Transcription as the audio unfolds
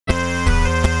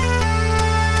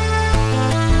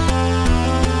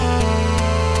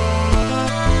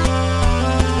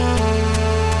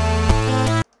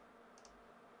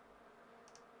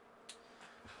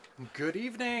Good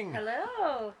evening.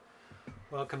 Hello.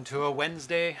 Welcome to a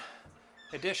Wednesday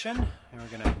edition. And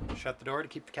we're going to shut the door to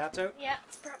keep the cats out. Yeah,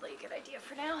 it's probably a good idea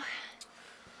for now.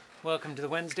 Welcome to the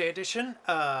Wednesday edition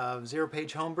of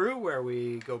ZeroPage Homebrew, where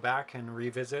we go back and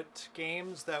revisit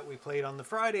games that we played on the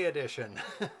Friday edition.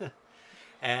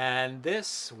 And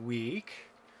this week,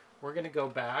 we're going to go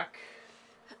back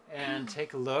and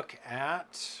take a look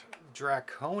at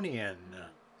Draconian.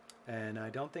 And I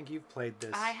don't think you've played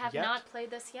this I have yet. not played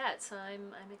this yet, so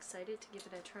I'm excited to give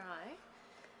it a try.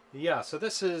 Yeah, so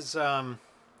this is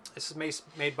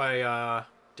made by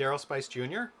Daryl Spice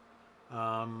Jr.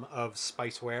 Of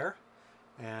Spiceware,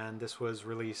 and this was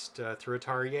released through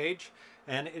Atari Age,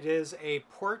 and it is a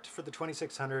port for the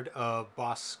 2600 of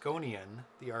Bosconian,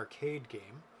 the arcade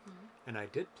game. And I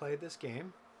did play this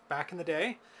game back in the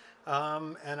day,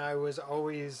 and I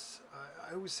always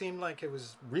seemed like it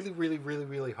was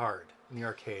really hard in the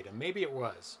arcade, and maybe it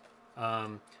was.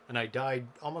 And I died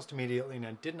almost immediately, and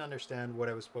I didn't understand what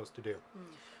I was supposed to do.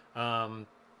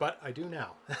 But I do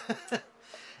now.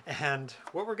 And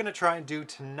what we're going to try and do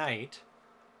tonight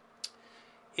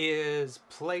is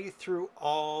play through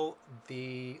all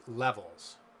the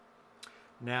levels.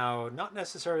 Now, not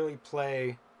necessarily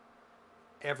play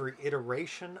every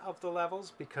iteration of the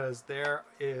levels, because there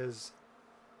is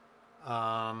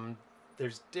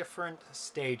there's different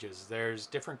stages. There's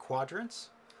different quadrants.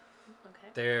 Okay.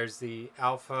 There's the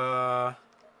alpha,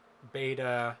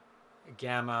 beta,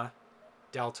 gamma,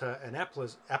 delta, and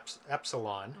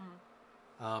epsilon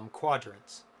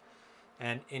quadrants.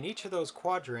 And in each of those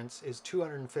quadrants is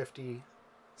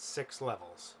 256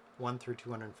 levels, 1 through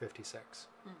 256.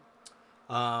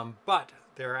 But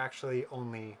there are actually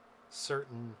only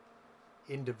certain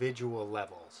individual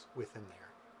levels within there.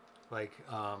 Like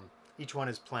each one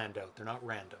is planned out. They're not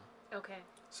random. Okay.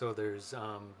 So there's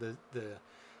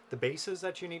the bases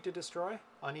that you need to destroy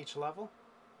on each level.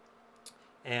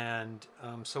 And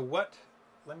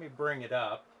let me bring it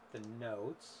up, the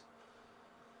notes.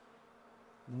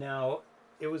 Now,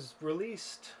 it was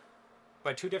released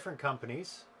by two different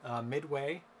companies,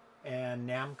 Midway and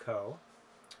Namco.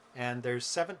 And there's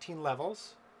 17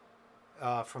 levels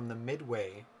from the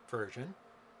Midway version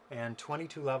and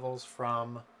 22 levels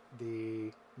from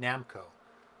the Namco.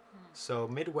 So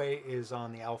Midway is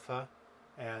on the alpha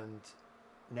and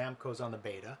Namco's on the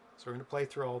beta. So we're going to play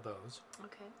through all those.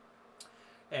 Okay.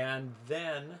 And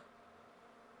then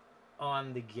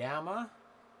on the gamma,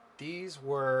 these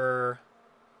were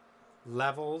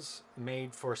levels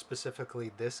made for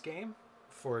specifically this game,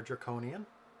 for Draconian,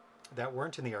 that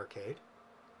weren't in the arcade.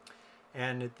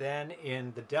 And then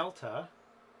in the delta,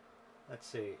 let's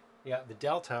see, yeah, the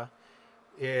delta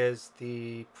is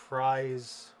the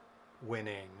prize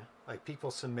winning. Like,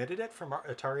 people submitted it from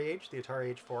Atari Age, the Atari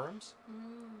Age forums.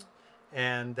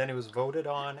 And then it was voted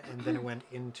on, and then it went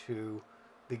into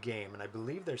the game. And I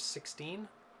believe there's 16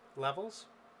 levels.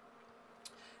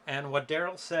 And what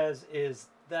Daryl says is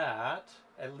that,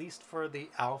 at least for the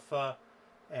alpha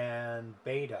and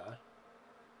beta,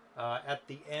 at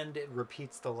the end it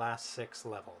repeats the last 6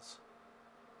 levels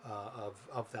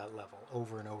of that level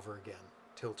over and over again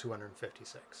till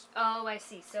 256. Oh, I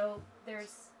see. So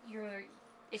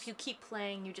if you keep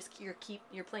playing, you're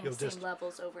playing the same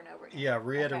levels over and over again. Yeah,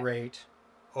 reiterate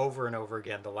over and over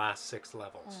again the last 6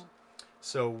 levels.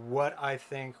 So what I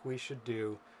think we should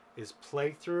do is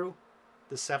play through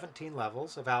the 17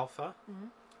 levels of alpha,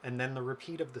 and then the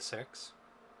repeat of the 6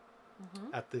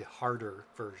 at the harder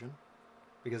version,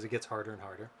 because it gets harder and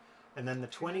harder. And then the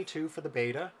 22 for the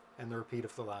beta, and the repeat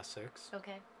of the last 6.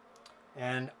 Okay.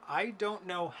 And I don't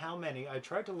know how many, I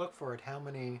tried to look for it, how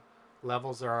many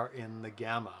levels there are in the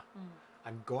gamma.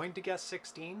 I'm going to guess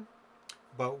 16,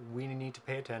 but we need to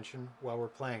pay attention while we're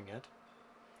playing it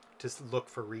to look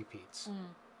for repeats.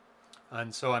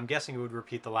 And so I'm guessing it would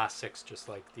repeat the last 6 just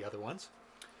like the other ones.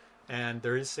 And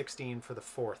there is 16 for the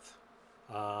fourth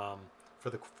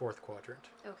quadrant.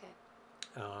 Okay.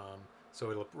 So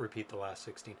it'll repeat the last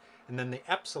 16. And then the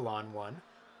epsilon one,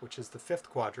 which is the 5th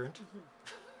quadrant.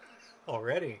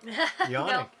 Already.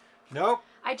 Yawning. Nope.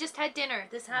 I just had dinner.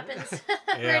 This happens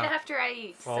right after I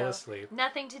eat. Fall asleep.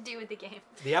 Nothing to do with the game.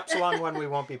 The epsilon one we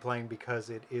won't be playing because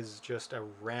it is just a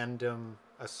random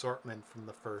assortment from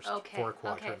the first 4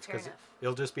 quadrants. Because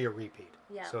it'll just be a repeat.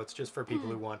 Yeah. So it's just for people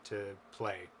who want to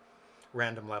play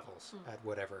random levels at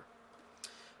whatever.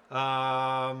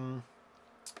 And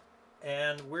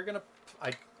we're going to...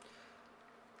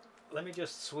 Let me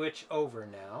just switch over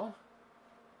now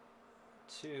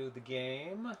to the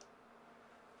game.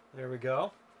 There we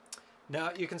go.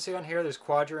 Now you can see on here there's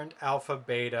quadrant, alpha,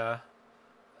 beta,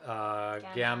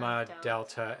 gamma,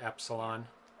 delta, epsilon.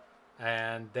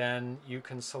 And then you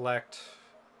can select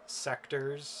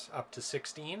sectors up to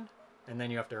 16, and then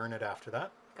you have to earn it after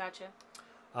that. Gotcha.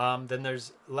 Then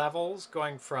there's levels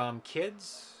going from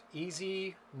kids,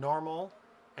 easy, normal,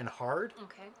 and hard.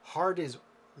 Okay. Hard is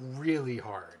really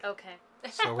hard. Okay.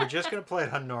 So we're just going to play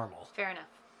it on normal. Fair enough.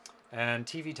 And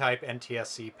TV type,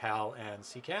 NTSC, PAL, and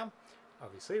CCAM.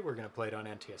 Obviously, we're going to play it on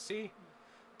NTSC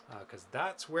because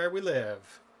that's where we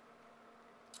live.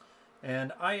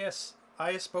 And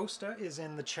Iasposta is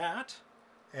in the chat,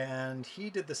 and he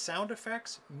did the sound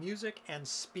effects, music, and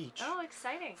speech. Oh,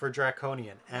 exciting. For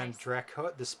Draconian. Nice. And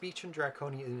the speech in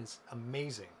Draconian is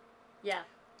amazing. Yeah.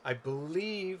 I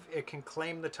believe it can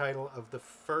claim the title of the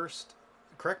first,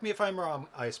 correct me if I'm wrong,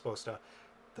 Iasposta,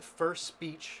 the first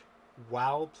speech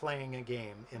while playing a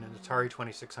game in an Atari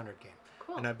 2600 game.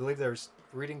 Cool. And I believe there's,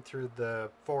 reading through the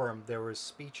forum, there was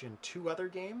speech in 2 other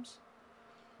games,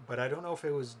 but I don't know if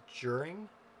it was during,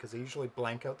 because they usually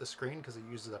blank out the screen because it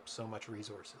uses up so much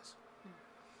resources.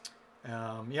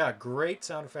 Yeah, great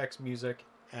sound effects, music,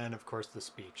 and of course the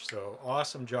speech. So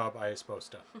awesome job,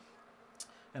 Iasposta.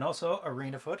 And also,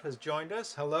 ArenaFoot has joined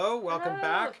us. Hello, welcome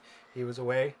back. He was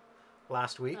away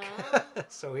last week,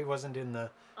 so he wasn't in the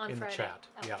chat.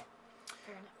 Okay. Yeah.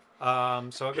 Fair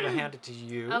enough. So I'm going to hand it to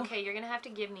you. Okay, you're going to have to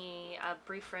give me a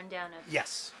brief rundown of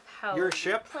how Your you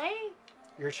ship. play.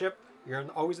 Your ship, you're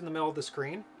always in the middle of the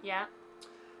screen. Yeah.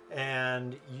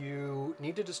 And you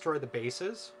need to destroy the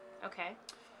bases. Okay.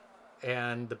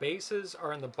 And the bases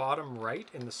are in the bottom right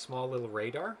in the small little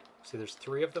radar. See, there's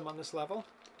 3 of them on this level.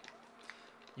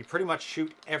 You pretty much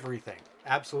shoot everything.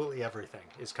 Absolutely everything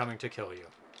is coming to kill you.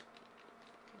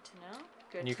 Good to know.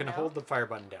 Good And you can hold the fire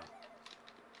button down.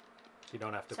 So you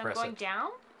don't have to press it. So I'm going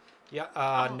down? Yeah,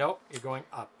 no, you're going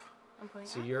up. I'm going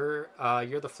So up?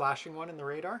 you're the flashing one in the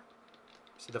radar.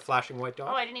 See the flashing white dot?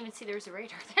 Oh, I didn't even see there was a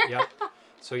radar there. Yep.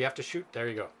 So you have to shoot. There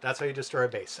you go. That's how you destroy a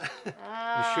base. You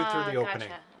shoot through the opening.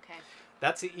 Gotcha. Okay.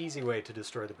 That's the easy way to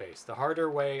destroy the base. The harder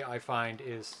way, I find,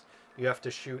 is you have to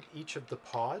shoot each of the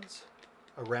pods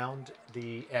around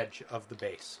the edge of the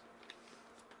base.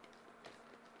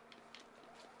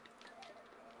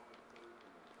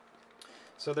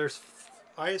 So there's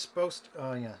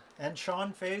and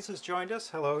Sean Faze has joined us.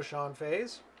 Hello, Sean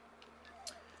Faze.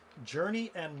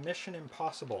 Journey and Mission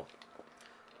Impossible.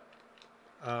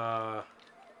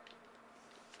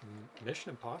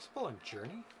 Mission Impossible and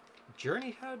Journey?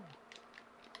 Journey had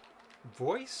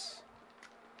voice?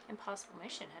 Impossible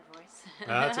Mission had voice.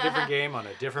 That's a different game on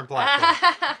a different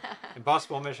platform.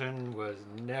 Impossible Mission was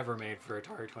never made for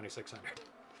Atari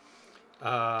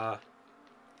 2600.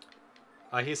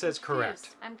 He says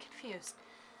correct. I'm confused.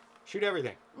 Shoot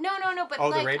everything. No, but the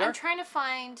like radar? I'm trying to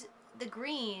find the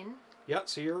green. Yeah,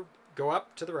 so you go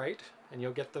up to the right, and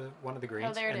you'll get one of the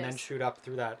greens, there it and then is. shoot up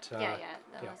through that.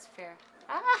 That's fair.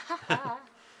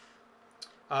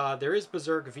 There is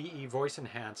Berserk VE voice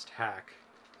enhanced hack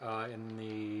in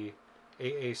the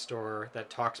AA store that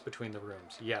talks between the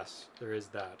rooms. Yes, there is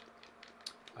that.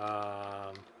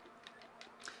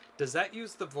 Does that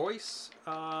use the voice,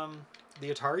 the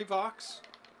Atari Vox,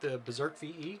 the Berserk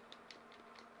VE?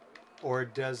 Or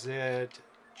does it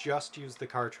just use the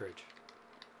cartridge?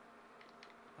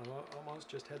 Oh, almost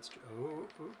just head straight.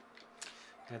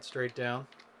 Head straight down.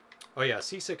 Oh yeah,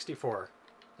 C64,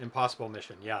 Impossible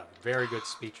Mission. Yeah, very good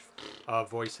speech,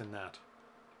 voice in that.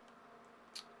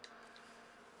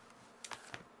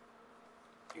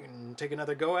 You can take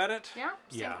another go at it. Yeah.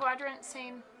 Same quadrant,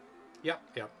 same.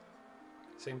 Yep.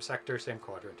 Same sector, same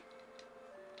quadrant.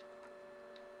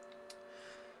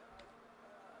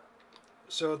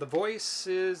 So the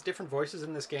voices, different voices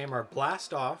in this game are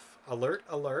blast off, alert,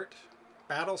 alert,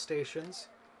 battle stations,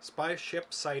 spy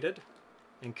ship sighted,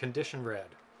 and condition red.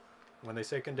 When they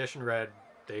say condition red,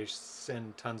 they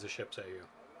send tons of ships at you.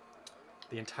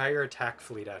 The entire attack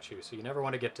fleet at you, so you never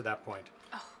want to get to that point.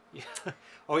 Oh. Yeah.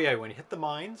 Oh yeah, when you hit the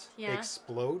mines, Yeah. they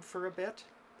explode for a bit.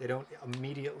 They don't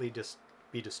immediately just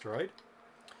be destroyed.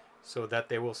 So that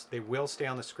they will stay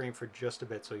on the screen for just a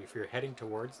bit, so if you're heading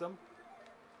towards them,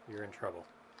 you're in trouble.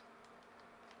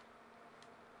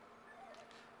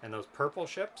 And those purple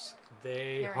ships,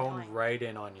 they They're hone annoying. right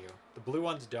in on you. The blue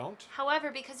ones don't.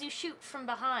 However, because you shoot from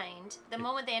behind, the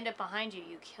moment they end up behind you,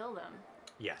 you kill them.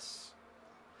 Yes.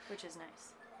 Which is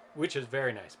nice. Which is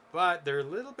very nice. But they're a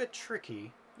little bit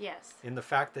tricky Yes. in the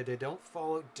fact that they don't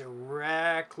follow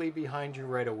directly behind you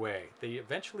right away. They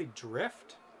eventually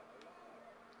drift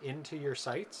into your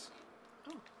sights.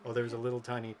 Oh, there's a little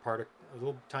tiny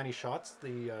little tiny shots.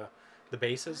 The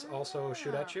bases also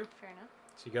shoot at you. Fair enough.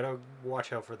 So you gotta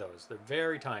watch out for those. They're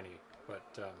very tiny, but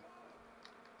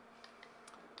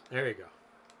there you go.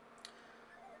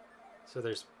 So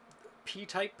there's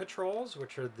P-type patrols,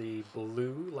 which are the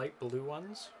blue, light blue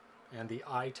ones, and the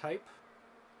I-type,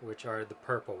 which are the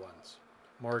purple ones,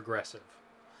 more aggressive.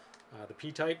 The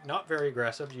P-type, not very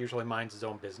aggressive, usually minds his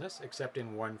own business, except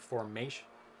in when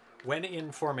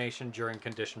in formation during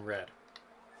condition red.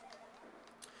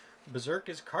 Berserk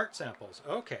is cart samples.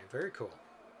 Okay, very cool.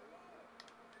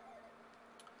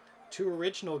 2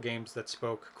 original games that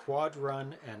spoke Quad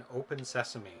Run and Open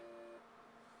Sesame.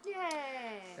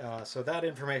 Yay! So that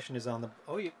information is on the...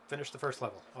 Oh, you finished the first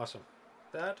level. Awesome.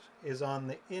 That is on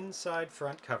the inside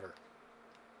front cover.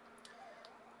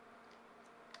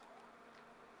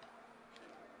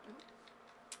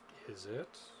 Is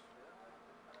it?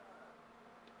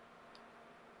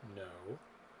 No.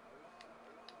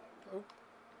 Oh.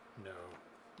 No.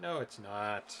 No, it's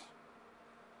not.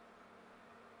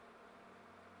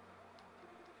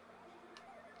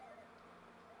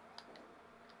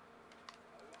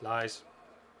 Lies.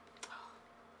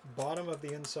 Bottom of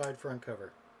the inside front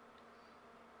cover.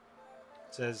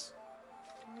 It says,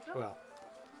 well,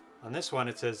 on this one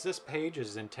it says, this page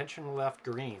is intentionally left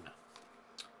green.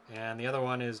 And the other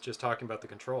one is just talking about the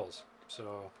controls.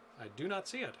 So I do not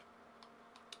see it.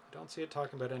 I don't see it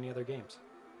talking about any other games.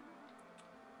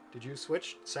 Did you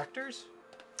switch sectors?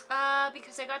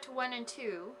 Because I got to 1 and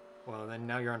 2. Well, then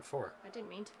now you're on 4. I didn't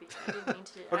mean to be. I didn't mean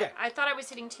to. Okay. I thought I was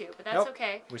hitting 2, but that's nope.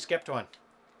 okay. We skipped 1.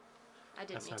 I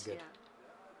didn't mean to. Good.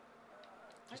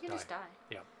 I can just die.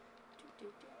 Yeah. Do.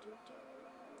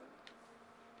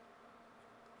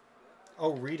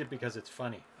 Oh, read it because it's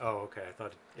funny. Oh, okay. I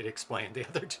thought it explained the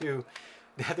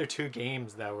other two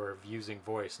games that were using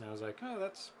voice, and I was like, oh,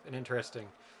 that's an interesting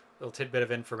little tidbit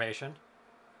of information.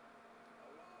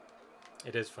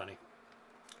 It is funny.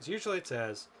 Because usually it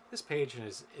says, this page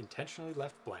is intentionally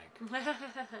left blank.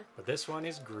 But this one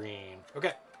is green.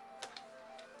 Okay.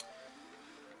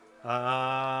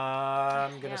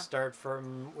 I'm going to start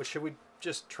from... Well, should we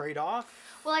just trade off?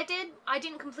 Well, I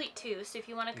didn't complete 2, so if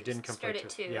you want to start at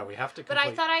 2. Yeah, we have to complete.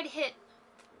 But I thought I'd hit...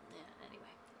 Yeah,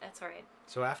 anyway, that's all right.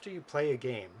 So after you play a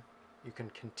game, you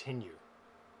can continue.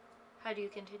 How do you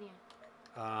continue?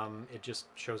 It just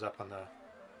shows up on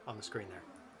the screen there.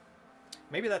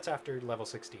 Maybe that's after level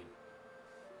 16.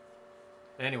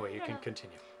 Anyway, you can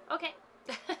continue. Okay.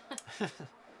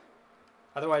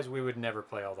 Otherwise, we would never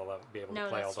play all the be able to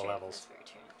play all the levels. That's very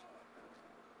true.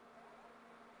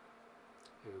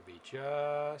 It would be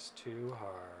just too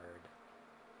hard.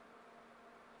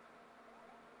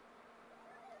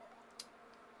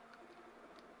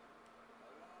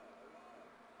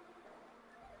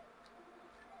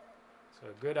 So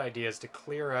a good idea is to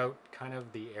clear out kind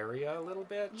of the area a little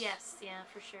bit. Yes, yeah,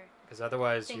 for sure. Because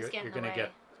otherwise you're going to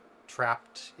get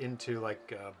trapped into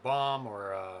like a bomb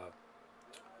or a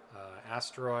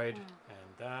asteroid,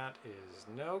 and that is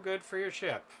no good for your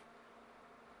ship.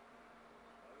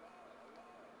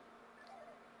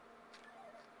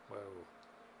 Whoa.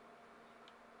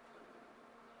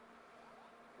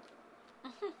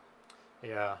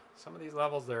 Yeah, some of these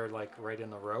levels, they're like right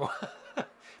in the row.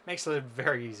 Makes it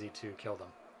very easy to kill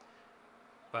them.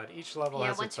 But each level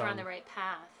has its own... Yeah, once you're on the right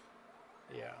path.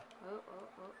 Yeah. Oh.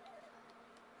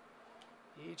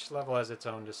 Each level has its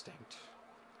own distinct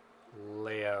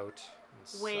layout.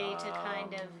 Way to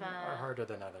kind of... are harder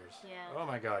than others. Yeah. Oh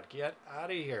my god, get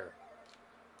out of here.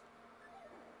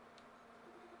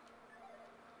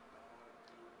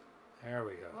 There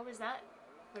we go. What was that?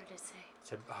 What did it say? It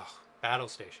said, oh, battle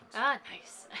stations. Ah,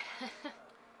 nice.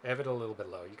 Have it a little bit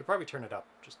low. You could probably turn it up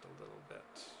just a little bit.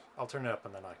 I'll turn it up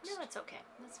on the next. No, it's okay.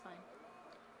 That's fine.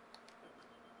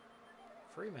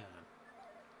 Freeman.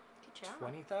 Good job.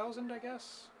 20,000, I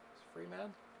guess.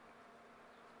 Freeman.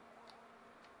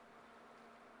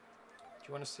 Do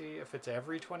you want to see if it's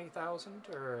every 20,000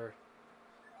 or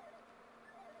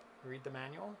read the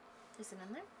manual? Is it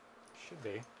in there? Should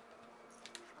be.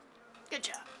 Good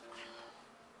job.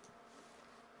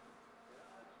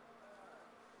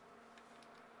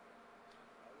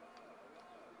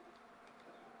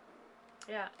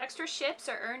 Yeah, extra ships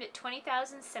are earned at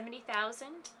 20,000, 70,000,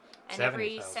 and 70,000.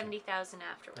 every 70,000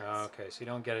 afterwards. Oh, okay, so you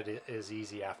don't get it as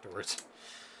easy afterwards.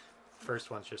 First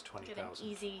one's just 20,000. Get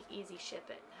an easy ship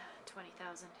at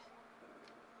 20,000.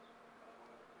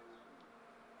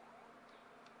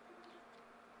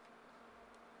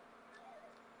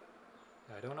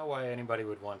 I don't know why anybody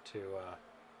would want to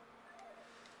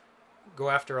go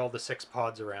after all the 6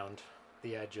 pods around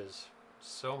the edges.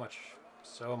 So much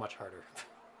harder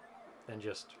than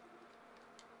just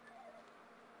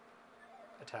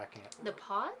attacking it. The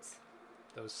pods?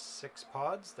 Those 6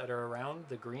 pods that are around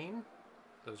the green,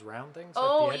 those round things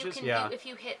oh, at the edges. You can, if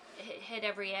you hit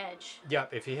every edge. Yeah,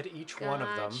 if you hit each one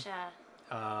of them,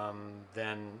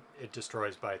 then it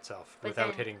destroys by itself But without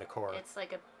then hitting the core. It's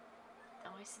like a...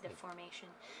 Oh, I see the formation.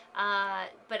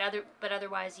 But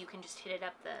otherwise, you can just hit it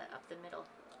up the middle.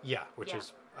 Yeah, which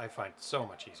is, I find, so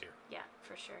much easier. Yeah,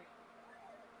 for sure.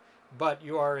 But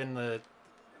you are in the...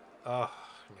 Oh,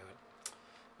 I knew it.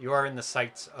 You are in the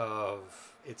sights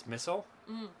of its missile.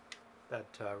 That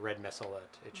red missile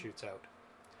that it shoots out.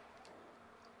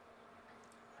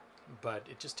 But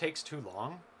it just takes too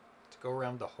long to go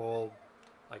around the whole,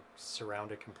 like,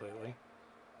 surround it completely.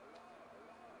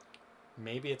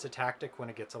 Maybe it's a tactic when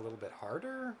it gets a little bit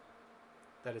harder,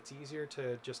 that it's easier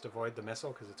to just avoid the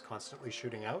missile because it's constantly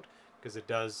shooting out, because it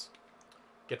does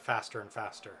get faster and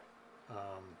faster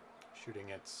shooting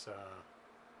its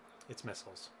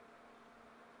missiles.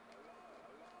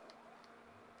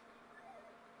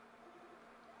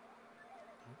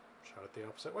 Shot it the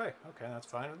opposite way. Okay, that's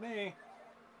fine with me.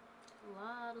 A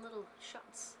lot of little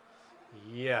shots.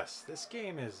 Yes, this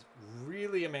game is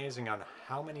really amazing on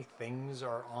how many things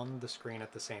are on the screen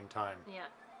at the same time. Yeah.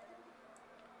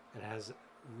 It has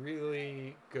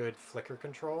really good flicker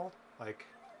control. Like,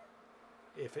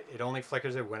 if it only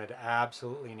flickers it when it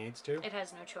absolutely needs to. It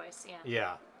has no choice, yeah.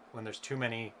 Yeah, when there's too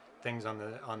many things on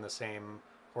the same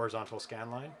horizontal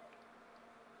scan line.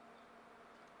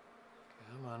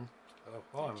 Come on.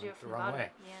 Oh, I'm the wrong way.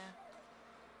 Yeah.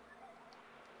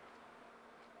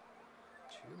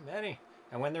 Too many.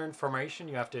 And when they're in formation,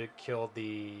 you have to kill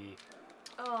the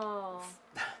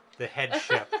head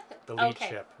ship, the lead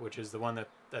ship, which is the one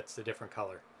that's the different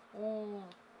color. Oh.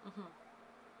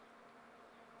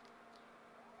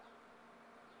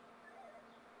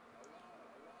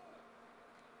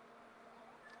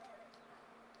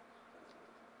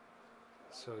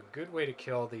 So a good way to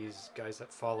kill these guys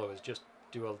that follow is just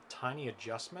do a tiny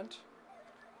adjustment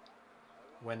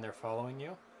when they're following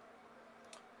you.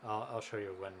 I'll show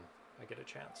you when I get a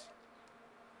chance.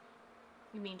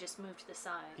 You mean just move to the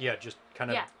side? Yeah, just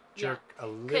kind of jerk a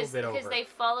little bit over. Because they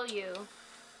follow you,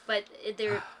 but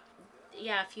they're...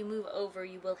 Yeah, if you move over,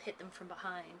 you will hit them from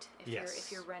behind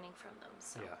if you're running from them.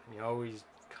 So. Yeah, and you always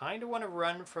kind of want to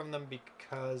run from them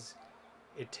because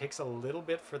it takes a little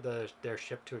bit for their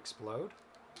ship to explode.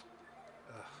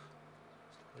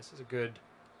 This is a good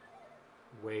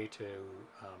way to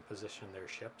position their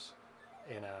ships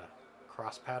in a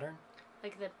cross pattern.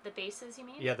 Like the bases, you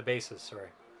mean? Yeah, the bases, sorry.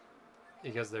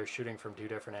 Because they're shooting from two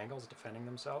different angles, defending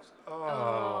themselves.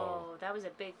 Oh, that was a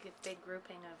big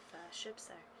grouping of ships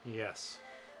there. Yes.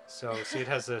 So, see, it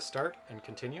has a start and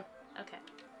continue. Okay.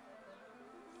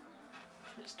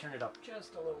 Just turn it up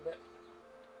just a little bit.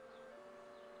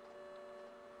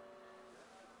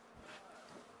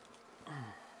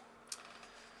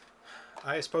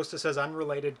 Iasposta says,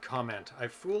 unrelated comment. I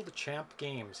fooled Champ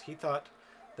Games. He thought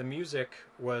the music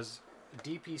was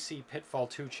DPC Pitfall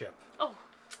 2 chip. Oh.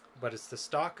 But it's the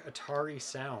stock Atari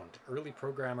sound. Early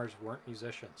programmers weren't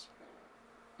musicians.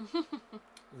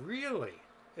 Really?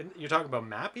 And you're talking about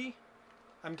Mappy,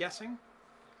 I'm guessing?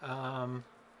 Can't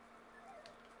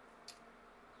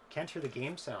hear the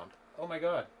game sound. Oh my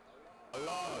god.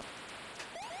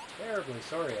 Terribly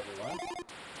sorry, everyone.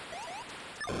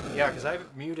 Yeah, because I have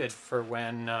it muted for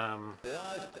when...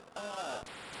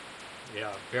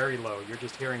 yeah, very low. You're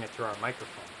just hearing it through our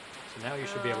microphone. So now you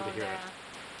should be able to hear it.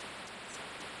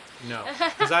 No,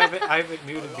 because I have it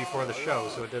muted before the show,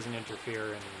 so it doesn't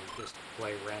interfere and just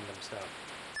play random stuff.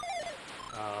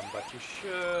 But you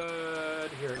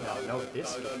should hear it now. No,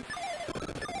 this.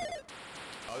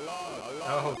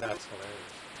 Oh, that's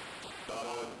hilarious.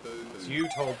 So you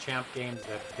told Champ Games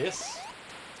that this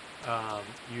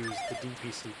used the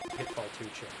DPC Pitfall 2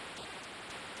 chip.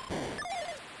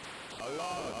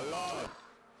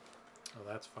 Oh,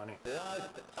 that's funny.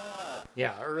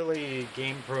 Yeah, early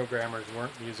game programmers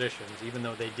weren't musicians, even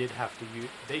though they did have to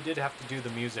do the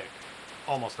music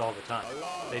almost all the time.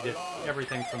 They did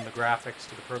everything from the graphics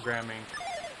to the programming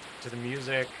to the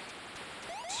music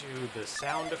to the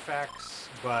sound effects.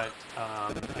 But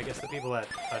I guess the people at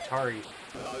Atari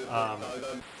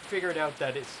figured out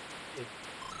that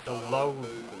the low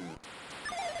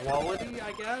quality,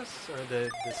 I guess, or the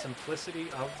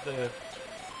simplicity of the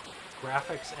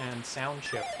graphics and sound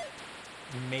chip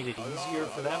made it easier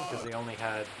for them because they only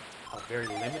had a very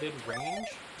limited range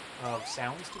of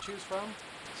sounds to choose from.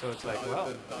 So it's like, well,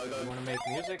 you want to make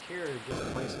music? Here, just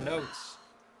play some notes.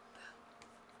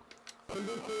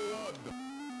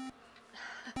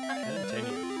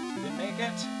 Continue. You didn't make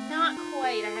it? Not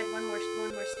quite. I had one more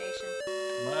station.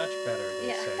 Much better,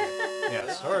 they say.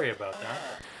 Yeah, sorry about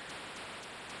that.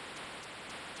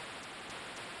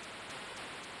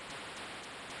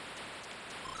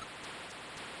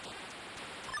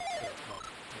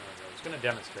 just going to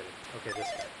demonstrate it. Okay, this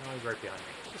guy. No, he's right behind me.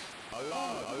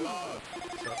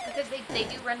 So, because they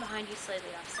do run behind you slightly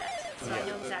offset, so I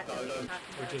know exactly what you're talking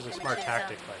about. which is a smart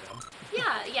tactic by them.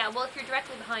 Yeah. Well, if you're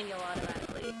directly behind, you'll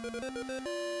automatically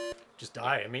just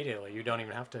die immediately. You don't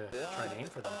even have to try and aim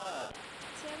for them.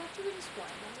 See, I left you with just one.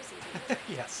 That was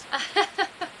easy. Yes.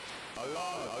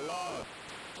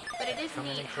 But it is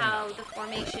neat how the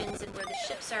formations and where the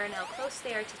ships are and how close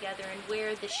they are together and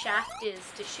where the shaft is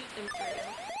to shoot them through.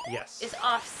 Yes. Is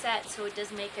offset, so it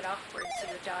does make it awkward, so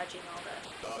you're dodging all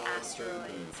the asteroids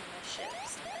and the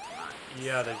ships and the mines.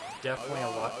 Yeah, there's definitely a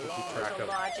lot to keep track There's of.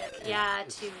 a logic,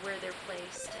 to where they're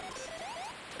placed.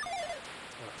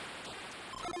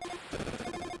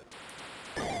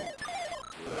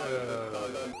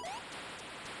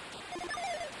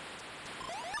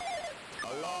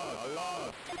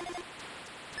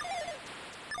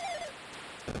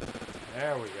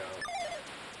 There we go.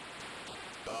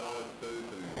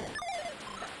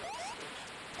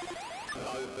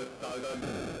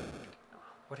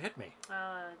 What hit me?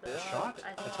 The shot?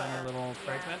 A tiny little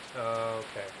fragment?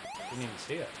 Okay. Didn't even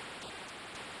see it.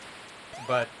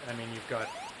 But, I mean, you've got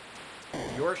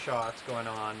your shots going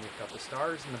on. You've got the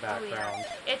stars in the background.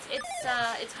 Oh,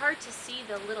 yeah. It's hard to see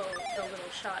the little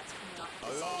shots coming off the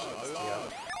stations. Yeah.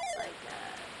 It's like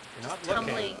You're not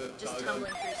just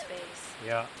tumbling through space.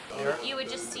 Yeah. You would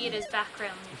just see it as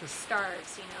background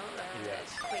stars,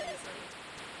 Yes. quite easily.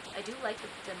 I do like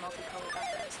the multicolored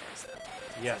background stars, though.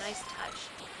 It's Yes. a nice touch.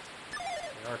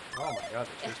 They are, oh my god,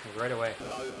 they chased me right away.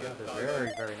 Yeah, they're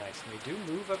very, very nice. And they do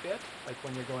move a bit, like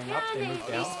when you're going up, they move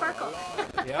down. They sparkle.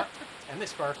 Yeah, and they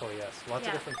sparkle, yes. Lots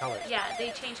of different colors. Yeah,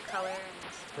 they change color.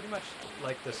 And pretty much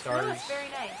like the stars it's very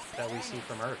nice. that we see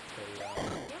from Earth.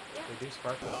 They do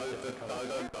sparkle with different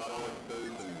colors.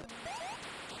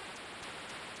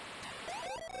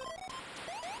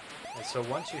 And so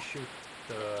once you shoot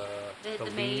the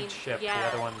lead ship, the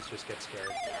other ones just get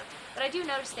scared. Yeah, but I do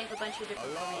notice they have a bunch of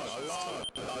different formations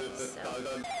too. So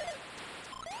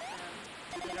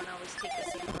they don't always take the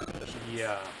same formations.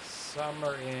 Yeah, some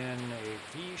are in a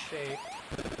V shape.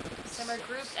 Some are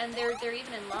grouped, and they're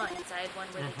even in lines. I had one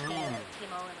where they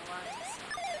came all in a line. So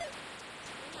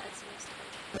yeah, it's nice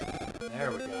touch. There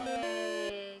we go.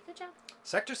 Yay! Good job.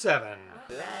 Sector 7.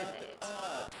 Alright.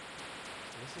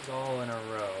 This is all in a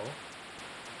row.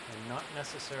 And not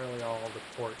necessarily all the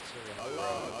ports are in a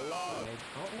row.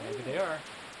 Maybe they are.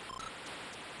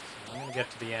 So I'm going to get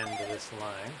to the end of this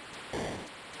line.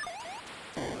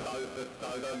 It's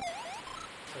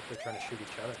like they're trying to shoot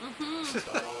each other.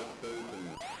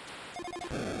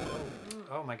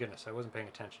 Oh my goodness, I wasn't paying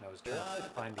attention. I was trying to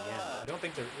find the end. I don't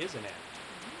think there is an end.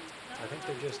 I think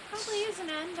they're just probably is an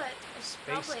end, but it's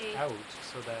spaced probably out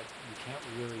so that you can't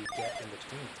really get in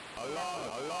between.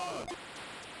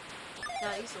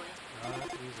 Not easily. Not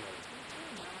easily.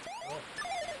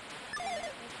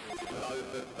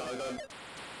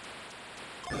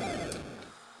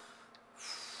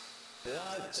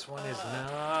 This one is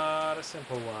not a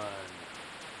simple one.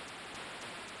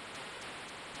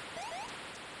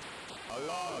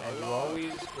 And you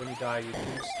always, when you die, you do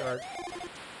start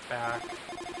back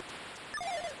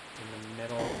in the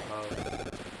middle of...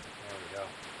 There we go.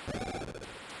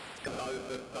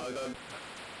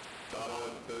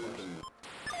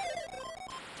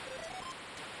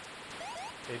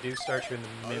 They do start you in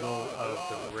the middle of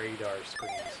the radar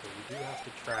screen, so you do have to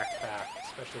track back,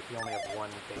 especially if you only have one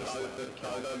base left to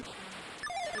kill.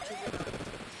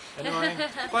 Annoying,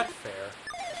 but fair.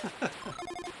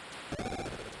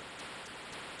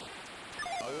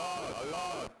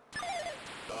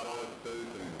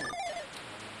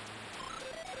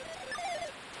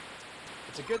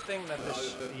 It's a good thing that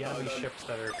the enemy ships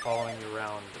that are following you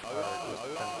around are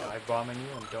just kind of dive bombing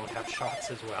you and don't have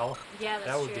shots as well. Yeah, that's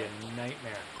That would true. be a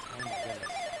nightmare. Oh my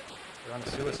goodness. They're on a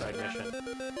suicide mission.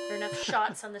 There are enough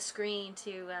shots on the screen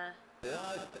to... Can you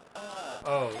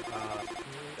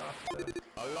read off the...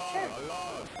 Sure.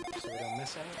 So we don't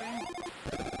miss anything?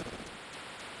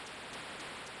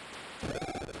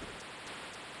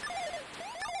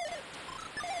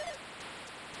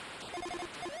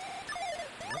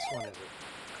 This one is a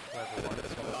clever one.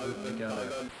 It's all grouped together.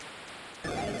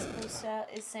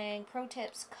 Is saying pro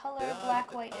tips: color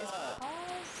black white is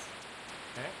pause.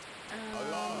 Okay.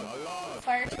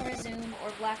 Fire to resume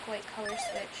or black white color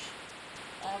switch.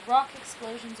 Rock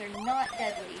explosions are not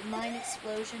deadly. Mine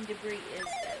explosion debris is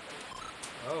deadly.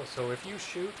 Oh, so if you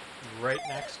shoot right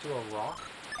next to a rock,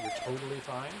 you're totally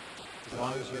fine as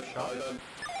long as you've shot it.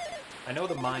 I know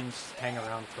the mines hang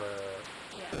around for.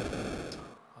 Yeah.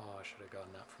 Oh, I should have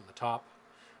gotten that from the top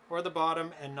or the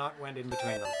bottom and not went in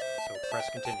between them. So press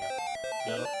continue.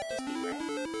 Just be right.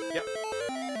 Yep.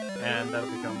 And that'll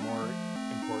become more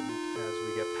important as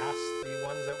we get past the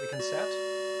ones that we can set.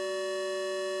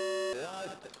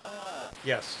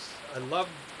 Yes, I love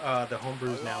the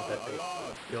homebrews now that they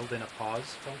build in a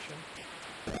pause function.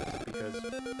 Because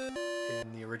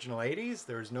in the original 80s,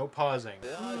 there was no pausing.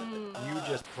 You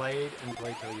just played and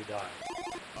played till you died.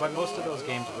 But most of those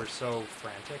games were so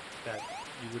frantic that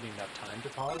you wouldn't even have time to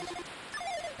pause.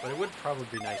 But it would probably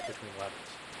be nice between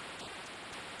levels.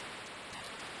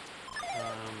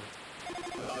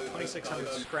 2600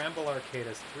 Scramble Arcade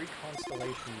has 3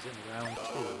 constellations in round 2,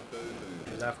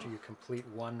 which is after you complete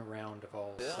 1 round of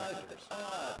all sectors.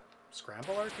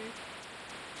 Scramble Arcade?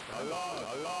 Scramble.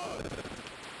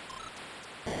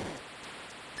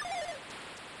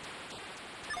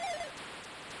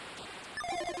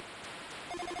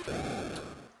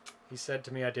 He said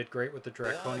to me I did great with the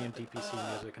Draconian DPC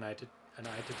music, and I had to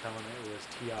tell him it was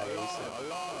TIA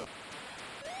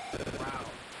set. Wow.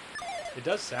 It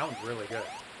does sound really good.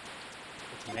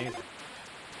 It's amazing.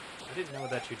 I didn't know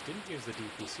that you didn't use the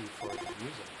DPC for the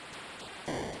music.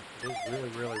 It is really,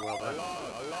 really well done.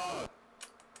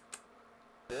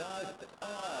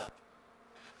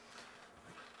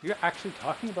 You're actually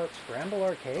talking about Scramble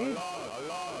Arcade?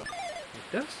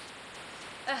 Like this?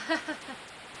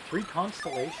 3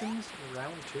 constellations in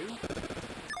round 2?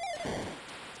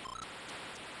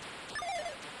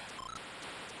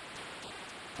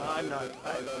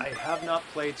 I have not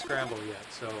played Scramble yet,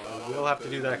 so I will have to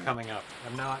do that coming up.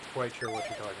 I'm not quite sure what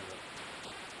you're talking about.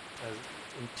 As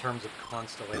in terms of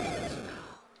constellations.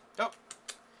 Oh!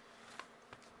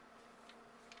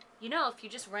 You know, if you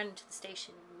just run into the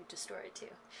station, you would destroy it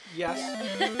too. Yes,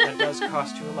 that does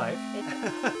cost you a life.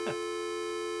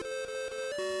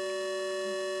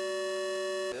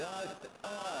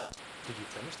 Did you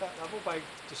finish that level by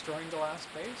destroying the last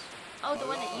base? Oh, the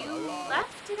one that you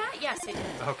left did I? Yes, I did.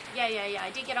 Okay. Yeah. I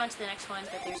did get onto the next one,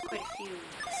 but there's quite a few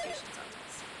stations on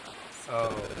this level. So,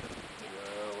 oh.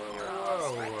 Yeah.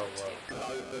 Whoa.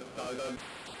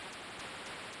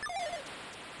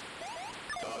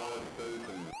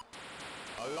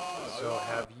 So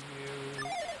have you...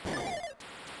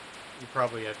 You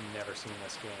probably have never seen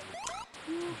this game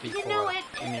before, you know it,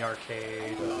 in the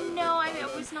arcade. No, I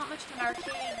was not much of an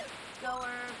arcade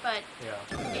goer, but yeah.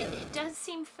 it does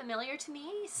seem familiar to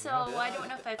me, so I don't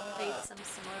know if I've played some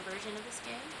similar version of this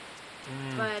game.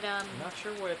 But I'm not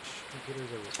sure which computers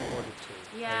it was ported to.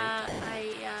 Yeah,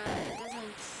 it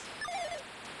doesn't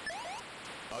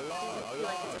feel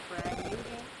like it's a brand new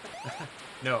game. But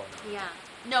no. Yeah.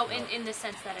 No, in the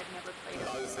sense that I've never played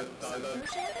some version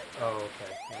of it. Oh,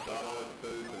 okay. Yeah.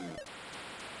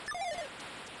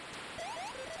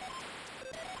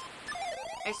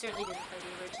 I certainly didn't play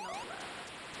the original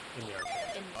in the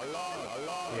arcade.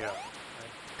 Yeah.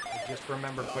 I just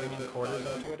remember putting in quarters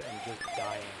into it and just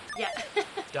dying. Yeah.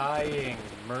 Dying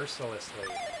mercilessly.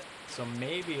 So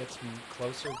maybe it's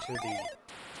closer to the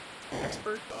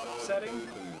expert setting.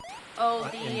 Oh,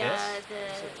 is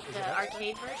the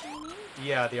arcade version, you mean?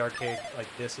 Yeah, the arcade, like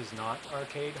this is not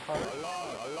arcade hard.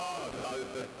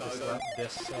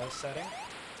 This setting.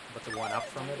 But the one up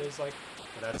from it is like,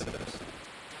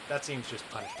 that seems just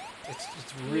punishment. It's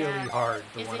really hard,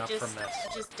 the one up from this. Is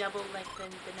it just double like the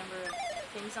number of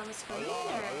things on the screen?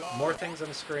 Or? More things on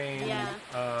the screen. Yeah.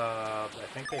 I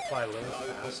think they fly a little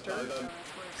faster to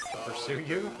pursue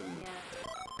you. Yeah.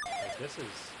 Like this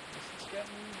is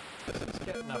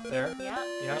getting up there.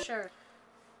 Yeah, for sure.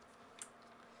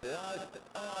 Make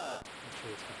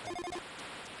sure it's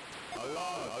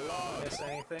not miss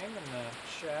anything in the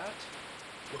chat.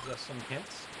 Gives us some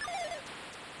hints.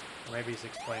 Or maybe he's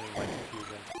explaining my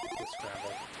confusion with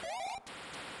Scramble.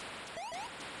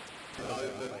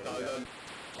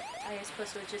 I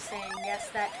suppose we're just saying, yes,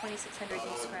 that 2600 U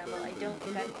Scramble. I don't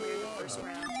think I cleared the first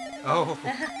round. Oh.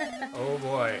 Oh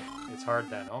boy. It's hard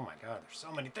then. Oh my god, there's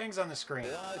so many things on the screen.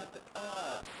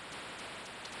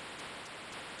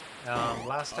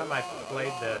 Last time I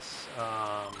played this,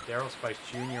 Daryl Spice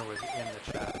Jr. was in the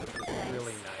chat, which was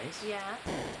really nice. Yeah.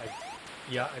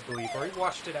 Yeah, I believe. Or he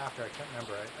watched it after. I can't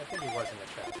remember. I think he was in the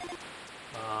chat.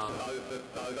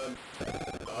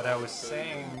 But I was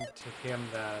saying to him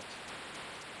that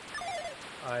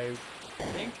I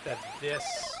think that this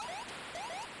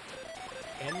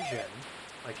engine,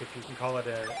 like if you can call it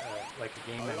like a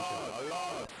game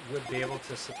engine, would be able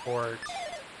to support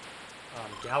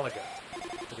Galaga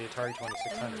for the Atari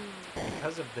 2600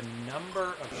 because of the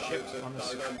number of ships on the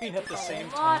screen at the same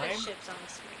time. A lot of ships on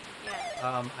the screen.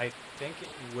 Yeah. I think it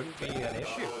wouldn't be an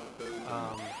issue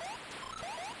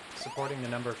supporting the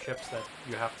number of ships that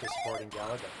you have to support in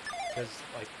Galaga, because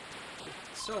like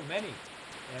so many,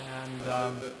 and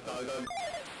I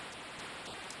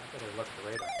better look at the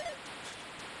radar.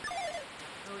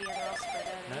 Oh yeah, they're all spread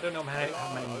out. And I don't know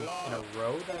how many in a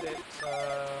row that it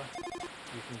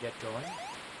you can get going,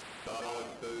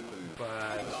 but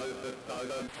I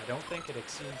don't think it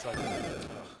exceeds like.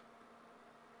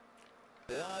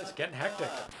 It's getting hectic.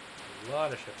 A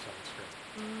lot of ships on the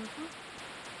screen.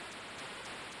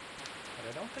 But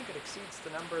I don't think it exceeds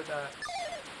the number that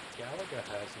Galaga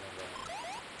has in a row.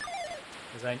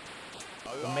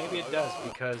 Well, maybe it does,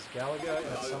 because Galaga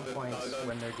at some points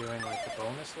when they're doing like the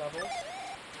bonus levels,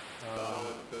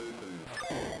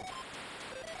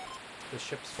 the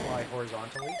ships fly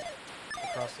horizontally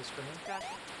across the screen. Gotcha.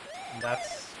 And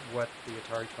that's what the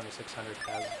Atari 2600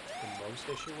 has the most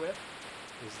issue with,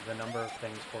 is the number of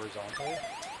things horizontally.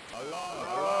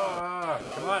 Oh,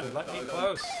 come on, let me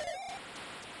close.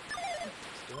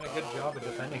 It's doing a good job of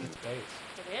defending its base.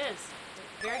 It is.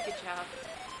 Very good job.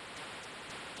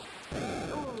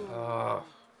 Ooh. Oh,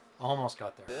 almost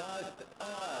got there.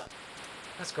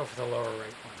 Let's go for the lower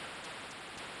right one.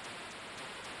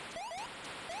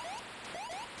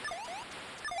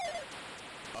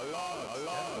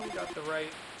 Definitely got the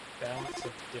right balance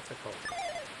of difficulty.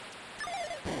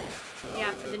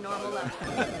 Yeah, for the normal level.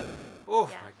 Oh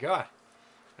Yeah. my god.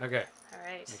 Okay.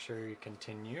 Alright. Make sure you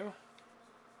continue.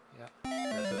 Yeah.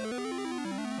 That's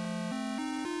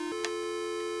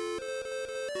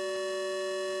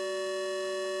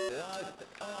it.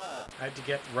 I had to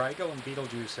get Rigel and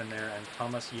Beetlejuice in there, and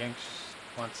Thomas Yanks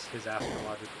wanted his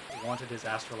astrological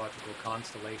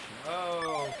constellation.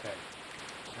 Oh, okay.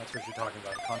 That's what you're talking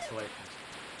about, constellations.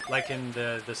 Like in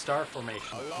the star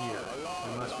formation here,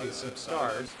 there must be some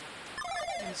stars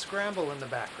and scramble in the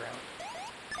background.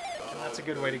 And that's a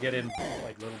good way to get in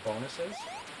like little bonuses.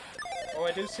 Oh,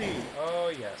 I do see. Oh,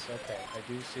 yes, okay. I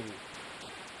do see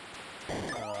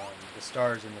the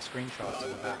stars in the screenshots in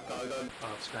the back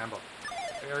of Scramble.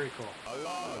 Very cool.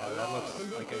 Yeah, that looks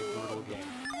like a brutal game.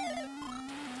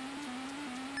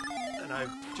 And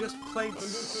I've just played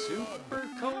Super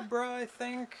Cobra, I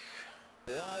think.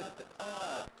 I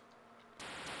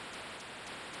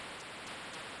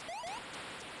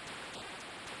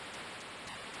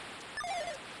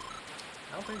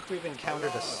don't think we've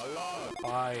encountered a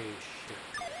spy ship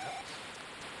yet.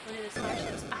 Look at the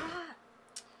starships. Ah!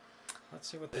 Let's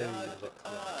see what they look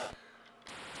like.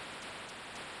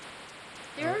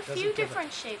 There are a few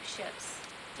different shaped ships.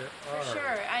 There For are.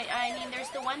 sure. I mean, there's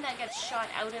the one that gets shot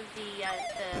out of the oh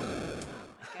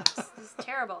my goodness, this is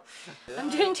terrible. I'm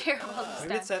doing terrible this Maybe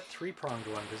time. it's that three-pronged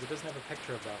one, because it doesn't have a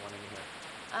picture of that one in here.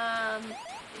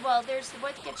 Well, there's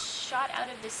what gets shot out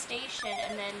of the station,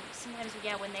 and then sometimes,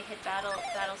 yeah, when they hit battle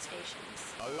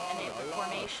stations, and they have the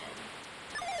formation.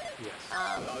 Yes.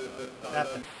 That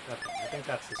thing. I think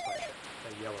that's the spy ship,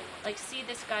 the yellow one. Like, see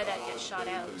this guy that gets shot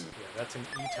out? Yeah, that's an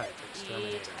E-type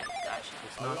exterminator. E-type, gotcha.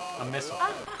 It's not a missile.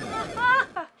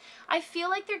 I feel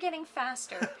like they're getting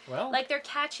faster. Well, Like they're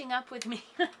catching up with me.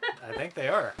 I think they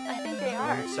are. I think they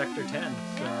are. We're in Sector 10,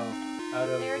 so out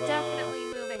of They're definitely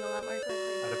moving a lot more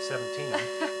quickly. out of 17.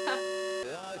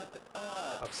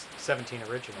 Of 17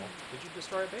 original. Did you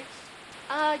destroy a base?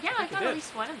 Yeah, I you got did. at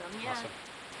least one of them, yeah. Awesome.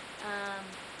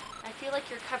 I feel like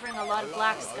you're covering a lot of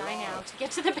black sky now to get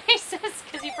to the bases,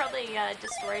 because you probably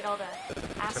destroyed all the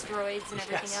asteroids and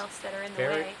everything else that are in the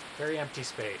way. Very empty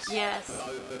space. Yes.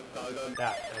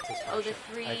 That's a spy Oh, the ship,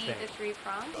 I think. three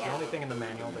prong? The Yeah. only thing in the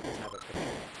manual that doesn't have a picture.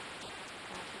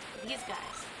 Gotcha. These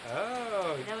guys.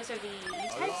 Oh. Those are the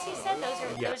E-types, you said?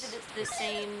 Yes. Those are the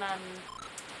same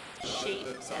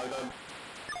shaped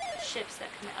ships that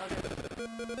come out of them.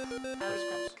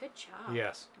 Good job.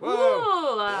 Yes. Ooh,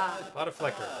 Whoa! A lot of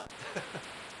flicker.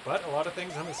 But a lot of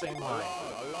things on the same line.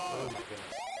 Oh my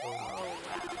goodness. oh wow.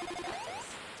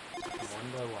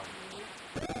 One by one.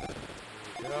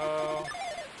 There we go.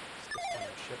 It's just when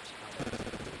the ships come.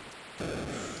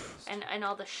 And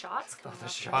all the shots Oh, coming the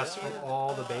off shots them, from too.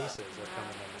 all the bases are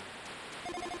coming in.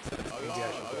 Maybe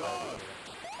I should go out of here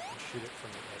and shoot it from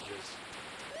the edges.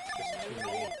 It's just too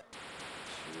many.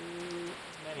 Too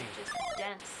many. Just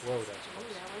dense. Whoa, that's Ooh,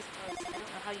 close. that was close. I don't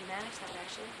know how you managed that,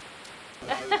 actually.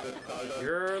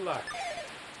 Pure luck. A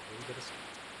little bit of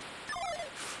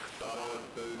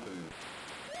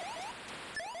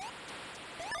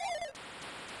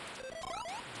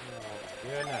oh my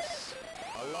goodness.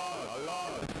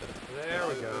 There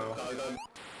we go.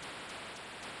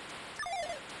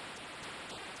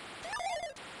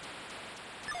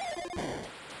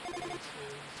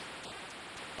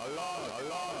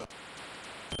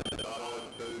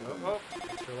 Oh,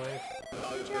 extra life.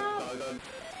 Good job.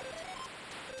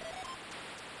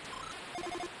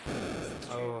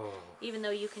 Oh. Even even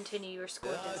though you continue, your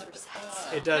score does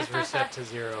reset. It does reset to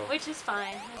 0. Which is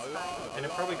fine. That's fine. And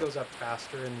it probably goes up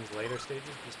faster in these later stages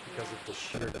just because of the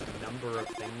sheer number of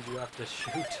things you have to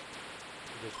shoot.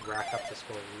 You just rack up the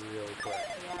score really quick.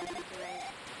 Yeah, I think you're right.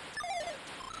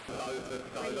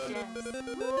 Pretty dense.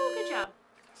 Ooh, good job.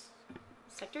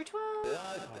 Sector 12.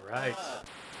 Alright. What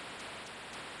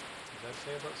does that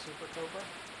say about Super Cobra?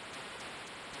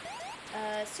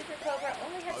 Super Cobra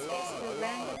only had space for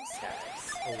random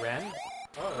stars. Oh, Ren?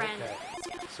 Oh, Random, okay.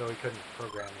 yeah. So we couldn't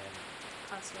program in.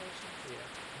 Constellations.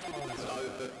 Yeah. Oh, that's not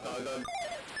bad.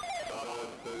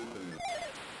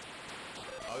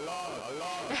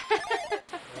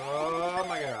 Oh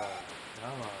my god.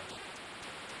 Come on.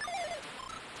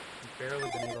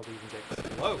 Barely been able to even get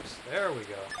close. There we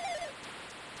go.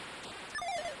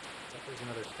 There's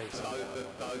another face on that one.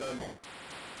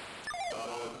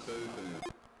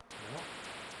 No.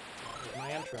 There's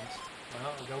my entrance.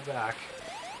 Well, I'll go back.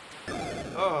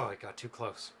 Oh, I got too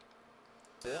close.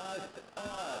 So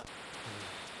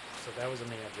that was on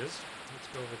the edges. Let's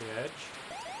go over the edge.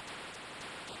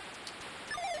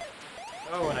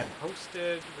 Oh, and I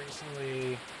posted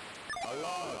recently a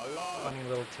funny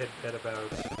little tidbit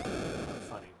about... Not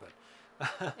funny, but...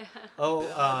 a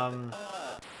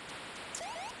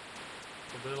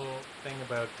little thing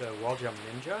about Wall Jump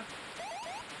Ninja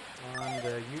on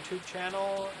the YouTube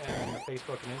channel and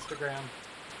Facebook and Instagram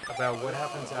about what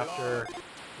happens after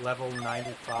level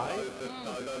 95.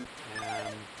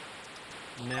 And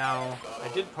now, I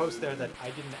did post there that I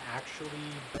didn't actually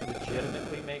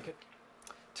legitimately make it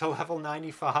to level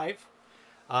 95.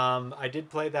 I did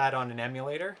play that on an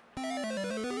emulator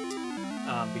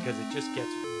because it just gets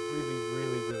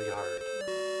really hard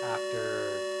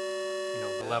after, you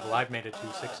know, the level I've made it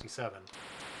to, 67,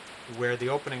 where the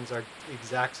openings are the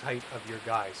exact height of your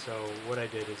guy. So what I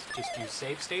did is just use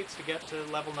save states to get to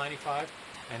level 95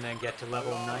 and then get to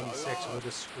level 96 where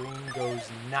the screen goes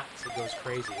nuts, it goes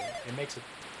crazy. It makes it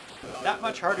that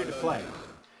much harder to play.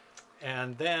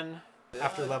 And then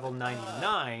after level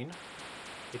 99,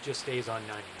 it just stays on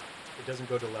 99. It doesn't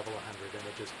go to level 100 and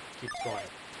it just keeps going.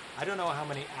 I don't know how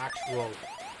many actual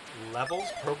levels,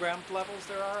 programmed levels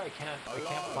there are. I can't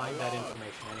find that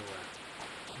information anywhere.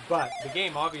 But the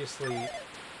game obviously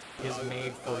is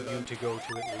made for you to go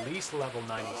to at least level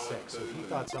 96. So he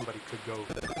thought somebody could go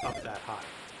up that high.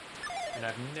 And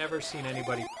I've never seen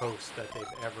anybody post that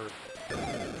they've ever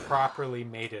properly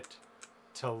made it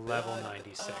to level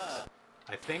 96.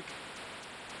 I think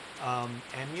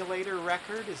emulator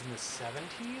record is in the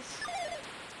 70s.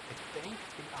 I think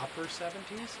the upper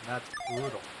 70s. That's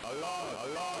brutal.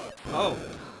 Oh,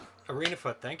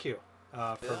 ArenaFoot, thank you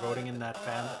for voting in that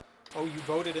fan. Oh, you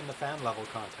voted in the fan level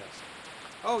contest.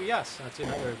 Oh yes, that's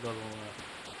another little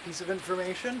piece of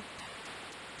information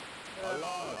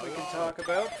we can talk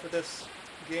about for this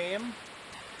game.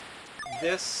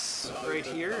 This right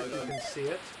here, if you can see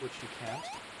it, which you can't,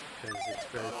 because it's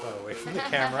very far away from the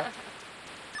camera.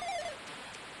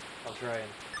 I'll try and...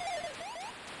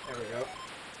 There we go.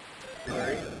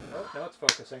 Sorry. Oh, no, it's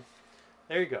focusing.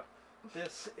 There you go.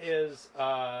 This is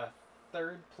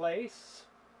third place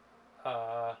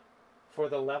for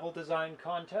the level design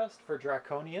contest for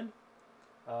Draconian.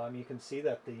 You can see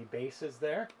that the base is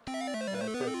there.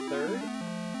 It says third.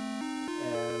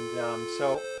 And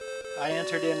so I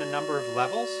entered in a number of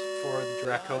levels for the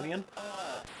Draconian.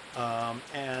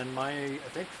 And I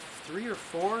think 3 or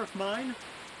 4 of mine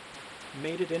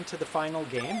made it into the final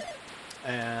game.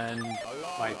 And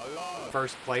my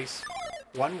first place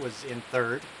one was in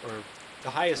third, or the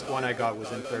highest one I got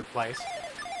was in third place.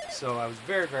 So I was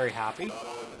very happy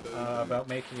about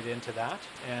making it into that.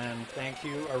 And thank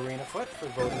you, ArenaFoot, for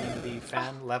voting in the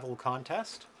fan level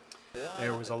contest.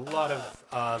 There was a lot of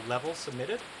levels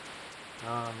submitted,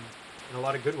 and a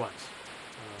lot of good ones.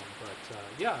 But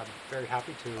yeah, I'm very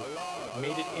happy to have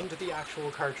made it into the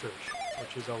actual cartridge,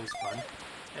 which is always fun.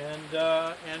 And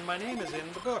my name is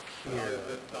in the book here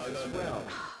as well.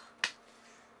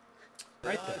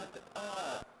 Right there.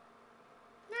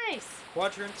 Nice.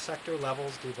 Quadrant sector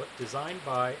levels designed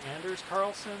by Anders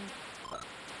Carlson,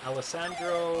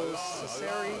 Alessandro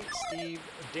Cesari, Steve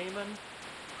Damon,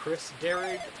 Chris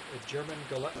Derrig, German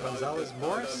Gonzalez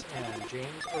Morris, and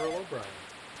James Earl O'Brien.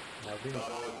 Now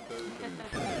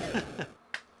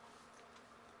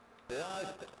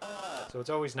so it's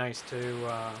always nice to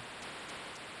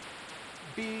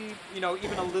be, you know,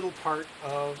 even a little part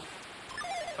of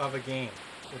a game,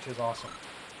 which is awesome.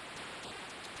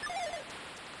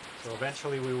 So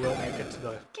eventually we will make it to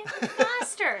the... Getting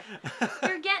faster!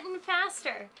 You're getting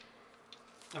faster!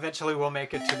 Eventually we'll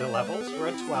make it to the levels. We're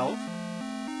at 12.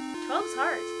 12's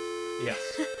hard. Yes.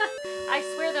 I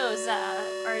swear those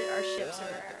our ships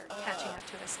are catching up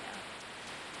to us now.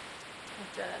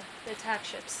 Like the attack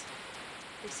ships.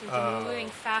 They seem to be moving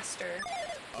faster.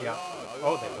 Yeah.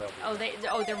 Oh, they will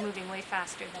be. They're moving way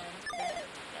faster than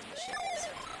the ship is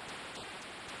right now.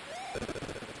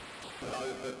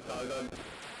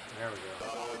 There we go.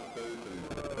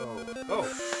 Oh,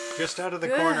 just out of the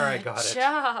corner I got it. Good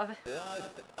job.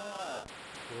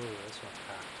 Ooh, this one's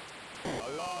packed.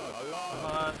 Come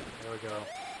on. There we go.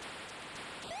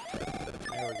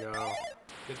 There we go.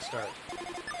 Good start.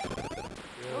 Good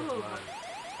one.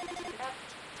 Left.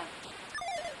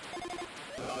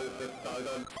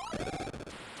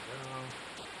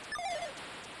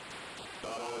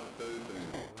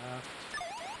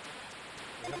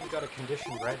 We haven't got a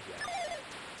condition red yet.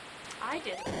 I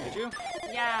did. Did you?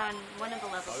 Yeah, on one of the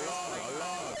levels I was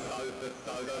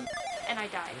playing. And I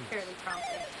died fairly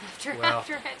promptly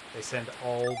after it. They send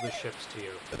all the ships to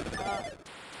you.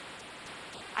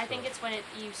 I think it's when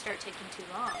you start taking too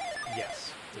long.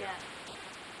 Yes. Yeah.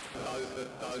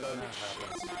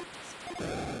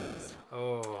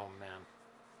 Oh, man.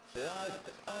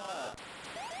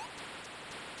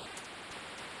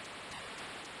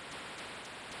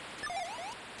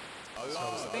 So I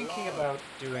was thinking about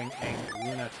doing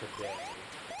Anguna today,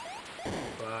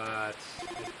 but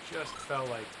it just felt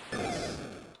like this.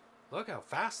 Look how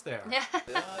fast they are.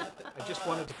 I just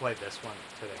wanted to play this one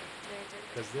today,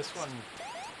 because this one,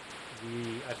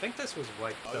 I think this was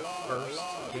like the first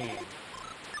game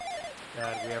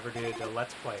that we ever did a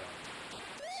Let's Play on.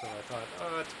 So I thought,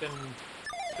 oh, it's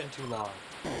been too long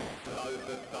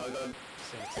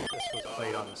since this was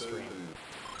played on the stream.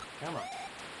 Come on.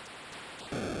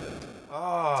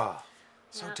 Oh,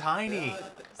 so tiny.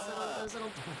 Those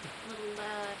little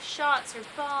shots or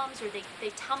bombs, or they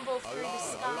tumble through the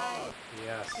sky.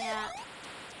 Yes. Yeah.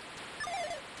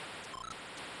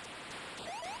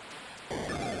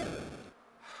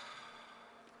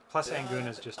 Plus, Anguna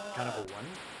is just kind of a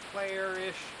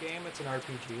one-player-ish game. It's an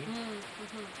RPG.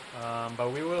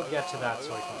 But we will get to that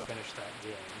so I can finish that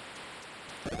game.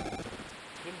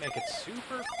 Didn't make it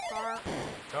super far. Oh my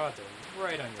god, they're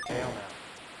right on your tail now.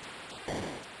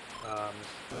 I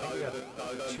think we got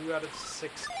 2 out of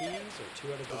 6 keys, or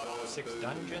 2 out of the 6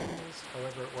 dungeons,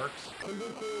 however it works. Oh,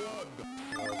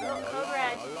 Code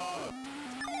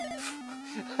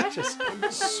Red. Just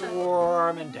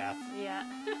swarming death. Yeah.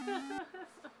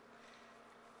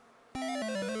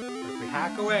 If we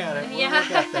hack away at it, we'll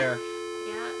get there.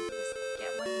 Yeah, just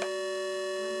get one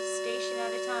station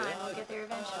at a time. We'll get there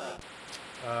eventually.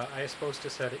 I suppose to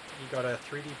said you got a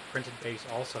 3D printed base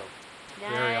also.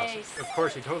 Nice. Very awesome. Of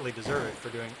course, you totally deserve it for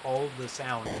doing all the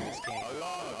sound in this game,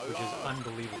 which is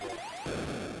unbelievable,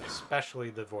 especially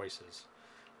the voices.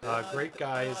 Great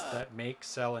guys that make,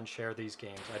 sell, and share these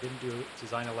games. I didn't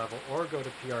design a level or go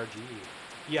to PRGE.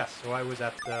 Yes, so I was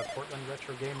at the Portland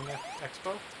Retro Gaming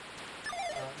Expo.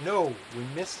 No, we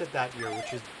missed it that year,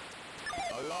 which is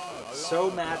so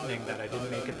maddening that I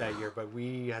didn't make it that year, but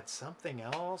we had something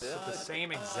else at the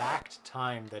same exact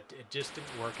time that it just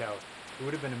didn't work out. It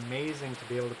would have been amazing to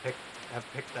be able to have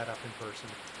picked that up in person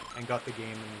and got the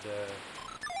game in the...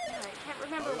 I can't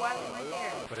remember why we went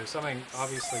there. But it was something,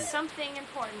 obviously... Something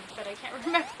important, but I can't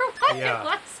remember what it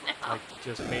was now. Like,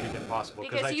 just made it impossible.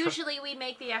 Because usually we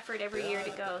make the effort every year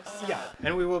to go. So. Yeah,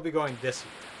 and we will be going this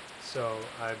year. So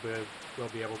I will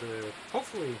be able to,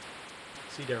 hopefully,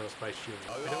 see Daryl Spice Jr.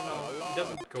 I don't know, he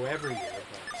doesn't go every year,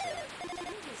 but... I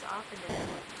think he's often doing it.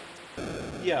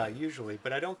 Yeah, usually,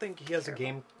 but I don't think he has a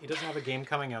game. He doesn't have a game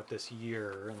coming out this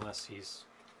year unless he's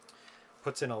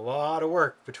puts in a lot of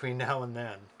work between now and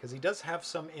then. Because he does have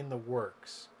some in the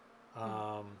works,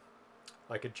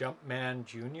 like a Jumpman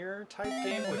Junior type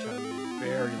game, which I'm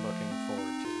very looking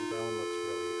forward to. That one looks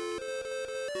really good.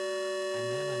 And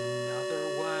then another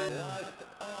one.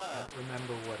 I can't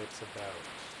remember what it's about,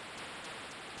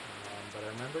 but I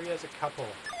remember he has a couple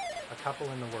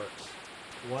in the works.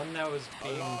 One that was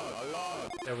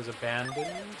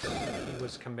abandoned. He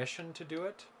was commissioned to do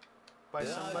it by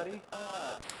somebody,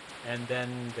 and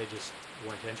then they just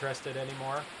weren't interested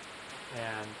anymore.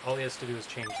 And all he has to do is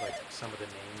change like some of the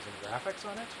names and graphics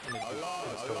on it, and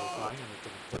it's totally fine, and you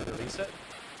can release it.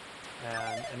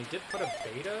 And he did put a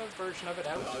beta version of it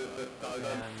out,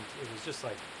 and it was just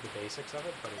like the basics of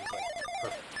it, but it was like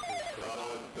perfect. It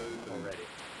was great already.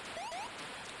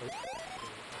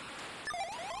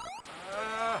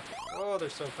 Oh, they're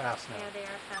so fast now. Yeah, they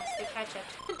are fast. They catch up.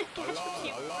 They catch up to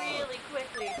you really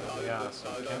quickly. Yeah, so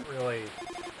you can't really...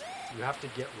 You have to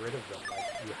get rid of them. Like,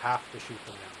 you have to shoot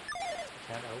them now. You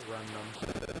can't outrun them.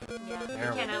 Yeah,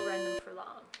 you can't outrun them for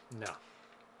long. No.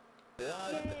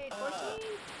 Yay, 14?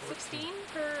 16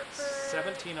 per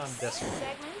 17 on this one.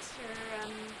 segment or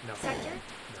No. sector?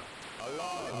 No.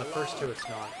 On the first two, it's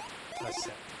not a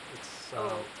set. It's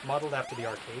modeled after the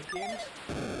arcade games.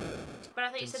 But I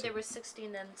thought you said there was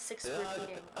 16, then 6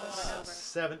 repeating over and over.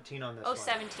 17 on this Oh, one.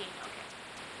 17, okay.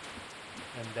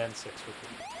 And then 6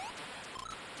 repeating.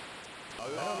 I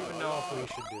don't even know if we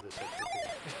should do the 6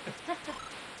 repeating.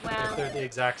 Well, if they're the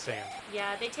exact same.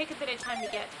 Yeah, they take a bit of time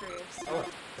to get through. So. Oh,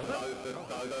 does it? Oh,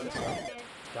 Yeah, they did.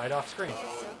 died off screen. So.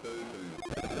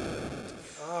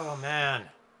 Oh, man.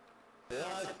 Yeah,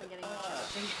 it's definitely getting more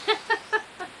challenging.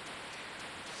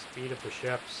 Speed of the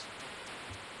ships.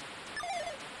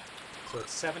 So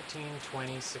it's 17,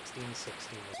 20, 16,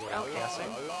 16 is what I'm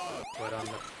guessing. But on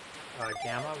the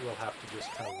Gamma, we'll have to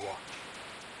just kind of watch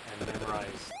and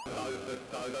memorize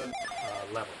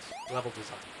level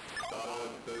design,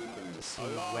 to see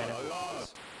when it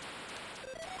repeats.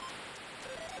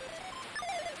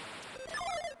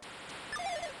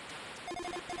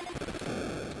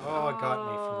 Oh, it got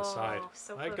me from the side.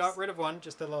 So I close. got rid of one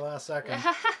just at the last second.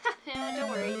 No, don't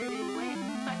worry, you're doing way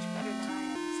much better than I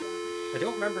am. So. I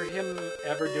don't remember him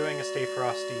ever doing a Stay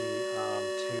Frosty 2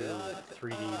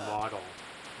 3D model.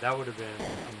 That would have been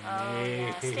amazing.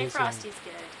 Yeah. Stay Frosty's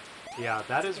good. Yeah,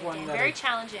 that is one that very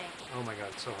challenging. Oh my god,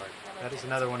 it's so hard. Like That is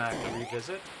another one I have to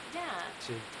revisit Yeah.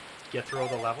 to get through all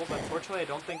the levels. Unfortunately, I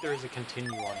don't think there is a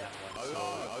continue on that one,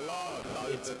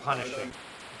 so it's punishing.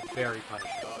 Very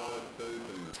punishing.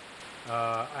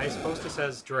 I suppose it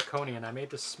says Draconian. I made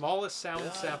the smallest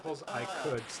sound samples I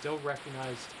could, still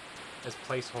recognized as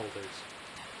placeholders.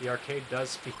 The arcade does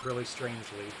speak really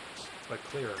strangely, but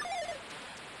clearer.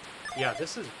 Yeah,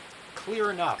 this is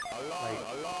clear enough. Like,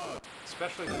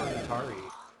 especially for an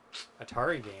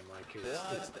Atari game. Like,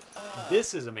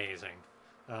 this is amazing.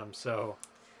 So,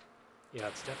 yeah,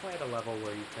 it's definitely at a level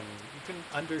where you can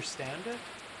understand it.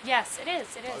 Yes, it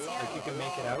is. It is. Yeah. Like, you can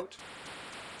make it out.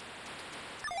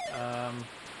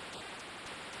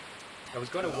 I was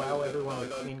going to wow everyone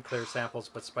with clean, clear samples,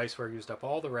 but Spiceware used up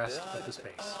all the rest of the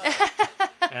space.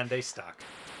 And they stuck.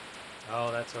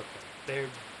 Oh, that's okay.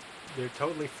 They're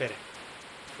totally fitting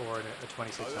for a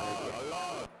 2600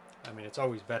 game. I mean, it's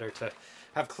always better to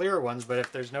have clearer ones, but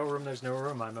if there's no room, there's no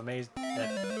room. I'm amazed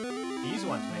that these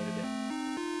ones made it in.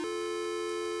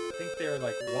 I think they're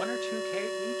like 1 or 2K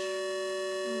each.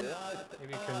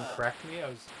 Maybe you can correct me. I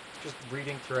was just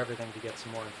reading through everything to get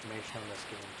some more information on this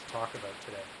game to talk about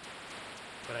today.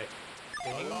 But I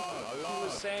think he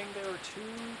was saying there were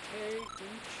 2K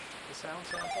each, the sound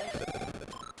samples.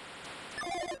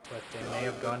 But they may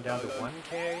have gone down to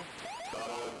 1K.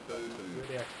 You're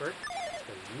the expert,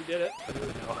 because you did it. You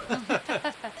would know.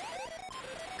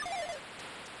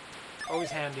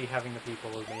 Always handy having the people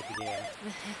who made the game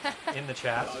in the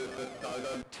chat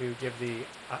to give the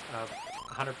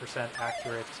 100%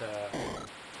 accurate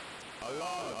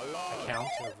account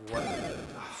of what.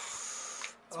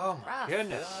 Oh my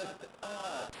goodness!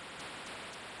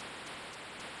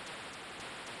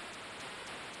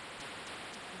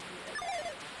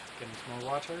 Getting some more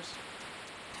waters.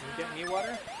 Can you get me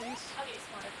water, please? I'll get you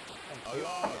some water. Thank you.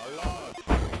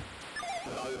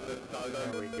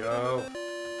 There we go.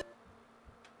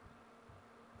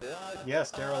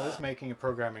 Yes, Daryl is making a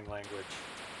programming language.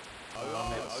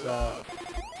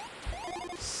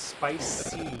 It's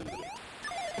Spicy, named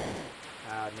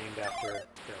after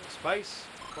Daryl Spice,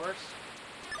 of course.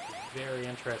 Very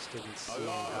interested in seeing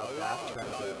how that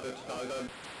turns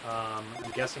out.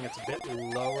 I'm guessing it's a bit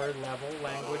lower level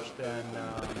language than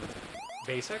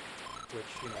Basic, which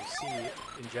C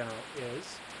in general is.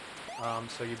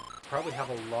 So you probably have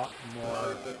a lot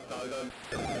more.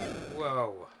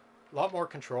 Whoa. A lot more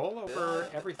control over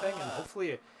everything, and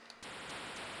hopefully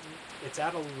it's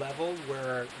at a level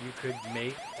where you could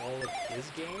make all of his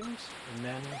games, and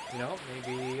then,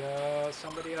 maybe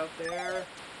somebody out there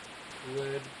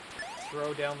would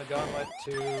throw down the gauntlet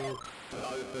to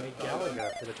make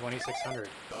Galaga for the 2600.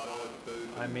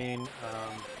 I mean,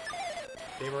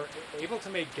 they were able to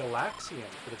make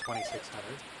Galaxian for the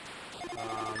 2600.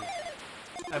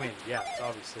 I mean, yeah, it's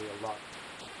obviously a lot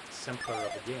simpler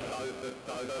of a game.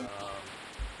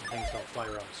 Things don't fly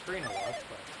around the screen a lot,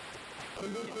 but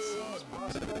it seems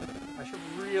possible. I should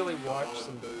really watch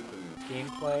some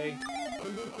gameplay. Oh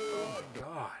my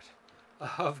god.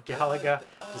 Of Galaga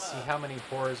to see how many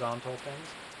horizontal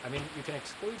things. I mean, you can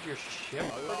exclude your ship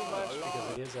pretty much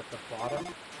because it is at the bottom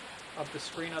of the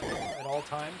screen at all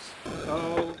times.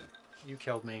 Oh, you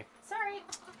killed me. Sorry.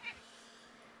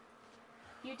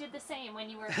 You did the same when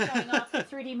you were showing off the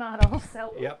 3D model,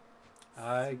 so. Yep.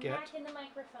 I get. Smack in the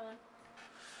microphone.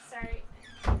 Sorry.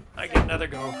 I get another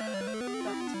go.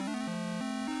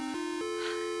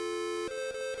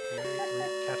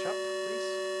 catch up, please?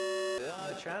 In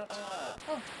the chat?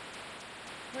 Oh.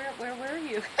 Where were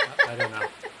you? I don't know.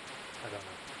 I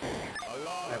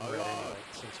haven't read any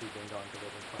since you've been gone because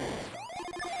I've been playing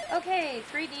stuff. Okay,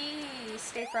 3D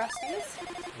Stay Frosties.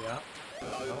 Yeah.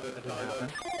 No, that didn't happen.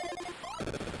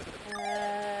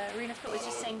 ArenaFoot was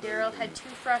just saying Daryl had 2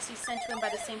 Frosties sent to him by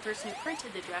the same person who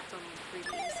printed the Draconian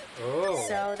 3Ds. Oh.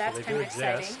 So that's kind of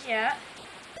exciting. Yeah.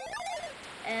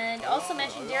 And also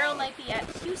mentioned Daryl might be at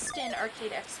Houston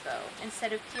Arcade Expo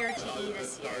instead of PRGE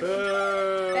this year.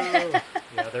 Boo!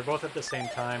 Yeah, they're both at the same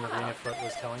time, ArenaFoot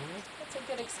was telling me. That's a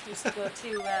good excuse to go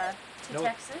to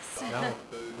Texas. No,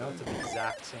 it's the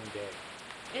exact same day.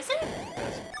 Is it?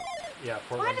 Yeah,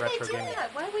 Portland Retro Gaming.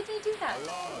 Why did they do that? Why would they do that?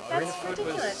 That's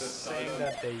ridiculous. Was saying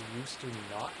that they used to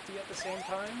not be at the same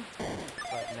time,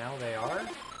 but now they are.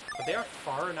 But they are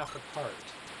far enough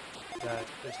apart that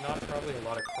there's not probably a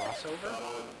lot of crossover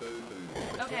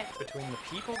between the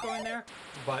people going there,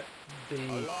 but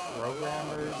the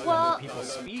programmers and the people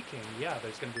speaking, yeah,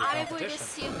 there's going to be a competition. I would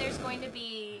assume there's going to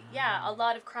be, a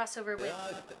lot of crossover with,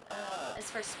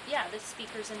 as far as, the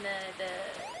speakers and the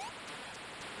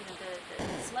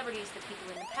celebrities, the people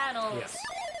in the panels, yes.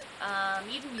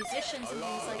 Even musicians and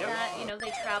things like that. You know,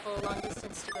 they travel long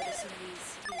distance to go to some of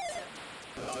these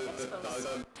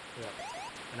expos. Yeah.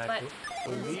 And I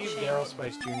believe Daryl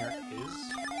Spice Jr. is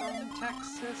from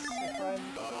Texas, if I'm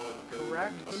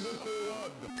correct.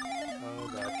 Oh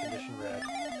god, condition red.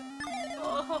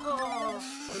 Oh,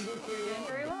 you're doing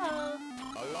very well.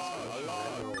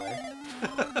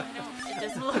 It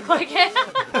doesn't look like it.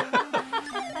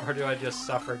 Or do I just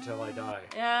suffer till I die?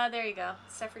 Yeah, there you go.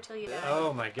 Suffer till you die.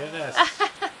 Oh my goodness.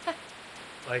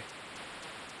 Like...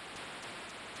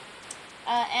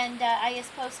 And IS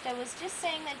Posta was just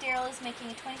saying that Daryl is making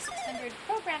a 2600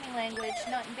 programming language,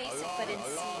 not in BASIC, but in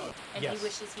C. And he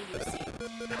wishes he knew C.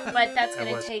 But that's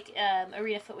going to take,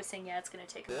 ArenaFoot was saying, it's going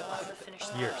to take him a while to finish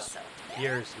the years. So,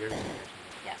 Years. Yeah.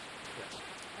 Yes.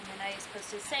 And then IS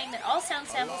Posta is saying that all sound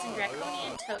samples in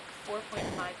Draconian took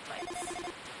 4.5 bytes.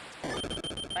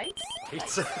 Bytes?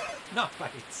 Bytes? Not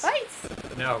bytes.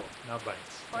 Bytes? No, not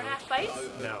bytes. 4.5 bytes?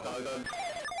 No.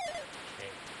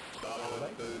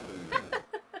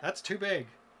 That's too big.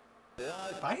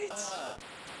 Bytes?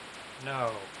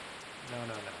 No.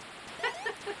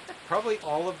 Probably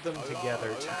all of them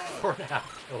together took 4.5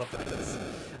 kilobytes.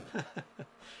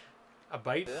 A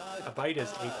byte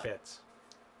is 8 bits.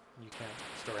 You can't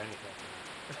store anything.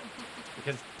 You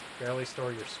can barely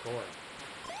store your score.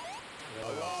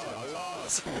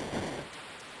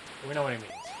 We know what he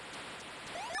means.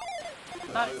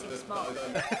 Thought it seemed small.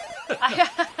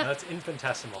 That's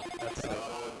infinitesimal. That's like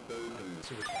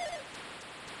super small.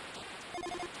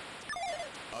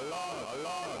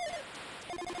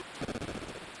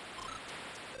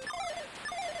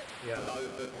 Yeah,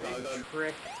 the big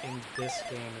trick in this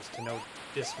game is to know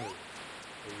this move,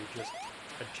 where you just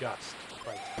adjust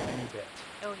by tiny bit.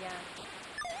 Oh yeah.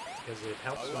 Because it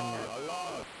helps when you're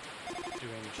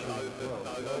doing shooting.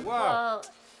 Whoa. Well,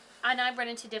 and I've run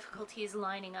into difficulties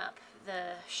lining up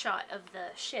the shot of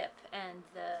the ship and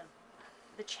the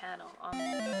channel on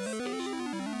the station.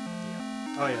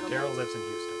 Yeah. Oh yeah, Daryl lives in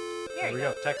Houston. There we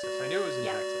go, Texas. I knew it was in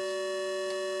Texas.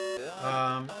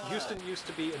 Houston used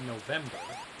to be in November,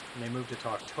 and they moved it to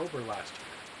October last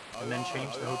year, and then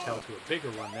changed the hotel to a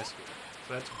bigger one this year.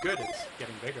 So that's good. It's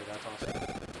getting bigger. That's awesome.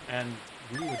 And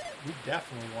we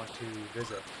definitely want to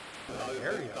visit that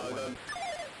area one year.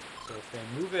 So if they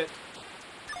move it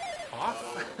off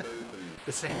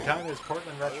the same time as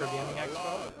Portland Retro Gaming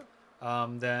Expo,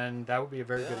 then that would be a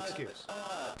very good excuse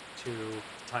to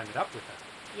time it up with that.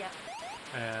 Yeah.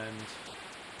 And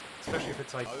especially if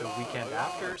it's like the weekend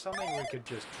after or something, we could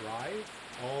just drive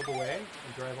all the way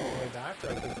and drive all the way back.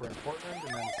 Like if we're in Portland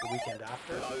and then it's the weekend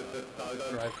after,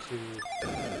 drive to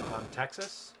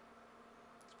Texas.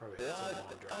 It's a long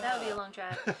drive. That would be a long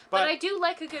drive. But I do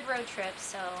like a good road trip,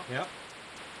 so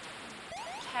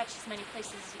catch as many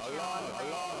places as you can along the way.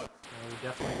 We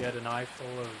definitely get an eye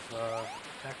full of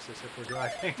Texas if we're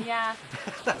driving. Yeah.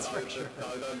 That's for sure.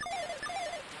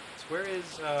 So where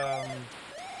is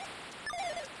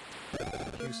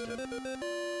Houston?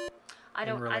 I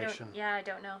don't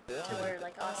know. To where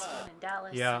like Austin and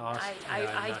Dallas. Yeah, and Austin.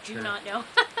 I do not know.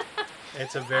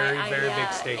 It's a very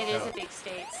big state. It is a big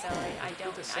state, so I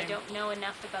don't know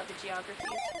enough about the geography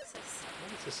of Texas. I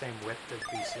think it's the same width as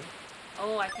BC.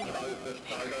 Oh, I think it might be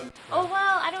bigger. Oh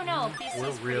well, I don't know. BC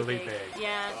is really big. big.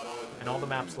 Yeah. And all the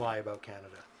maps lie about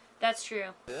Canada. That's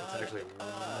true. It's actually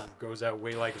goes out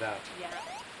way like that. Yeah.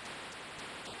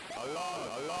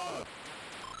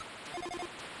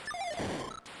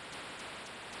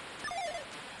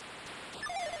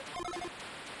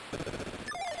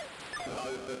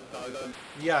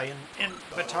 Yeah, in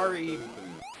Atari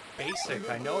Basic,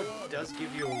 I know it does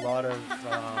give you a lot of.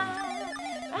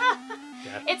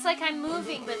 It's like I'm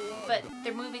moving, but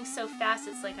they're moving so fast.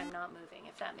 It's like I'm not moving.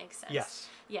 If that makes sense. Yes.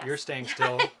 Yes. You're staying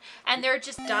still. And they're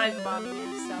just dive bombing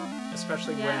you. So.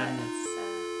 Especially yeah, when. it's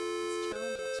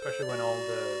challenging. Especially when all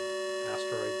the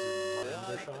asteroids and mines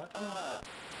are shot.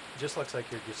 It just looks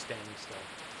like you're just standing still.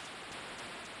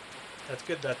 That's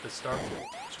good that the star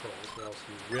scrolls, or else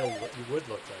you would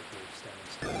look like you're standing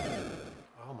still.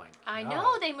 Oh my god. I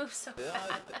know, they move so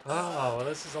fast. Oh, well,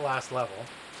 this is the last level.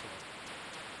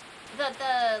 So.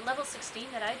 The level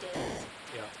 16 that I did.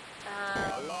 Yeah.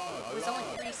 Was only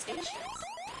 3 stations.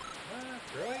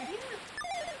 Really?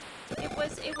 Yeah. It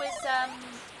was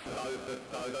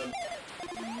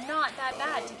not that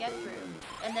bad to get through.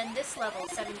 And then this level,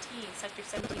 17, sector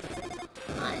 17, is a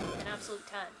ton, an absolute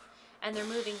ton. And they're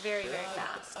moving very, very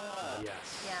fast.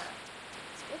 Yes. Yeah.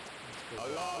 It's good. It's good.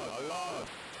 It's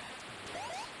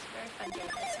a very fun game.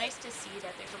 It's nice to see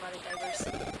that there's a lot of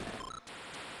diversity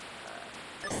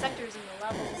in the sectors and the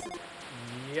levels. And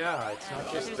yeah, it's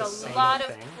not just there's the a same lot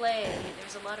thing. of play.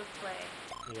 There's a lot of play.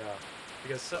 Yeah,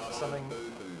 because something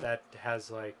that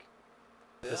has like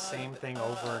the same thing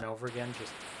over and over again,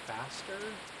 just faster,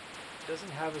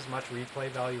 doesn't have as much replay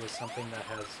value as something that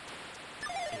has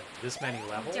this many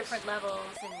levels. Different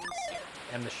levels and yeah.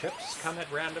 And the ships come at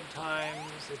random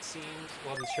times, it seems.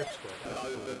 Well, the ships would. I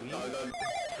believe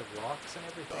the rocks and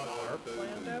everything are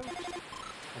planned out.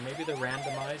 And maybe they're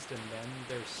randomized and then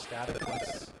they're static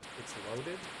once it's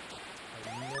loaded. I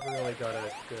never really got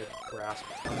a good grasp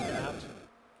on that.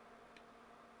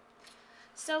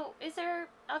 So, is there,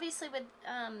 obviously with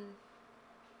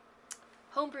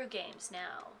homebrew games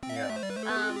now,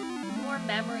 more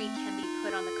memory can be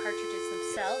put on the cartridges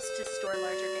themselves to store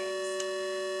larger games?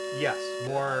 Yes,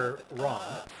 more ROM.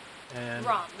 And,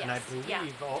 ROM, yes. And I believe,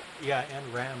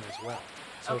 and RAM as well.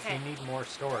 So if you need more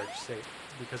storage, say,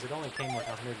 because it only came with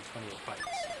 128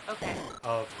 bytes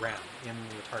of RAM in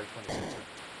the Atari 2600.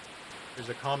 There's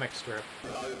a comic strip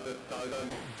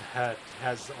that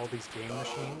has all these game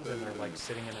machines, and they're like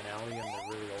sitting in an alley, and they're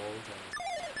really old, and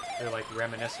they're like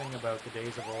reminiscing about the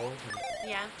days of old. And,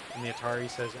 and the Atari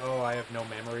says, "Oh, I have no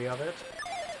memory of it."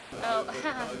 Oh.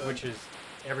 Which is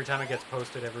every time it gets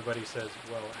posted, everybody says,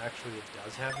 "Well, actually, it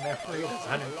does have memory. It's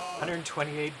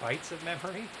 128 bytes of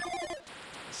memory."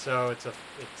 So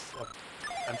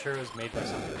I'm sure it was made by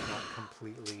somebody who's not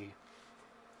completely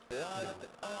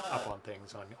up on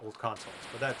things on old consoles,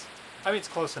 but it's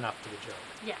close enough to the joke.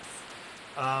 Yes.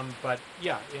 But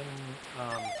yeah, in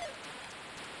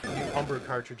new homebrew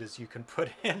cartridges, you can put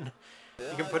in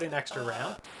extra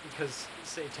RAM because,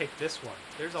 say, take this one.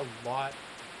 There's a lot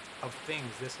of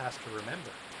things this has to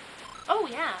remember. Oh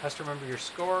yeah. It has to remember your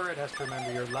score. It has to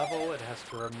remember your level. It has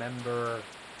to remember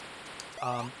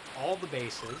all the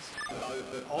bases,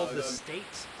 all the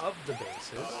states of the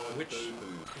bases, which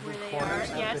the corners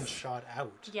have been shot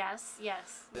out. Yes,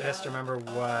 yes. It has to remember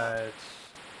what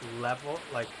level,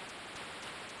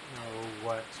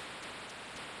 what,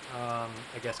 I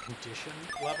guess, condition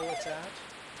level it's at.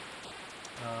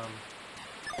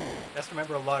 It has to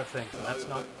remember a lot of things, and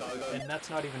that's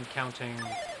not even counting,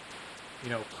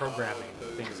 programming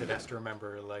things. It has to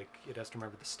remember, it has to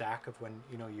remember the stack of when,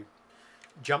 you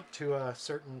jump to a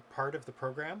certain part of the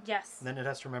program. Yes. And then it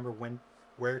has to remember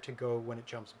where to go when it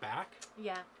jumps back.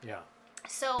 Yeah. Yeah.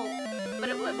 So, but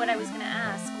what I was going to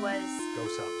ask was... Go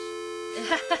subs.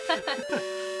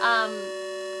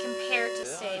 Compared to,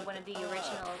 say, one of the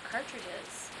original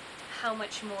cartridges, how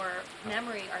much more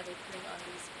memory are they putting on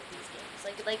these games?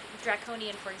 Like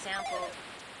Draconian, for example,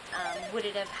 would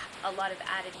it have a lot of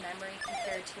added memory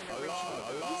compared to an original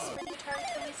release for the Atari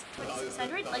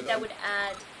 2600? Like, that would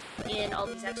add in all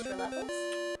these extra levels?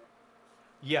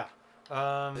 Yeah.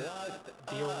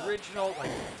 The original,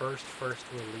 first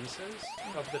releases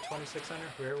of the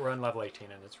 2600, we're on level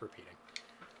 18 and it's repeating.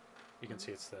 You can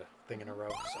see it's the thing in a row.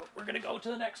 So we're going to go to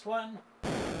the next one.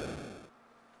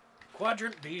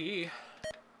 Quadrant B.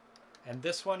 And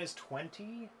this one is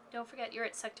 20. Don't forget, you're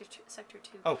at sector 2.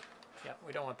 Oh, yeah,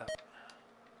 we don't want that.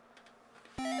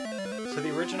 So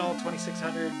the original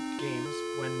 2600 games,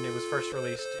 when it was first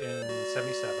released in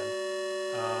 77,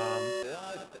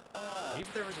 I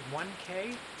believe there was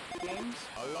 1K games,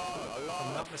 if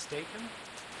I'm not mistaken.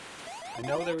 I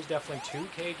know there was definitely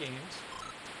 2K games.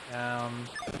 And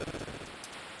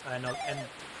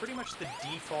pretty much the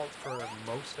default for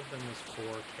most of them was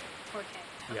 4K. 4K.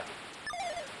 Yeah.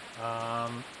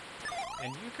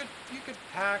 And you could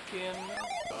pack in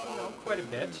quite a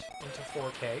bit into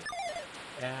 4K,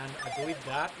 and I believe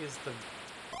that is the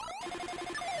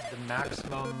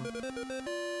maximum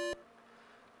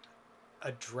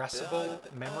addressable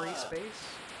memory space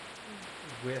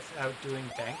without doing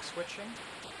bank switching,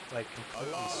 like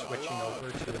completely switching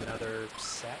over to another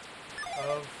set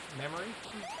of memory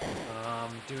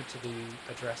due to the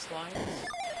address lines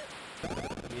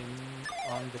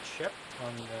on the chip,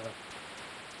 on the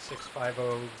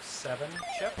 6507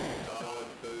 chip.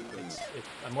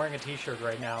 I'm wearing a t-shirt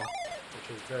right now, which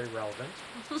is very relevant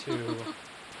to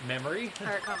memory.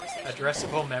 Our conversation.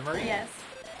 Addressable memory. Yes.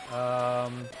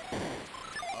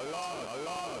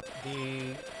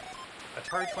 The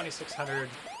Atari 2600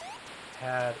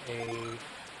 had a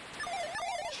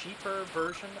cheaper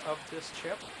version of this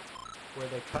chip where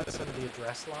they cut some of the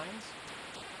address lines.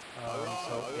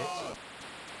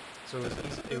 So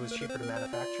it was cheaper to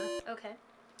manufacture. Okay.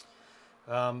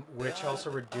 Which also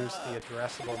reduced the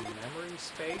addressable memory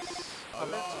space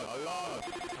of it.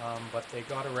 But they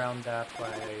got around that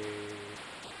by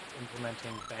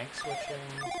implementing bank switching.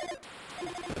 How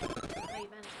you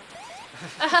manage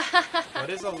that? What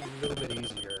is a little bit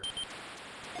easier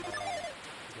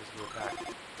because we're back at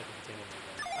the beginning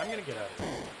again. I'm going to get out of this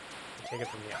and take it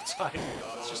from the outside.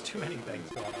 It's just too many things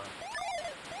going on.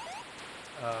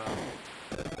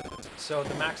 So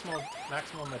the maximum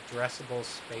addressable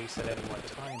space at any one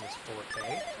time is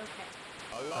 4K. Okay.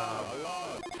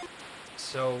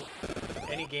 So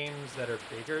any games that are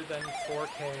bigger than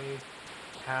 4K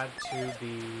had to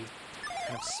be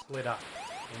kind of split up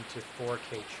into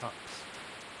 4K chunks.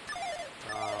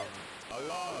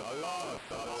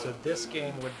 So this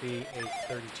game would be a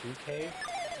 32K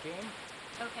game.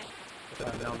 Okay. If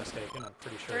I'm not mistaken, I'm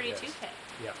pretty sure it is. 32K?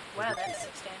 Yeah. Wow, that's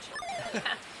substantial.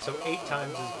 Yeah. So 8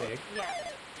 times as big.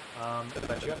 Yeah.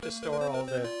 But you have to store all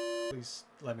the... Please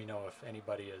let me know if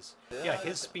anybody is... Yeah,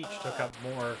 his speech took up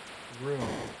more room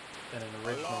than an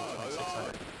original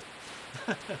 2600.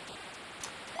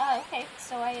 Okay,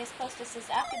 so I suppose this is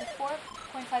after the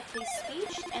 4.5K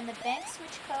speech and the bank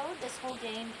switch code, this whole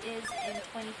game is in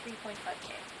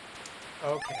 23.5K.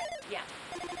 Okay. Yeah.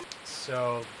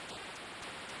 So...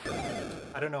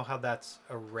 I don't know how that's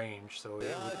arranged, so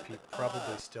it would be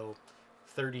probably still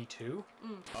 32,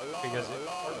 because it,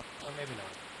 or maybe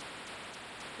not.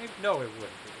 Maybe, no, it wouldn't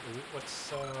be.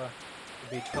 What's it'd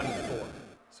be 24,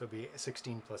 so it'd be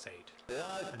 16 plus 8,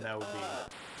 and that would be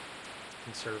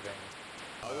conserving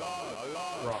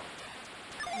ROM.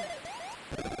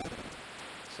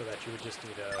 So that you would just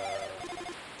need a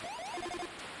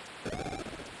 4,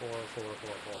 4, 4, 4, 4,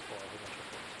 a whole bunch of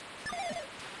 4s.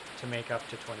 To make up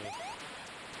to 20, 26,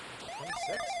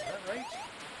 is that right?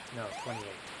 No, 28.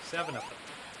 7 of them.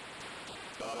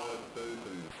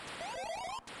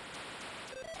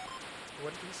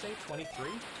 What did he say,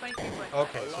 23? 23.5.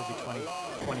 Okay, so it'd be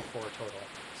 24 total.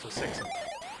 So 6 of them.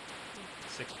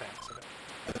 6 packs of it.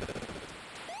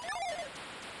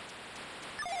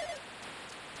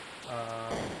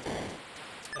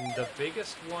 And the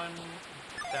biggest one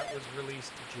that was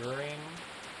released during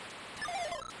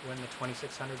when the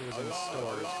 2600 was in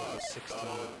stores was a 16, I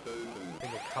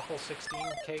think a couple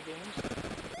 16K games,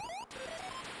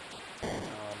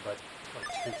 but like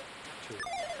two.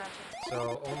 Gotcha.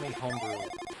 So only Homebrew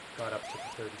got up to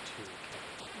the 32K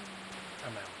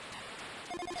amount.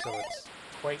 So it's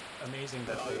quite amazing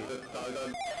that they,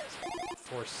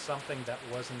 for something that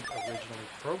wasn't originally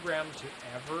programmed to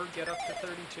ever get up to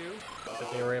 32,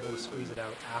 that they were able to squeeze it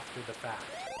out after the fact.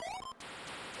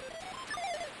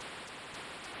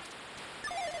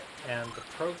 And the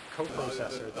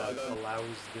coprocessor that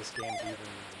allows this game to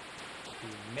even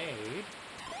be made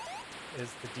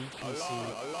is the DPC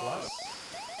Plus,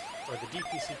 or the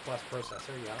DPC Plus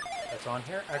processor, yeah, that's on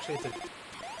here. Actually,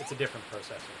 it's a different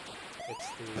processor. It's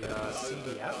the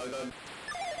CDF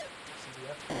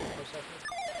processor.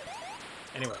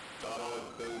 Anyway.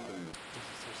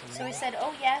 So we said,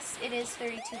 oh yes, it is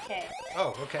 32K.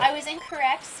 Oh, okay. I was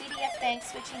incorrect. CDF bank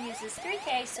switching uses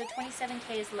 3K, so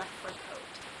 27K is left for code.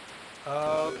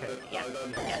 Okay. Yeah.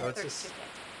 So it's 32K.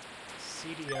 a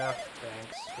CDF bank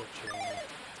switching.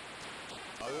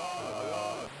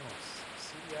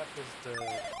 CDF is the...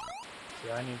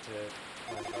 See, I need to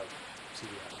learn about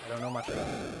CDF. I don't know much about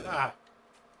it.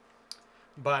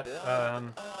 But,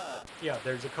 yeah,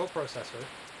 there's a coprocessor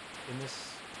in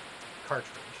this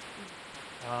cartridge.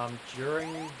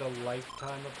 During the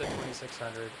lifetime of the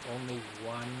 2600, only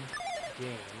one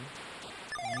game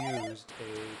used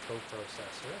a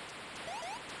coprocessor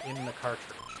in the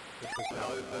cartridge, which was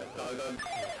powered by the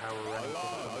power running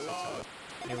through the 2600.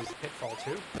 And it was Pitfall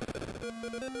 2.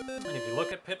 And if you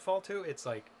look at Pitfall 2, it's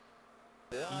like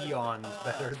eons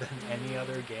better than any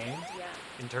other game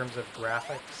in terms of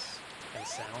graphics and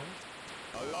sound,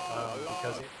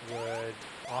 because it would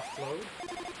offload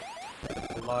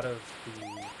a lot of the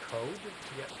code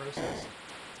to get processed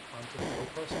onto the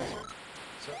coprocessor.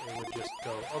 So it would just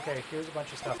go, okay, here's a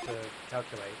bunch of stuff to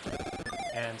calculate,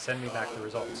 and send me back the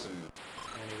results.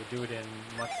 And it would do it in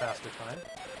much faster time.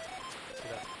 So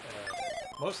that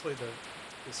mostly the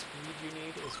speed you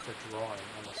need is for drawing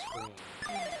on the screen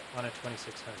on a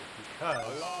 2600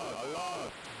 because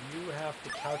you have to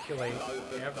calculate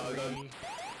every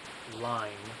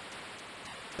line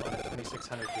on a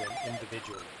 2600 game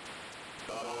individually.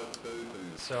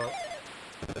 So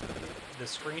the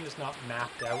screen is not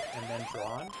mapped out and then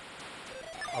drawn.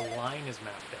 A line is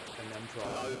mapped out and then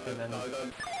drawn, and then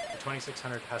the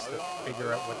 2600 has to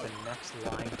figure out what the next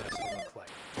line has to look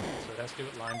like. So it has to do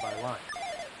it line by line.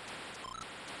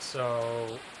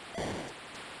 So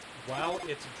while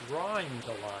it's drawing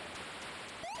the line,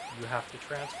 you have to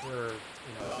transfer,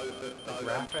 the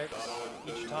graphics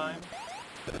each time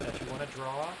that you want to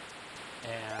draw,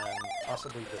 and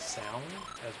possibly the sound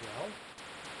as well.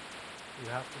 You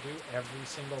have to do every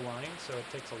single line, so it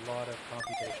takes a lot of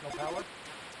computational power.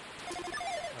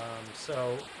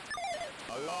 So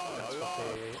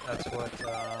that's what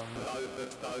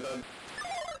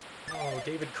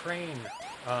David Crane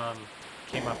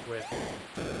came up with.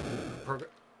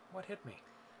 What hit me?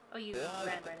 Oh, you ran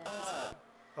right into something.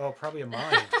 Oh, probably a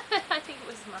mine. I think it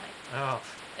was mine. Oh,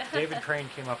 David Crane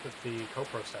came up with the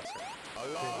coprocessor.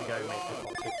 The guy who made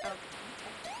Pitfall 2. Okay.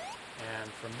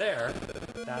 And from there,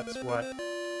 that's what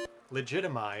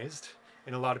legitimized,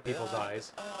 in a lot of people's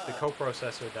eyes, the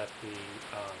coprocessor that the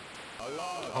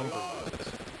Homebrew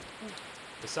uses.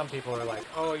 Because some people are like,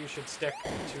 oh, you should stick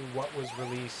to what was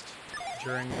released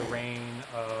during the reign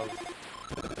of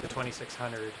the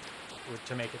 2600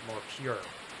 to make it more pure,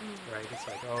 right? It's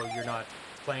like, oh, you're not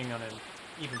playing on an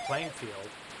even playing field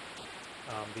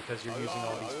because you're using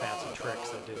all these fancy tricks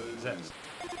that didn't exist.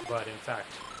 But in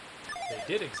fact, they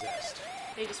did exist.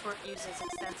 They just weren't used as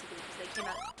extensively because they came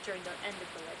out during the end of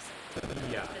the life cycle.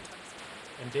 Yeah. The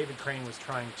 2600. And David Crane was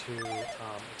trying to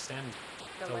extend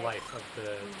the life of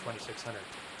the 2600.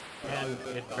 And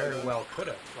it very well could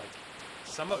have. Like,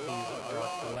 some of these are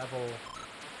at the level,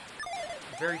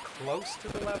 very close to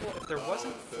the level. If there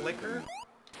wasn't flicker,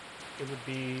 it would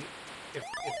be, if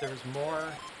there was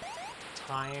more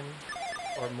time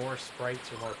or more sprites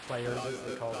or more players, as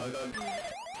they call them,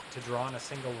 to draw on a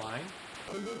single line,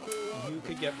 you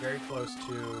could get very close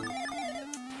to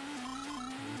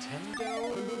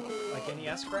Nintendo, like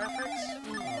NES graphics.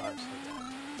 Oh, I'm so dead.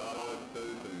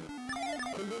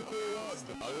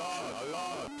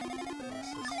 Unless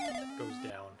this goes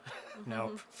down.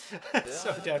 Nope. So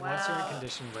dead. Once you're in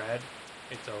condition red,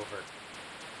 it's over.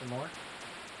 Some more?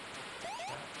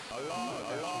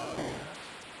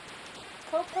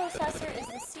 Coprocessor is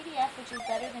the CDF, which is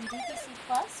better than DPC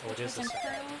Plus, which was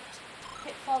improved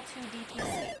Pitfall 2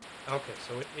 DPC. Okay,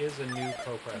 so it is a new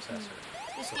coprocessor.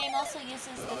 This game also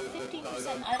uses the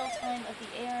 15% idle time of the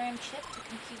ARM chip to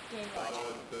compute game logic.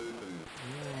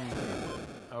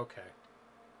 Okay.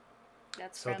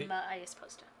 That's so from IS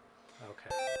Posta.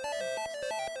 Okay.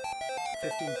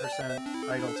 15%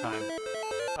 idle time.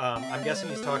 I'm guessing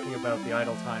he's talking about the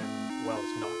idle time while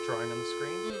it's not drawing on the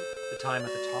screen. The time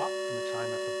at the top and the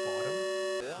time at the bottom,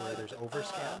 where there's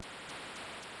overscan.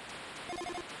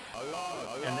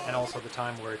 And also the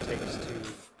time where it takes to...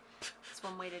 That's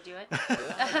one way to do it.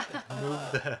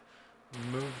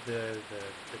 move the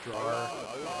drawer,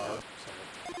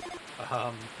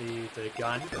 the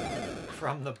gun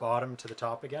from the bottom to the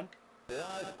top again.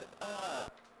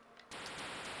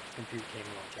 Compute game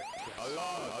logic,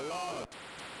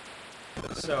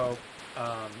 yes. So,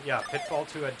 yeah, Pitfall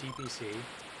 2 at DPC,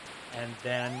 and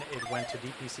then it went to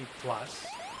DPC Plus,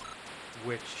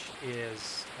 which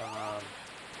is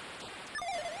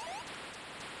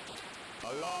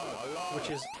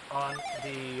on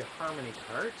the Harmony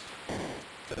cart.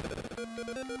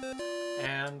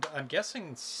 And I'm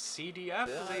guessing CDF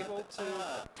is able to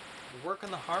work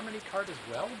on the Harmony cart as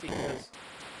well, because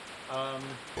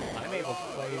I'm able to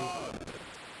play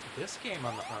this game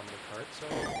on the Harmony cart, so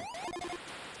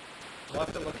we'll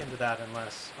have to look into that,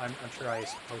 unless I'm sure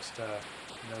IS Posta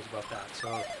knows about that.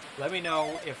 So let me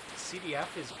know if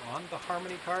CDF is on the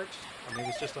Harmony cart, or maybe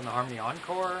it's just on the Harmony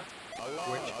Encore,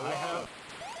 which I have,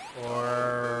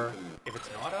 or if it's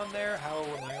not on there, how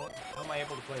am I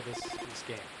able to play this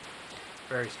game?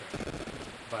 Very strange.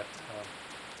 But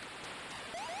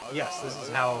yes, this is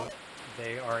how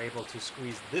they are able to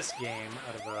squeeze this game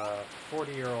out of a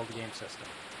 40-year-old game system.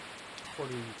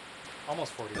 40,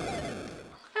 almost 40.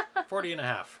 40 and a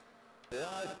half. What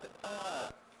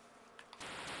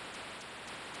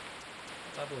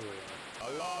level are we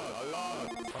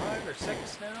on? 5 or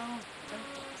 6 now?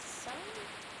 7?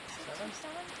 6? 7?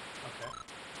 Okay.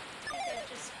 I think I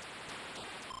just...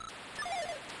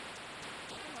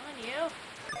 Come on, you.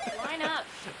 Line up.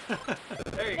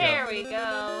 There you go. There we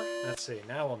go. Let's see.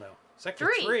 Now we'll know.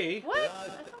 Sector 3? What?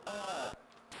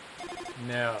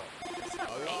 No. That's not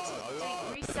right.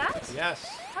 Did it reset? Yes.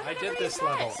 How I did did it this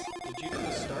reset? level. Did you do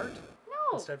the start?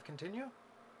 No. Instead of continue?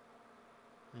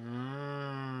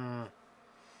 I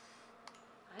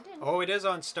didn't. Oh, it is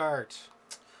on start.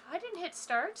 I didn't hit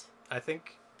start. I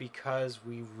think because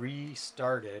we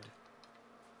restarted.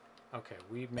 Okay,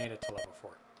 we've made it to level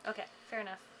 4. Okay, fair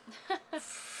enough.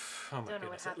 Oh my Don't know what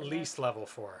goodness, at happened least level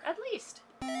 4. At least.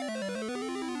 Yes,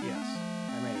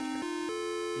 I made it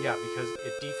here. Yeah, because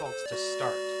it defaults to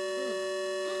start.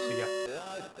 So yeah.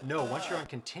 No, once you're on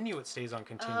continue, it stays on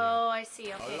continue. Oh, I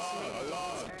see. Okay, so maybe I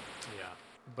didn't start. Yeah,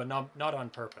 but not on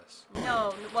purpose.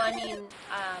 No, well, I mean,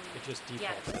 It just defaults.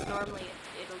 yeah, because normally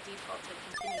it'll default to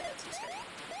continue once you start.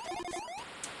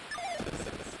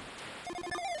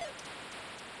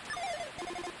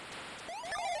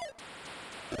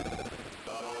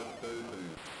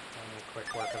 Only quick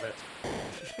work of it.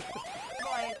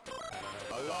 Why? I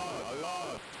don't know. As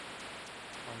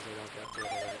long as they don't get rid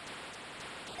of it.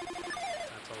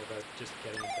 That's all about just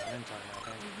getting it done in time, I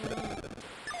think.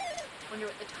 Wonder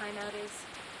what the timeout is.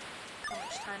 How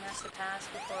much time has to pass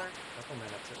before A couple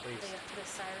minutes at least. the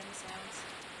siren sounds.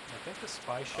 I think the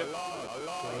spy ship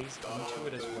plays into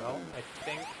it as well. I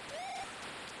think...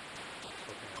 I was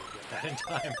hoping I would get that in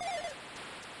time.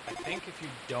 I think if you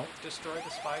don't destroy the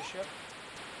spy ship,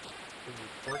 it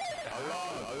reports back.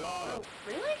 Oh,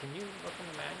 really? Can you look in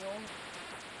the manual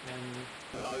and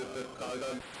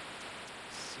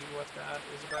see what that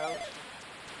is about?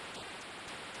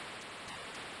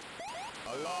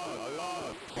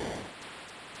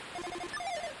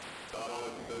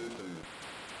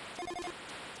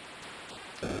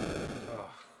 Oh,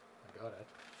 I got it.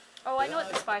 Oh, I know what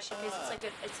the spy ship is.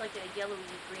 It's like a yellowy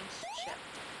green ship.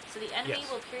 So the enemy Yes.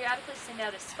 will periodically send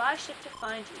out a spy ship to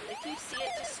find you. If you see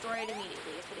it, destroy it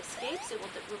immediately. If it escapes, it will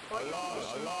report your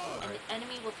position, and the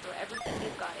enemy will throw everything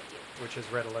they've got at you. Which is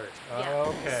red alert. Yeah.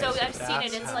 Okay. So I've seen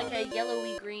it. that's It's how- like a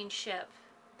yellowy green ship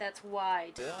that's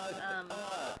wide. Oh,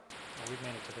 we've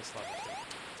made it to this level too.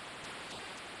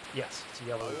 Yes, it's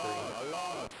yellow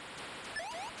green.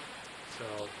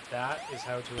 So that is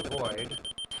how to avoid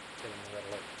getting the red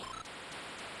alert.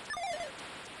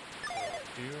 So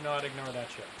do not ignore that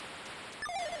ship.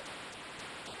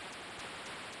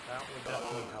 That would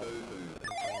definitely help in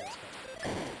playing this game.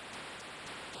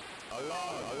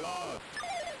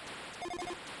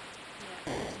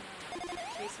 Yeah.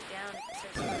 Chase it down if it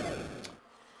starts running.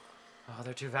 Oh,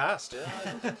 they're too fast. I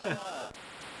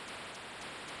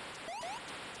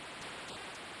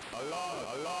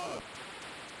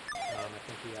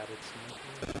think he added some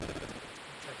information.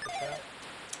 Check the chat.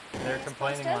 They're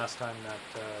complaining last time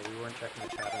that we weren't checking the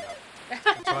chat enough.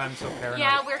 That's why I'm so paranoid.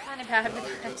 Yeah, we're kind of bad with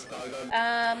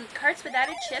that. Cards with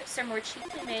added chips are more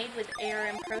cheaply made with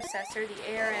ARM processor.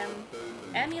 The ARM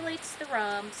emulates the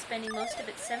ROM, spending most of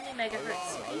its 70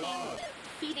 megahertz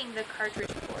feeding the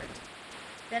cartridge port.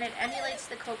 Then it emulates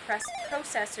the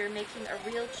processor, making a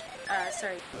real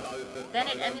Then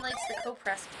it emulates the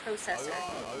processor,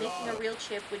 making a real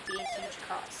chip would be a huge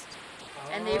cost.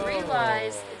 And they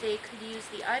realized they could use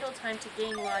the idle time to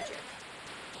gain logic.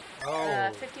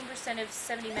 15% of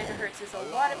 70 megahertz is a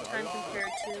lot of time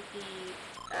compared to the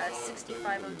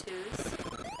 6502's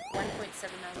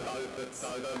 1.79 megahertz.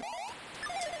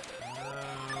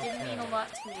 Didn't mean a lot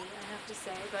to me, I have to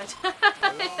say, but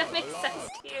if that makes sense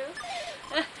to you.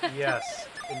 Yes,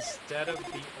 instead of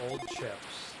the old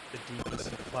chips, the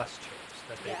DPC Plus chips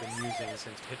that they've been using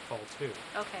since Pitfall 2,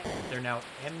 they're now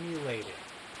emulating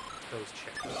those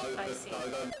chips. I see.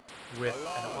 With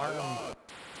an ARM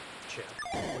chip,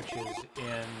 which is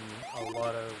in a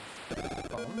lot of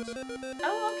phones.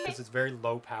 Oh, okay. Because it's very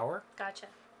low power. Gotcha.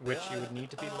 Which you would need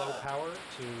to be low power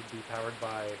to be powered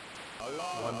by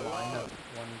one line of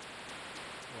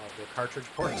the cartridge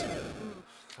port.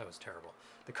 That was terrible.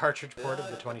 The cartridge port of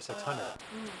the 2600.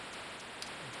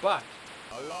 But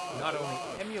not only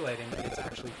emulating, it's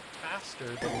actually faster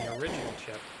than the original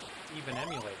chip, even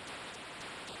emulating it.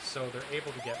 So they're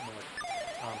able to get more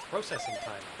processing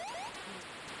time out of it.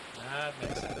 That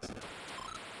makes sense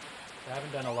now. I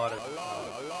haven't done a lot of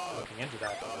looking into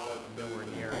that, but I'm nowhere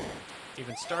near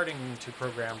even starting to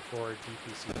program for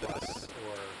DPC Plus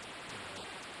or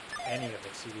any of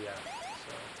its CDF.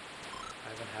 So I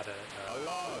haven't had a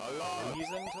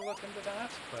reason to look into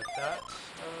that, but that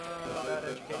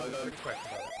educated me pretty quick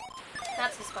about it.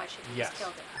 That's the spy ship. You just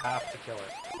killed it. Have to kill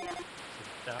it. Yeah. So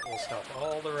that will stop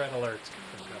all the red alerts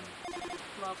from coming.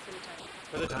 Well, for the time being.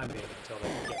 For the time being, until they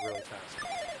get really fast.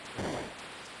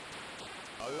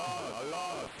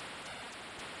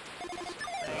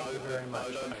 Thank you very much,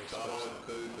 Ice Host,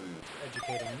 for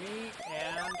educating me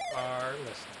and our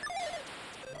listeners.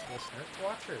 Not listeners,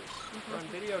 watchers. We're on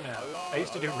video now. I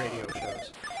used to do radio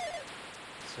shows,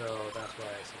 so that's why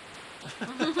I said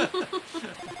that.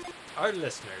 Our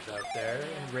listeners out there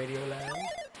in Radio Land.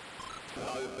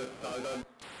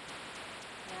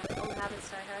 Yeah, old habits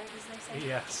die hard, as they say.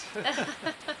 Yes.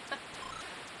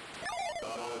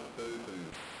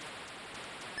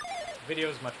 Video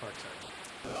is much more exciting.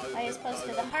 I just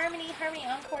posted the Harmony. Harmony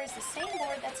Encore is the same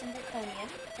board that's in Draconian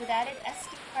with added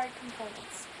SD card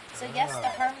components. So yes, the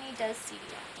Harmony does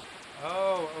CDF.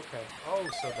 Oh, okay. Oh,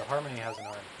 so the Harmony has an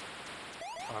arm.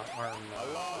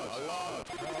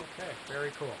 Okay,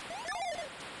 very cool.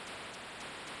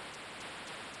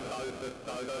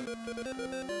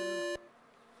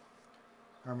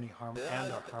 Harmony,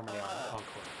 and our Harmony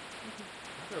Encore.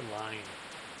 Another line.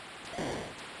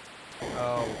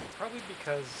 Oh, probably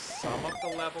because some of the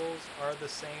levels are the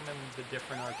same in the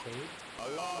different arcade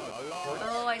ports.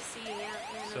 Oh, I see. Yeah.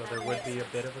 So No, there would be a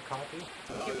bit of a copy.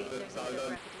 There's a bit of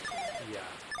repetition. Yeah.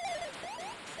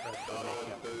 But they're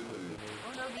making up completely new.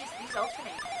 Oh no, these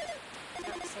alternate. They're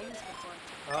not the same as before.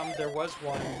 There was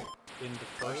one in the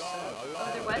first set.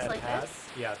 Oh, there was like this?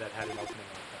 Yeah, that had an opening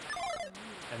like that.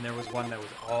 And there was one that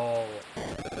was all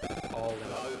in.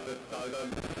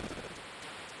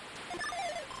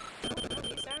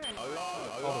 These aren't.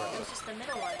 All the rest. It was just the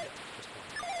middle one. Yeah, just one.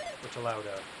 Which allowed a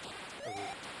route. I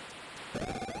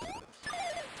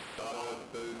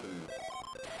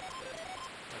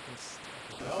can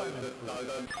tell I'm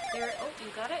improving. There. Oh,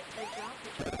 you got it. Good job.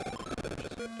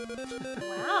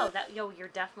 Wow.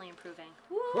 You're definitely improving.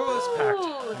 Woo! Whoa, it's packed.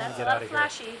 I'm That's get a lot out of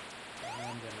flashy. Here.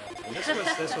 And this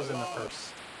was in the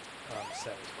first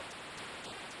set as well.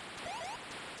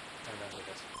 I remember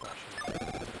this flashing.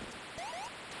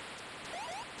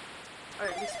 Or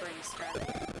at least where you started.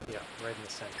 Yeah, right in the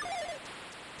center.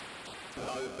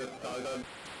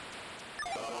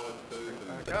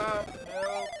 Back up! No!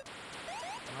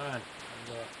 Come on.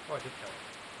 Oh, I did kill it.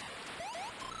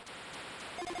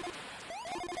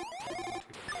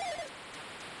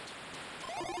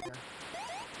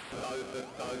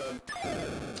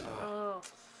 Oh.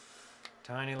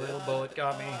 Tiny little bullet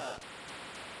got me.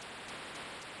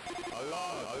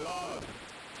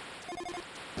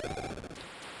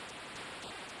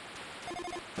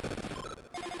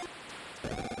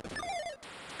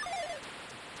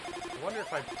 I wonder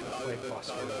if I play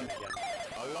Bostonian again.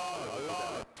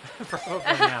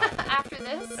 Probably now. After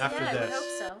this? After I this. would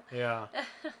hope so. Yeah.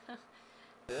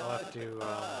 I'll have to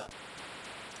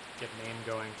get name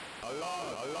going. Try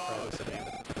this again.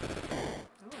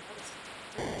 Ooh, that was...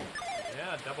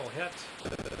 Yeah, double hit.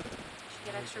 Should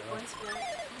get extra points for that.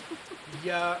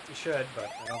 Yeah, you should, but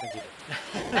I don't think you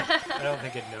did. I don't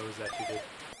think it knows that you did.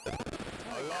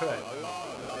 I could.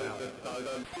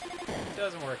 It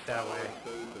doesn't work that way.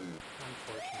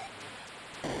 Unfortunately.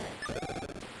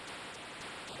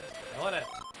 Killing it.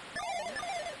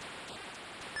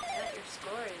 Yeah, your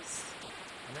score is...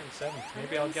 107.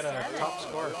 Maybe I'll get a top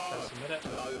score if I submit it.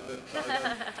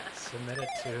 Submit it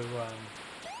to,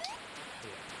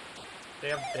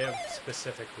 yeah. They have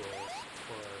specific rules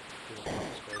for doing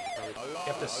top scores.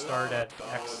 You have to start at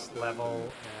X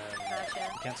level, and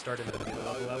you can't start in the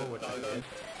mid-level level, which I did,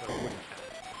 so it wouldn't count.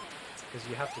 Because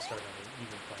you have to start on an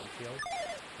even playing field.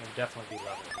 And definitely be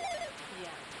level 1.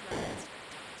 Yeah, no, that's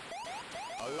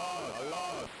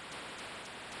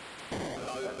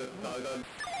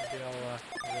Maybe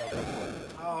I'll go for it.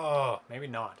 Oh, maybe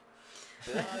not.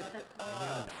 Maybe I'm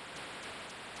not.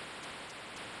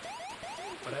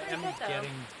 But I am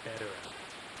getting better at it.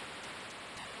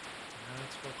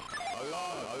 That's what...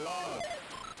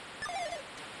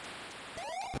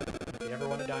 If you ever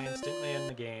want to die instantly in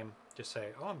the game, just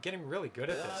say, oh, I'm getting really good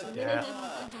at this. Death.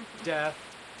 Death.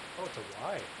 Oh, it's a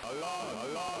Y.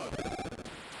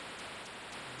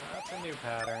 That's a new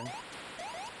pattern.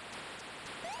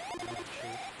 Oh,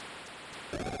 shoot.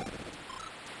 Oh,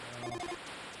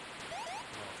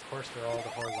 of course, they're all the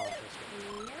horizontals.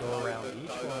 Go around each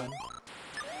one.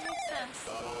 That makes sense.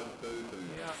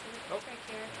 Yeah. Oh, Right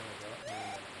here. there we go. And then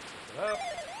it mixes it up.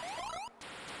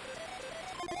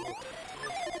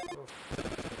 Oof, oof, oof.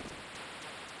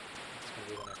 That's going to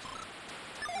be the next one.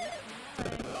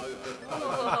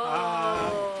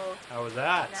 Oh, How was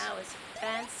that? that was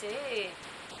fancy.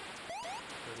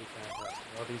 Pretty fantastic.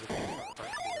 Oh, these are the fun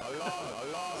parts.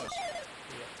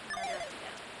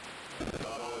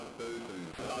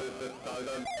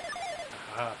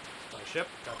 Aha, spy ship,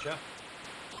 gotcha.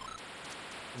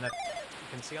 And that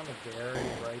can see on the very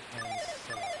right-hand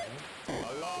side.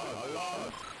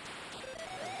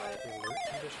 Alert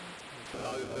condition.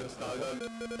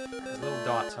 There's little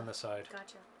dots on the side.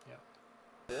 Gotcha. Yeah.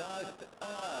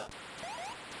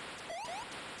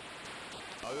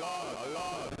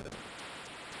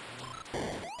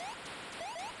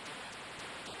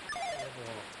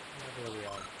 Level are we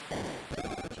on?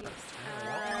 Jeez.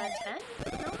 10?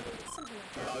 No, something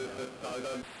like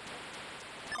that.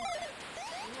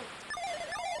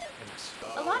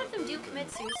 A lot of them do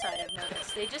commit suicide, I've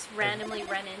noticed. They just randomly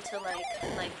run into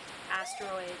like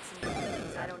asteroids and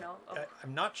things. I don't know. Oh.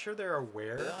 I'm not sure they're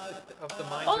aware of the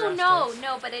mines. Oh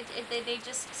no, but they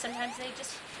just sometimes they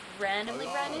just randomly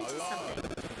run into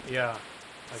something. Yeah.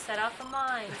 Set off a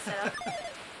mine.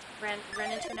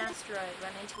 Run into an asteroid.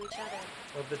 Run into each other.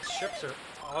 Well, the ships are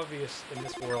obvious in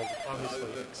this world,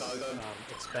 obviously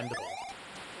expendable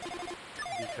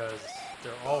because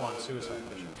they're all on suicide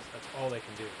missions. That's all they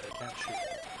can do. They can't shoot.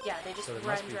 Yeah, they just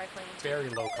run directly into very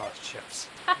low-cost ships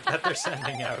that they're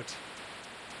sending out.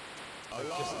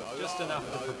 Just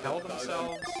enough to propel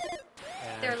themselves.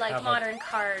 And they're like modern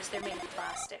cars. They're made of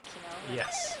plastic, you know. Like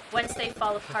yes. Once they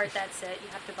fall apart, that's it. You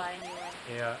have to buy a new one.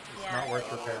 Yeah, it's not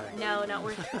worth repairing. No, not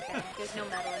worth repairing. There's no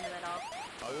metal in them at all.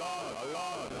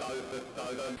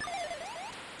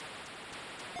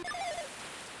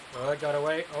 Oh, I got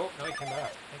away. Oh, no, he came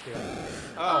back. Thank you.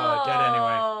 Oh, dead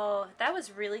anyway. Oh, that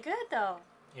was really good, though.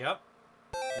 Yep.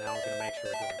 Now we're going to make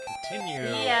sure we're going to continue.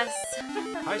 Yes.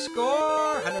 High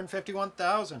score!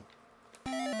 151,000.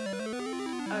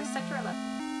 Oh, sector 11.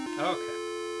 Okay.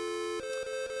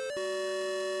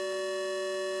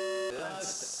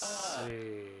 Let's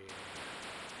see.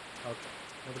 Okay.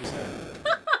 Nobody's there.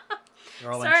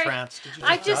 You're all entranced. Did you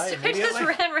just die immediately? I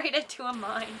just ran right into a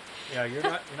mine. Yeah, you're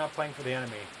not playing for the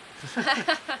enemy.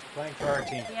 Playing for our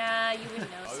team. Yeah, you would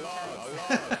know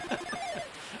sometimes.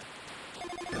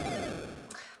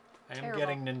 I am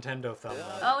getting Nintendo thumb.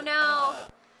 Oh no!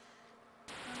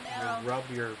 You rub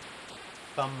your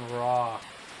thumb raw.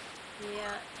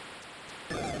 Yeah.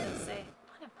 I was gonna say,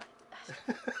 what am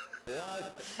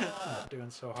I? Not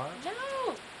doing so hot.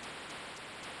 No!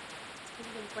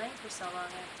 You've been playing for so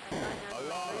long, I got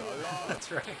now. That's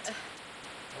right.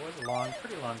 That was a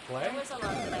pretty long play. It was a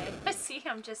long play. See,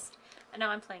 I'm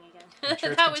playing again.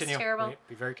 Sure That was terrible. Wait,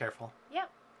 be very careful. Yep.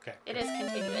 Okay. It is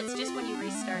continue. It's just when you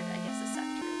restart, I guess, a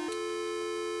sector.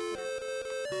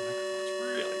 The microphone's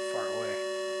really far away.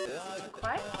 Is it too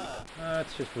quiet?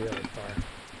 It's just really far.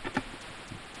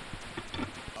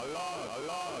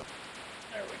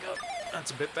 There we go.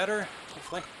 That's a bit better,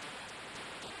 hopefully.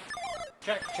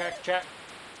 Check.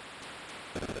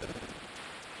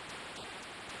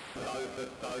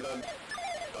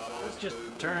 Let's just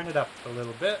turn it up a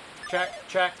little bit. Check.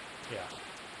 Yeah.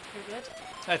 You're good?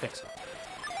 I think so.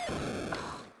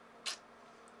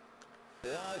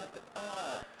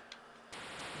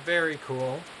 Very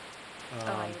cool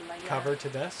cover to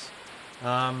this.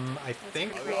 I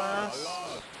think last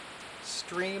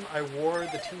stream I wore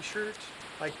the t-shirt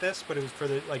like this, but it was for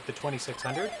the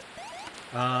 2600.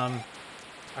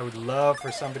 I would love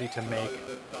for somebody to make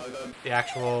the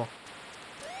actual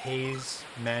Haze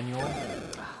manual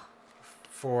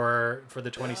for the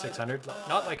 2600.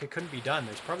 Not like it couldn't be done.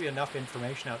 There's probably enough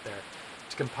information out there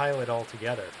to compile it all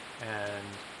together, and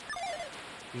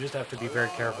you just have to be very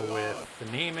careful with the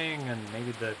naming and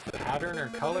maybe the pattern or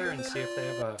color and see if they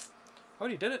have a... Oh,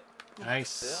 you did it.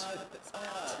 Nice.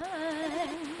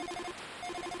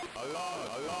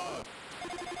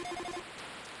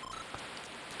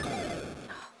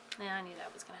 Yeah, I knew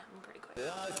that was going to happen pretty quick.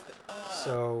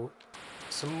 So,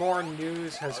 some more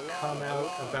news has come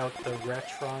out about the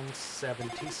Retron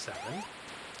 77,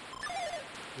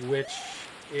 which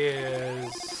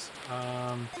is...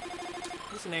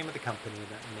 what's the name of the company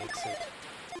that makes it?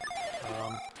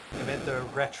 They made the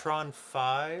Retron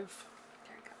 5.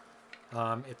 There you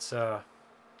go.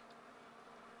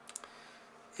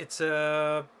 It's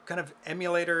a kind of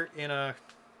emulator in a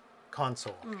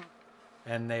console.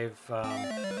 And they've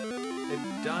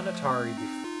done Atari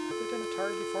before. Have they done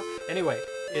Atari before? Anyway,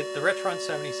 the Retron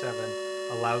 77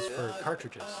 allows for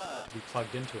cartridges to be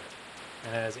plugged into it,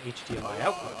 and it has HDMI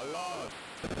output,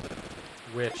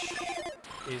 which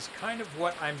is kind of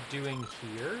what I'm doing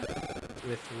here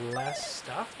with less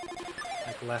stuff,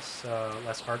 like less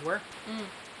hardware.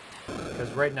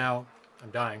 Because right now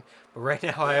I'm dying, but right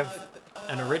now I have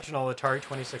an original Atari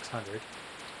 2600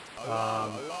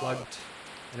 plugged.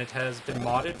 And it has been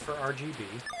modded for RGB,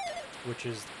 which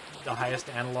is the highest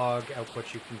analog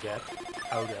output you can get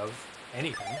out of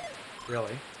anything,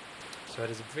 really. So it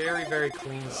is a very, very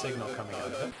clean signal coming out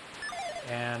of it.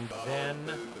 and then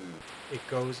it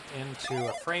goes into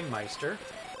a Framemeister,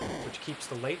 which keeps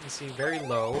the latency very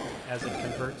low as it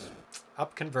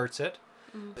converts it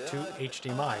to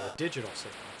HDMI, a digital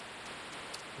signal,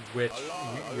 which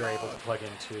you're able to plug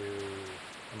into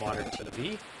a modern TV,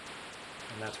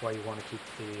 and that's why you want to keep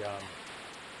the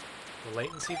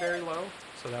latency very low,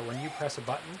 so that when you press a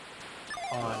button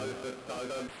on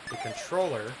the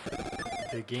controller,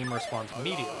 the game responds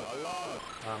immediately.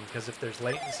 Because if there's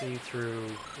latency through,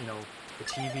 the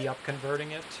TV up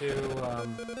converting it to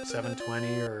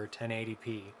 720 or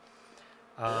 1080p,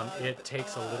 it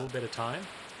takes a little bit of time.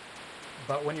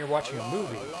 But when you're watching a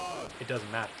movie, it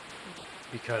doesn't matter,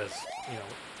 because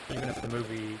even if the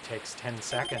movie takes 10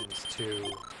 seconds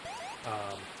to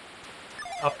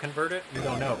up convert it, you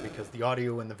don't know, because the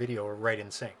audio and the video are right in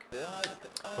sync.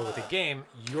 But with a game,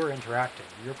 you're interacting.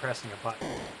 You're pressing a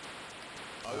button.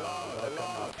 But I've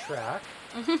gotten off track.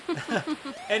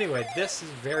 Anyway, this is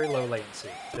very low latency,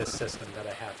 this system that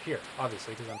I have here.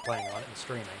 Obviously, because I'm playing on it and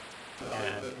streaming.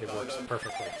 And it works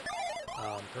perfectly.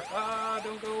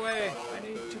 Don't go away! I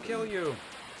need to kill you!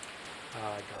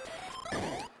 I got it.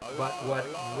 But what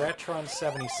Retron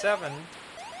 77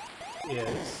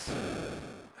 is... my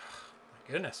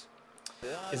goodness.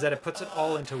 Is that it puts it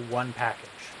all into one package.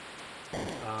 You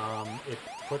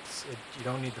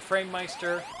don't need the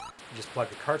Framemeister. You just plug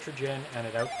the cartridge in, and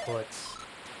it outputs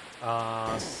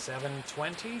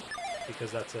 720,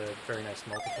 because that's a very nice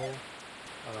multiple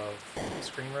of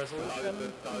screen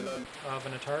resolution of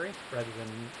an Atari, rather than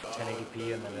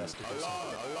 1080p, and then it has to do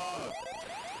something.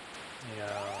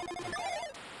 Yeah.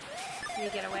 Did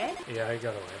you get away? Yeah, I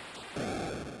got away.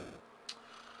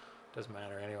 Doesn't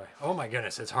matter anyway. Oh my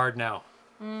goodness, it's hard now.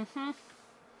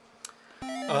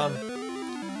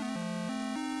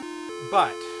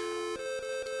 But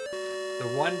the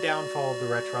one downfall of the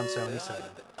Retron 77,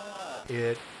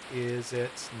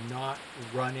 it's not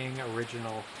running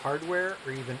original hardware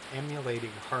or even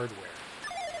emulating hardware.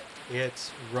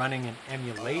 It's running an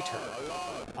emulator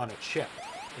on a chip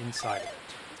inside of it.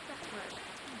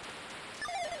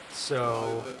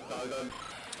 So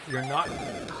you're not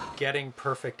getting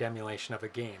perfect emulation of a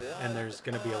game, and there's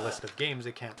going to be a list of games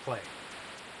it can't play.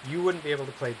 You wouldn't be able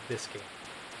to play this game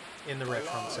in the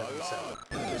Retron 77.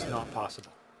 It's just not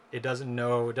possible. It doesn't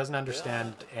know, it doesn't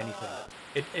understand anything.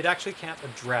 It actually can't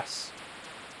address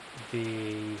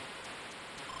the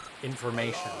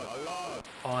information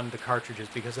on the cartridges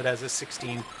because it has a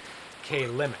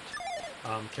 16K limit,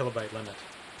 kilobyte limit.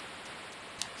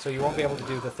 So you won't be able to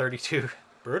do the 32.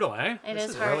 Brutal, eh? It this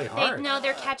is hard. Really hard.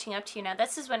 They're catching up to you now.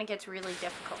 This is when it gets really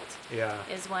difficult. Yeah.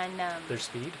 Is when their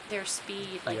speed. Their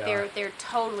speed, like they're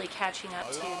totally catching up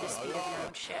to the speed of your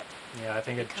own ship. Yeah, I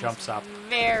think it jumps up.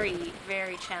 Very,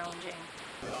 very challenging.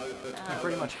 You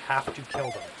pretty much have to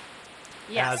kill them.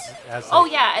 Yes. As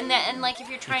yeah, and like if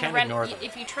you're trying to run,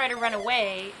 if you try to run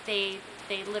away, they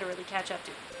literally catch up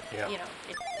to. Yeah.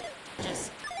 It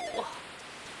just. Whoa.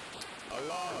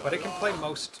 But it can play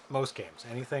most games,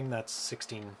 anything that's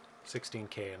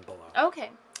 16K and below.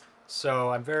 Okay. So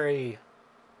I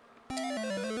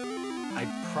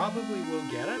probably will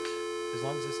get it, as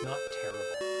long as it's not terrible.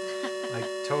 Like,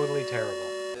 totally terrible.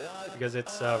 Because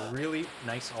it's a really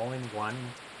nice all-in-one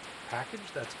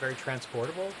package that's very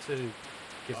transportable to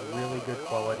give a really good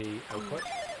quality output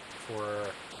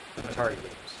for Atari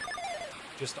games.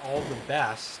 Just all the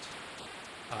best,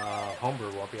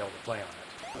 Homebrew won't be able to play on it,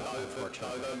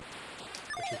 unfortunately,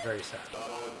 which is very sad.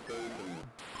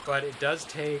 But it does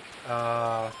take, is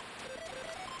that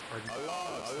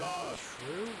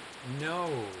true?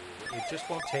 No, it just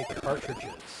won't take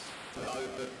cartridges.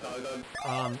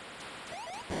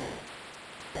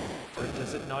 Or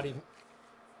does it not even...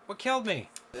 What killed me?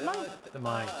 The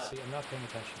mine. See, I'm not paying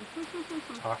attention.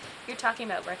 Talking. You're talking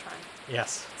about Retron.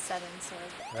 Yes. 7, so...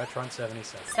 Retron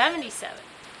 77. 77.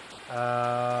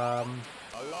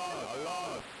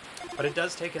 But it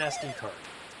does take an SD card,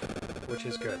 which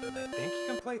is good. And I think you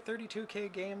can play 32K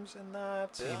games in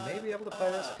that, so you may be able to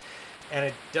play this. And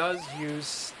it does use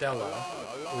Stella,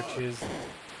 which is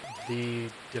the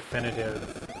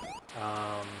definitive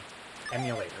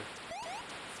emulator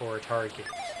for Atari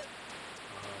games.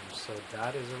 So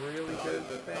that is a really good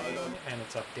thing, and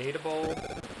it's updatable,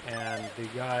 and the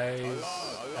guys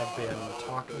have been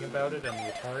talking about it on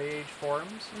the Atari Age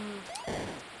forums.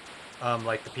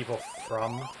 Like the people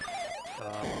from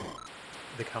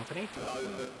the company,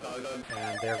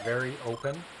 and they're very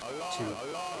open to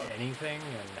anything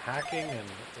and hacking and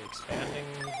expanding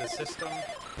the system,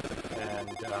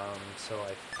 and so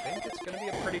I think it's going to be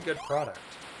a pretty good product,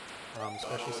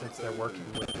 especially since they're working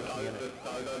with the community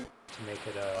to make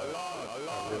it a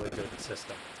really good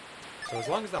system. So as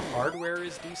long as the hardware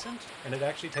is decent, and it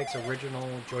actually takes original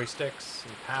joysticks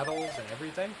and paddles and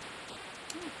everything,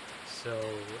 so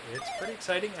it's pretty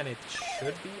exciting, and it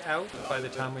should be out by the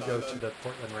time we go to the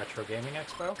Portland Retro Gaming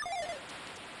Expo.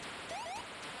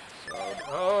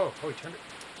 So, he turned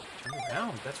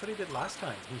around. That's what he did last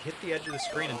time. He hit the edge of the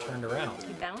screen and turned around.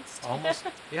 He bounced? Almost,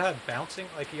 yeah, bouncing.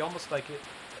 Like, he almost like it,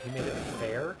 he made it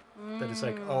fair. That it's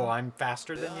like, oh, I'm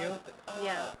faster than you.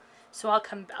 Yeah. So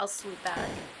I'll swoop back.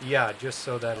 Yeah, just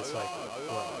so that it's like,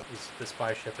 well, the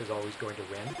spy ship is always going to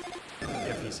win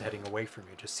if he's heading away from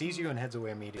you. Just sees you and heads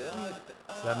away immediately.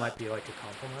 So that might be like a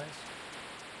compromise.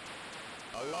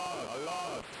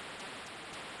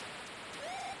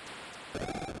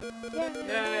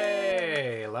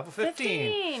 Yay! Level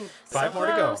 15. 5 so more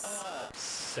to go. Close.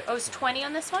 6. Oh, it's 20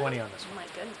 on this one? 20 on this one. Oh my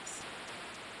goodness.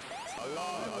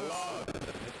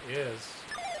 It is.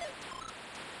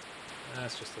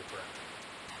 Let's just look around.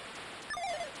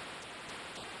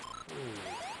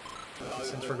 Ooh.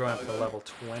 Since we're going up to level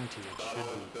 20, it should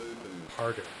be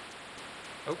harder.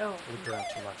 Oh, looked around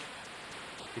too much.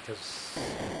 Because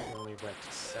we only went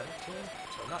to 17,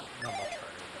 so not much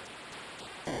harder,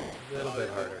 but a little bit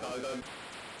harder.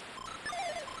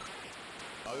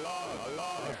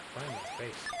 There, finally,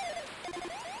 base.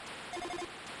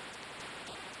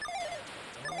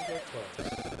 Don't get close.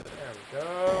 There we go.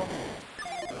 Oh.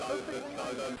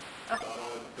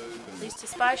 Released a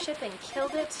spy ship and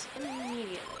killed it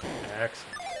immediately.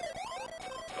 Excellent.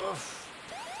 Oof.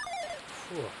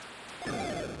 Whew.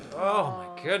 Oh my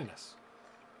goodness.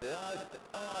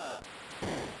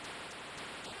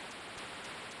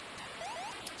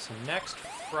 So next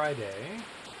Friday,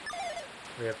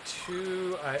 we have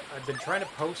two. I've been trying to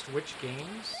post which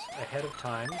games ahead of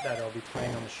time that I'll be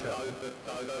playing on the show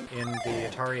in the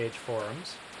Atari Age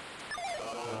forums.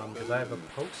 Because I have a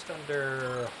post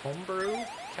under Homebrew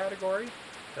category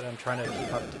that I'm trying to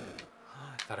keep up.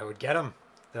 I thought I would get them.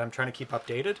 That I'm trying to keep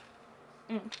updated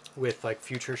with like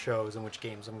future shows and which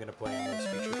games I'm going to play in those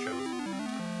future shows.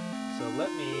 So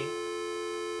let me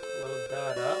load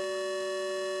that up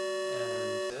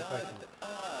and see if I can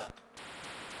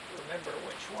remember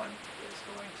which one is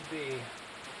going to be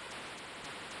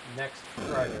next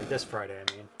Friday. Or this Friday, I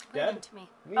mean. Ran into me.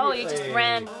 Oh, you just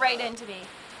ran right into me.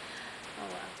 Oh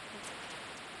wow.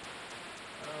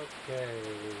 Okay.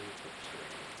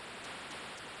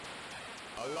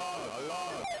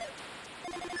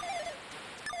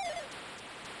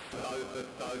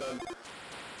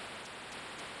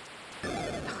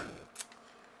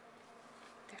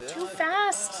 They're too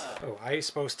fast. Oh,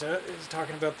 Iceposta is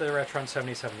talking about the Retron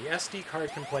 77. The SD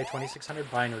card can play 2600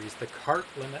 binaries. The cart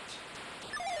limit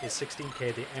is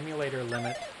 16K. The emulator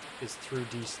limit is through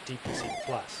DPC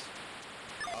Plus.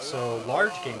 So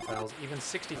large game files, even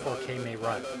 64K may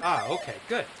run. Ah, okay,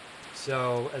 good.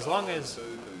 So as long as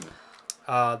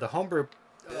the homebrew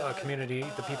community,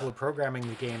 the people who are programming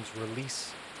the games,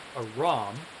 release a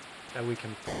ROM that we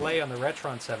can play on the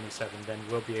Retron 77, then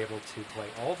we'll be able to play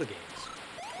all the games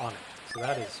on it. So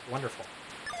that is wonderful.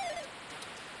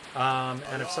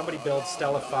 And if somebody builds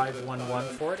Stella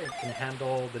 511 for it, it can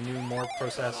handle the new, more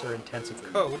processor-intensive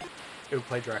code. It would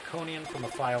play Draconian from a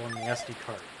file in the SD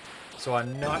card. So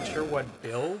I'm not sure what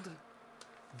build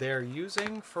they're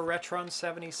using for Retron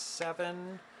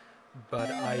 77,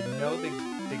 but I know the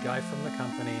guy from the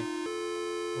company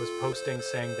was posting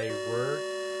saying they were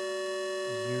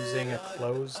using a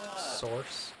closed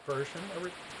source version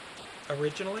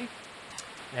originally,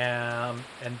 and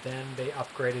then they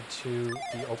upgraded to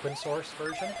the open source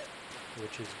version,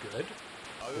 which is good,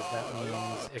 because that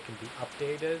means it can be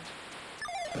updated.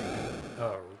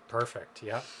 Oh, perfect.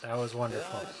 Yep, that was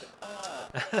wonderful.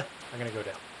 I'm going to go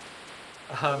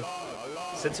down.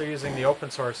 Since they're using the open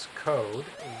source code,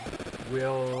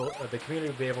 will the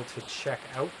community be able to check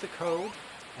out the code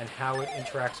and how it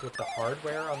interacts with the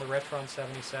hardware on the Retron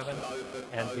 77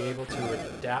 and be able to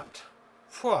adapt,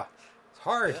 it's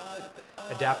hard,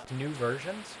 adapt new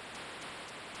versions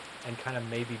and kind of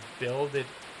maybe build it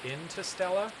into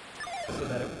Stella so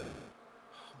that it...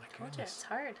 It's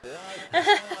hard.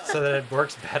 So that it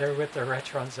works better with the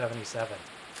Retron 77,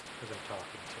 because I'm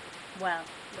talking to. Well,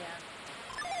 yeah.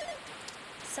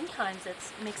 Sometimes it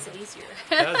makes it easier.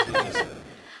 It does.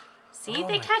 See,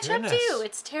 they catch up too.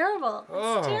 It's terrible.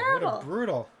 It's terrible. What a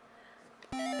brutal.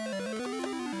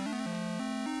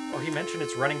 Oh, he mentioned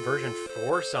it's running version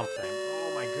 4 something.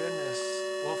 Oh my goodness.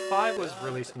 Well, 5 was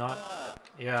released not...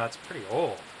 Yeah, it's pretty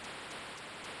old.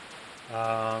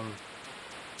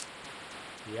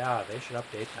 Yeah, they should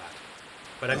update that.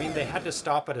 But I mean, they had to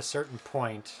stop at a certain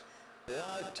point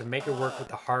to make it work with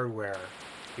the hardware,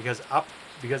 because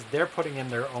they're putting in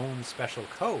their own special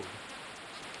code.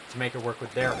 to make it work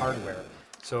with their hardware.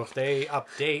 So if they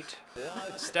update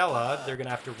Stella, they're going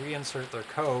to have to reinsert their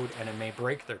code, and it may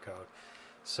break their code.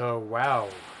 So, wow.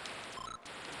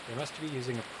 They must be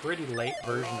using a pretty late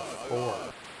version of 4.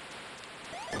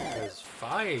 Because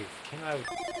 5 came out...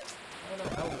 I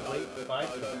don't know how late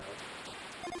 5 came out.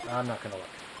 I'm not going to look.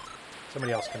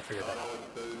 Somebody else can figure that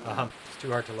out. It's too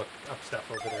hard to look up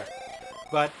stuff over there.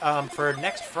 But for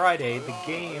next Friday, the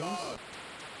games...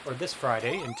 Or this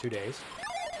Friday, in 2 days...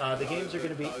 the games are going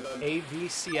to be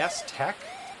AVCS Tech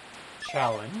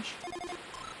Challenge,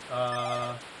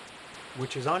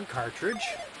 which is on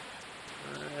cartridge.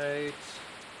 Right,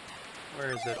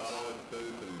 where is it?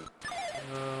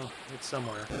 It's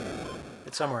somewhere.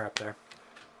 It's somewhere up there.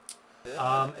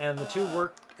 And the two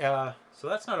work. So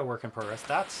that's not a work in progress.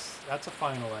 That's a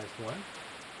finalized one.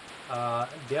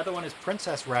 The other one is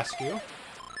Princess Rescue,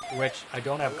 which I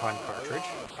don't have on cartridge.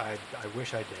 I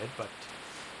wish I did, but.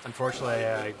 Unfortunately,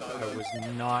 I was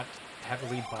not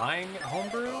heavily buying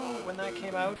Homebrew when that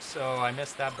came out, so I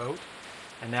missed that boat.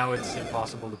 And now it's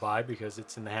impossible to buy because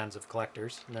it's in the hands of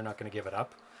collectors, and they're not going to give it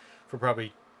up for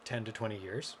probably 10 to 20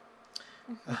 years.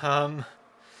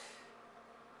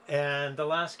 And the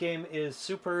last game is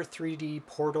Super 3D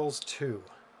Portals 2,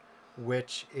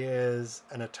 which is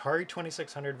an Atari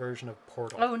 2600 version of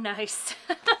Portal. Oh, nice.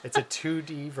 It's a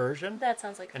 2D version. That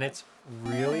sounds like fun. And it's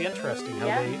really interesting how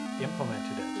they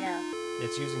implemented it. Yeah.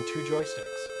 It's using 2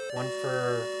 joysticks. One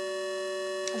for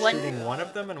shooting one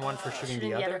of them and one for shooting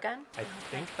the other gun? I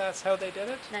think that's how they did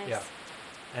it. Nice. Yeah.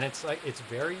 And it's like, it's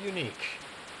very unique,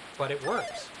 but it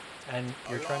works. And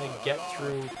you're trying to get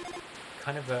through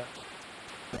kind of a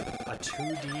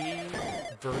 2D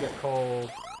vertical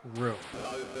room.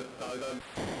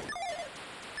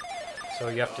 So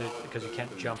you have to, because you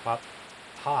can't jump up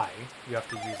high, you have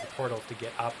to use the portal to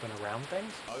get up and around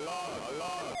things.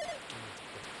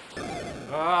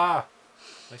 Ah!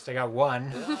 At least I got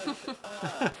one.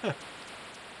 Yeah,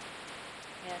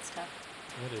 it's tough.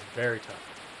 It is very tough.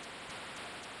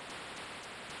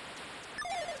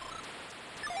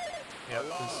 Yep,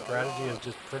 the strategy is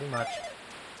just pretty much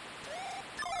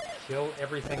kill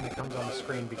everything that comes on the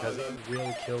screen because it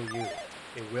will kill you.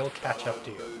 It will catch up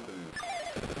to you.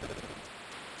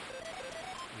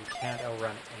 You can't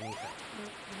outrun anything.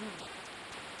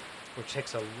 Which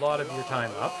takes a lot of your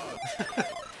time up.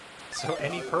 So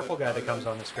any purple guy that comes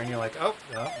on the screen, you're like, oh,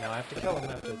 no, now I have to kill him.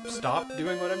 I have to stop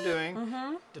doing what I'm doing,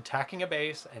 attacking a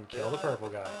base, and kill the purple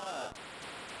guy.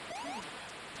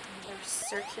 Another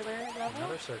circular level?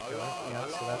 Another circular, yeah,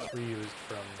 so that's reused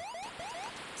from...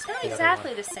 It's not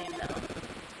exactly the same, though. A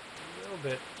little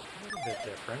bit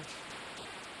different.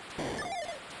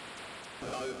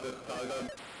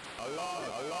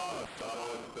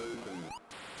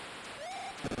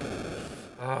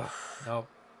 Oh, nope.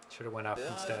 Should have went up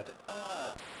instead.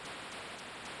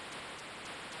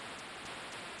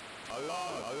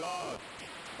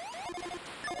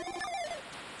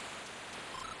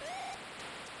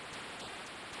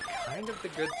 Kind of the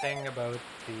good thing about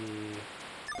the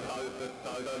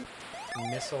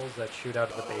missiles that shoot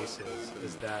out of the bases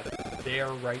is that they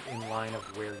are right in line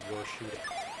of where you're shooting.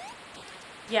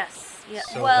 Yes. Yeah.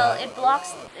 So well, it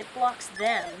blocks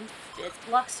them. It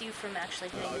blocks you from actually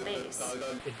hitting the base.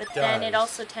 But then it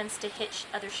also tends to hit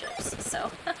other ships.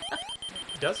 So.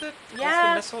 Does it?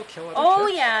 Yeah. Does the missile kill other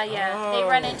ships? Yeah. Oh, they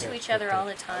run into okay, each other okay. all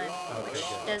the time, Okay, which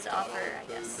good. does offer, I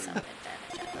guess, some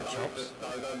advantage. I'm not sure. Oops.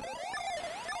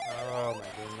 Oh my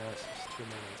goodness, there's too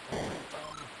many. Oh my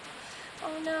thumb.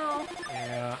 Oh no.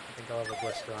 Yeah, I think I'll have a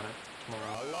blister on it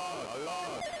tomorrow.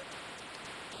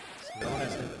 It's known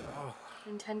as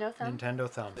Nintendo thumb? Nintendo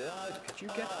thumb. Could you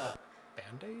get a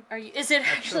Band-Aid? Is it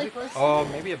actually close? Oh,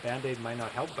 maybe a Band-Aid might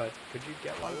not help, but could you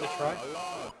get one to try?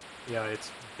 Yeah,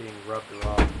 it's being rubbed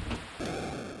raw.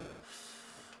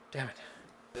 Damn it.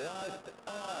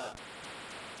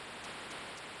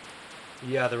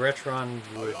 Yeah, the Retron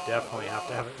would definitely have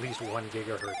to have at least 1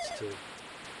 gigahertz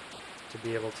to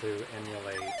be able to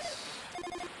emulate.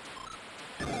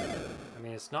 I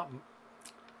mean, it's not...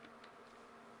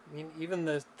 I mean, even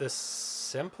the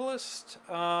simplest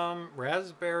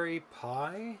Raspberry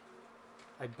Pi,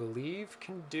 I believe,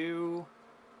 can do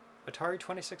Atari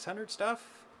 2600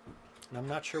 stuff. And I'm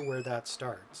not sure where that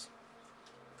starts.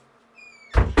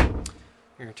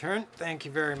 Your turn. Thank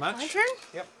you very much. My turn?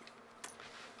 Yep.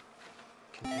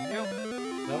 Continue.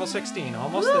 Level 16,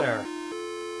 almost there.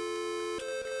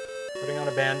 Putting on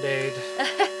a Band-Aid.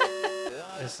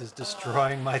 This is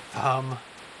destroying my thumb.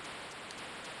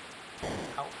 Ow,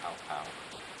 ow, ow.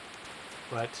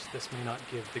 But this may not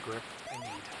give the grip I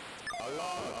need.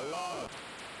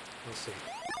 We'll see.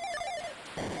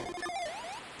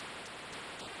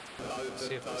 Let's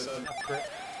see if this is enough grip.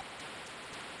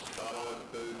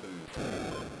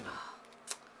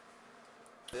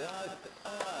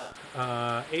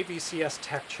 AVCS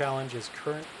Tech Challenge is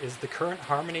the current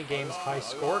Harmony Games high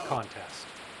score contest.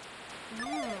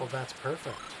 Well, that's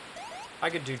perfect. I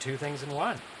could do two things in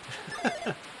one.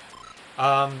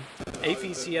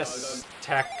 AVCS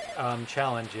Tech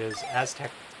Challenge is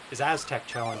Aztec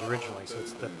Challenge originally, so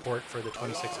it's the port for the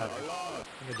 2600. I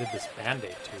think I did this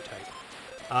Band-Aid too tight.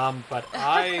 But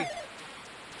I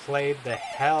played the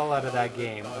hell out of that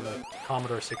game on the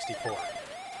Commodore 64.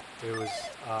 It was,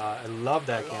 I loved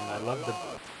that game. I loved the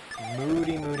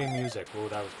moody music. Oh,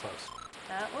 that was close.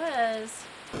 That was.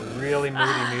 Really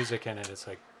moody music in it. It's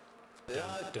like, dun,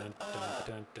 dun, dun,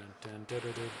 dun, dun, dun, dun,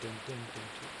 dun, dun, dun, dun.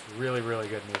 It's really, really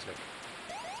good music.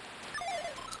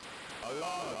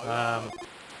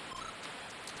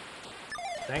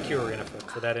 Thank you, Arena,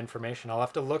 for that information. I'll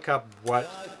have to look up what,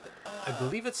 I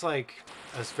believe it's like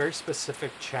a very specific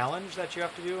challenge that you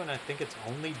have to do, and I think it's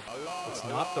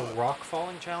not the rock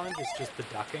falling challenge, it's just the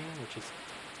ducking, which is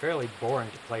fairly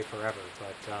boring to play forever,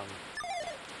 but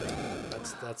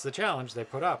that's the challenge they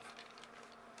put up.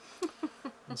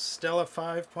 Stella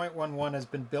 5.11 has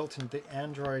been built into the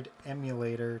Android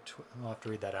emulator. I'll have to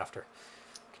read that after.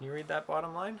 Can you read that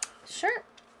bottom line? Sure.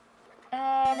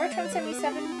 Retron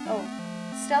 77. Oh,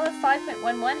 Stella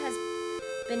 5.11 has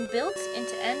been built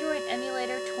into Android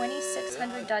emulator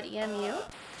 2600.emu,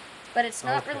 but it's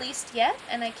not released yet,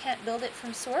 and I can't build it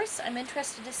from source. I'm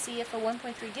interested to see if a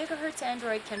 1.3 gigahertz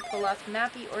Android can pull off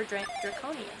Mappy or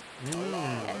Draconian.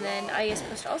 And then IS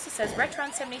Post also says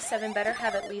Retron 77 better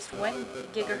have at least 1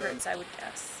 gigahertz, I would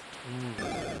guess. I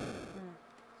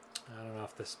don't know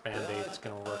if this Band-Aid is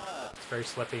going to work. It's very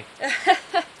slippy.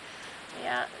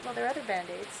 Yeah, well, there are other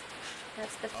Band-Aids.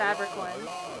 That's the fabric one.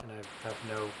 And I have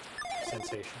no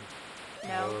sensation.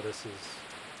 No. So this is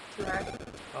too hard.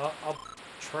 I'll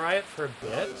try it for a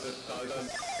bit.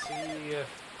 See if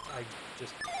I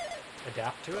just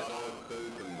adapt to it.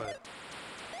 But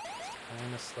it's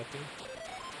kind of slippy.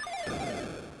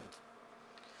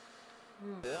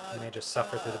 I may just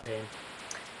suffer through the pain.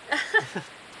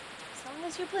 As long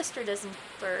as your blister doesn't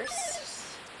burst.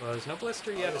 Well, there's no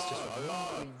blister yet. It's just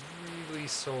really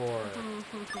sore.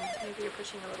 Maybe you're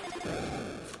pushing a little too much.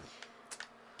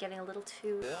 Getting a little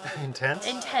too intense.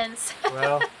 Intense.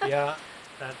 Well, yeah,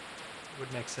 that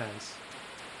would make sense.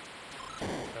 If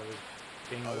I was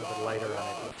being a little bit lighter on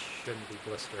it, it shouldn't be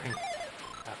blistering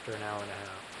after an hour and a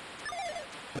half.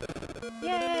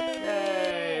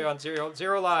 Yay! Yay! On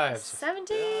zero lives.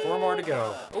 17. 4 more to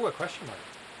go. Oh, a question mark.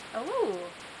 Oh.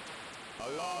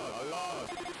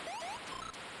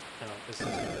 No, this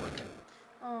isn't working.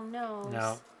 Oh no.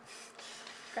 No.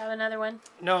 Grab another one.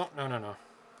 No.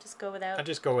 Just go without. I'll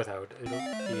just go without. It'll be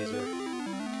easier.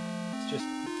 It's just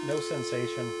no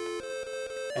sensation,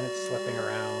 and it's slipping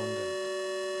around. And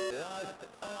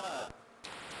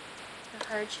the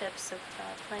hardships of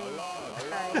playing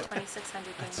Atari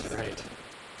 2600 games. that's right.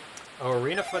 Oh,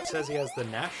 ArenaFoot says he has the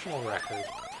national record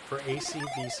for a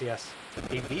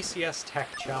VCS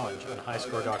Tech Challenge on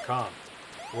highscore.com.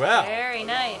 Well. Very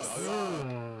nice.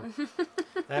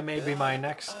 That may be my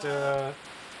next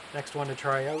one to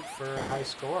try out for a high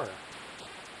score.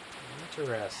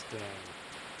 Interesting.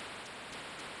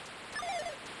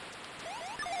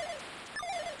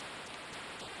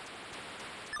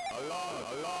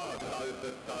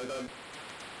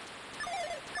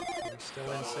 Are we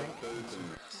still in sync? No.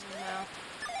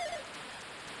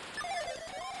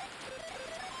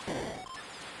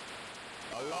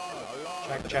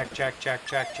 Check.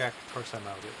 Of course I'm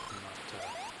out.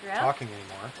 I'm not talking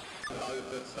anymore.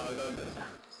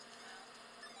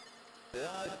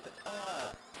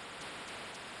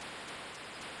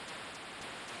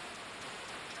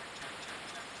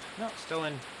 No, still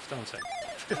in sync.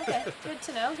 Okay, good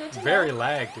to know. Good to know. Very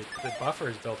lagged. The buffer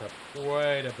is built up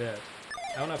quite a bit.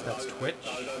 I don't know if that's Twitch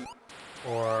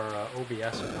or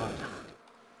OBS or not.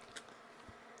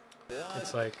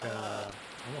 It's like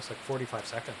almost like 45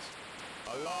 seconds.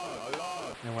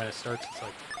 And when it starts, it's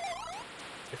like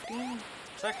 15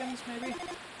 seconds, maybe?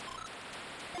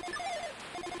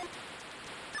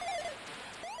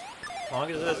 As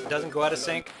long as it doesn't go out of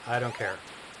sync, I don't care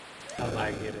how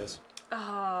laggy it is.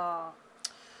 Oh.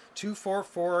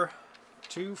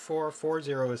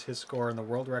 2440 is his score, and the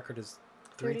world record is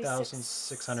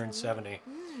 3,670.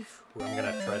 Ooh, I'm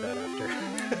gonna try that after.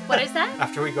 What is that?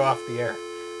 After we go off the air.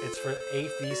 It's for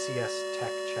AVCS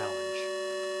Tech Challenge,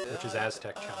 which is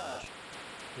Aztec Challenge,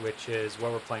 which is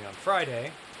what we're playing on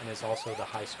Friday, and is also the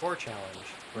high score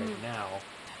challenge right now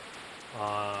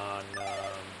on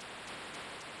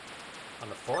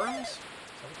the forums.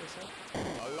 that what they said?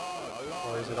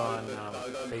 Or is it on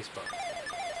Facebook?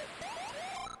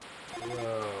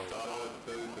 Whoa.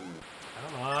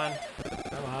 Come on.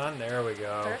 Come on. There we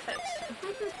go. Perfect.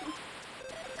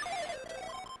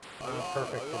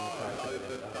 Perfect in the fact that it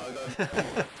did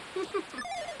that.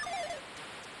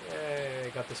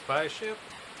 Yay, got the spy ship.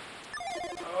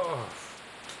 Oh.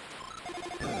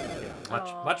 Yeah,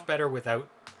 much better without.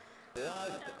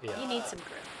 Yeah. You need some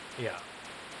grip. Yeah.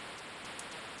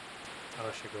 Oh,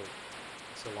 I should go.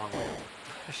 It's a long way.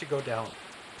 I should go down.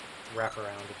 Wrap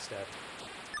around instead.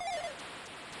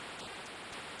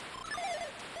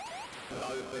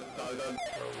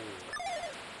 Oh.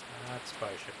 That spy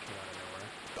ship came out of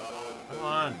nowhere. Come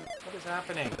on. What is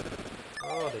happening?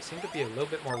 Oh, they seem to be a little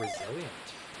bit more resilient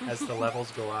as the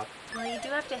levels go up. Well, you do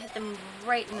have to hit them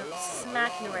right in the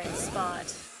smack in the right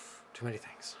spot. Too many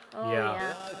things. Oh,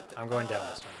 yeah. I'm going down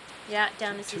this time. Yeah,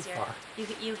 down is Too easier. far.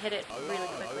 You hit it really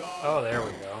quickly. Oh, there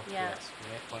we go. Yeah.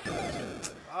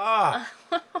 Yes. Ah!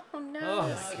 Oh, no. Oh,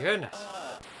 my goodness.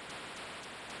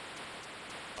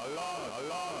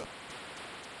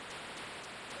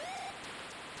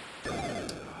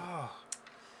 Oh.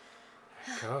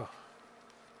 There you go.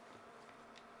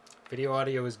 Video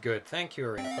audio is good. Thank you,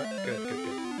 Arena. But good.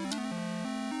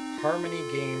 Harmony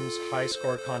Games high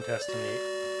score contest in the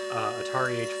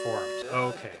Atari Age forums.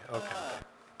 Okay.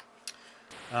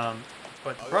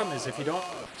 But the problem is if you don't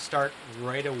start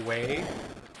right away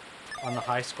on the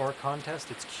high score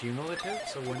contest, it's cumulative.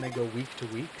 So when they go week to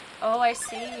week, Oh, I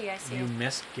see. you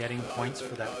miss getting points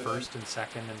for that first and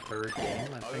second and third game.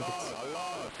 I think it's,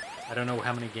 I don't know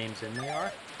how many games in they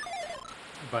are,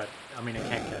 but I mean, it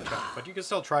can't catch up. But you can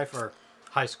still try for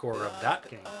high score of that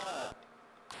game.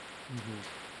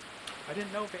 I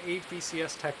didn't know the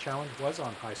ABCS Tech Challenge was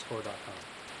on highscore.com.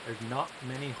 There's not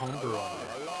many homebrew on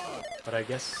there, but I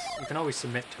guess you can always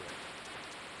submit to it.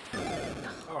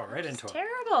 Oh, right into it.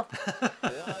 Terrible.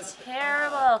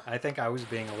 Terrible. I think I was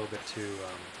being a little bit too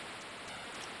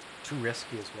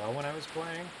risky as well when I was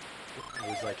playing. I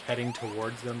was like heading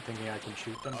towards them, thinking I can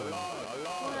shoot them, but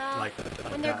Well, like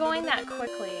when they're going that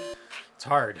quickly. it's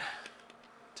hard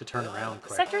to turn around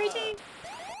quick. Sector 18.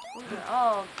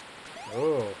 Oh,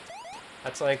 Oh,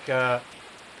 that's like the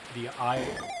eye,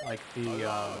 like the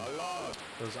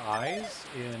those eyes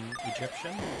in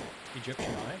Egyptian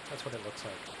eye. That's what it looks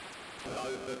like.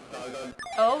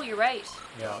 oh, you're right.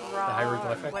 Yeah, Ra, the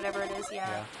hieroglyphic. whatever it is,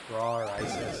 yeah. Ra or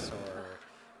Isis or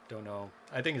don't know.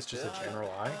 I think it's just a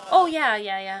general eye. Oh, yeah.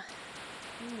 Yeah,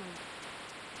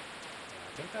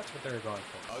 I think that's what they were going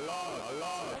for.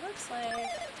 It looks like.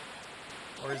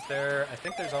 Or is there? I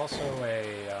think there's also a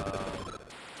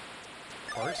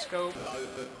horoscope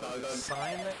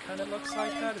sign that kind of looks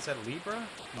like that. Is that Libra?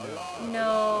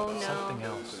 No. Something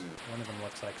else. One of them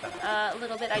looks like that. A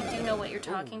little bit. I do know what you're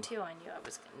talking to. I knew I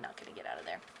was not going to get out of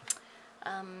there.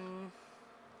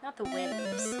 Not the waves.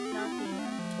 Not the.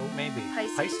 Oh, maybe.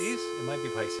 Pisces? It might be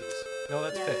Pisces. No,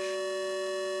 that's Yeah. fish.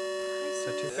 Is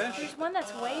that two fish? There's one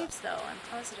that's waves, though. I'm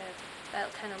positive.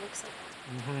 That kind of looks like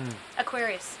that. Mm-hmm.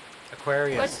 Aquarius.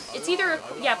 Aquarius. But it's either,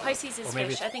 yeah, Pisces is Or maybe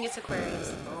fish. I think it's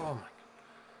Aquarius. Oh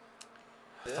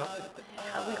my.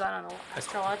 How we got on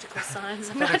astrological signs,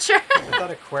 I'm not sure. I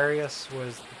thought Aquarius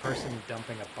was the person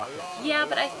dumping a bucket. Yeah,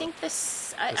 but I think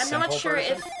this, I'm not simple sure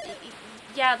person? if,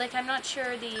 yeah, like I'm not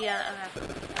sure the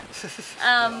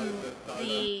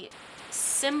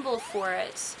symbol for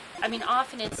it. I mean,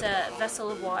 often it's a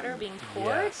vessel of water being poured,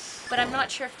 Yes. but I'm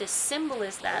not sure if the symbol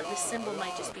is that. The symbol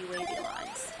might just be wavy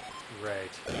lines.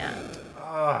 Right. Yeah.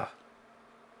 Ah.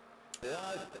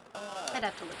 I'd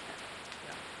have to look at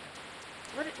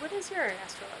it. What is your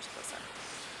astrological sign?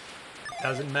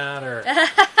 Doesn't matter.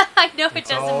 I know it It's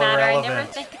doesn't all matter. I never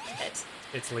relevant. think of it.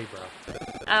 It's Libra.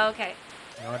 Oh, okay.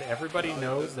 You know what? Everybody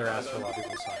knows their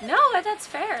astrological sign. No, that's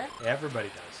fair. Everybody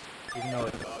does. Even though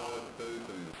it's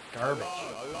garbage.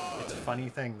 It's a funny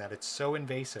thing that it's so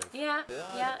invasive. Yeah,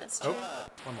 it's true. Oh,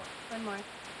 one more. One more.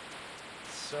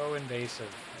 So invasive,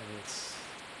 and it's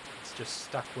just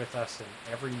stuck with us, and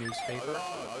every newspaper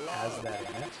has that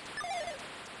in it.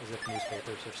 As if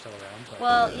newspapers are still around. But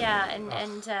Well, yeah,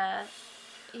 and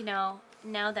you know,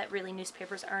 now that really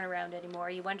newspapers aren't around anymore,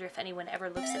 you wonder if anyone ever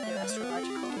looks at their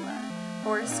astrological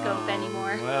horoscope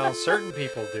anymore. Well, certain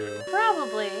people do.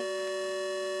 Probably.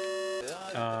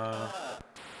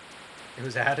 It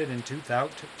was added in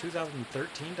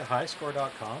 2013 to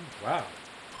highscore.com. Wow.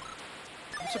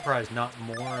 I'm surprised not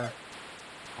more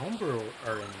homebrew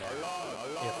are in there.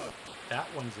 If that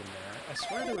one's in there. I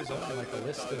swear there was only like a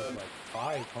list of like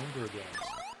 5 homebrew games.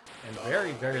 And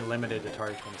very, very limited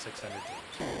Atari 2600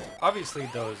 games. Obviously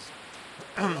those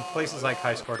places like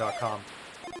highscore.com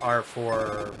are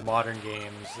for modern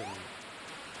games and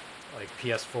like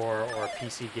PS4 or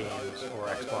PC games or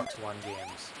Xbox One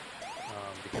games,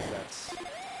 because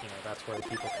that's where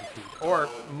people compete, or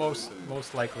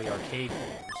most likely arcade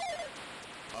games.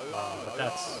 But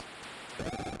that's,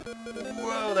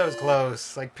 whoa, that was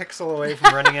close, like pixel away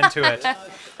from running into it.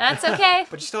 That's okay.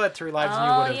 But you still had 3 lives, and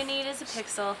All you would you need is a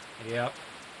pixel. Yep.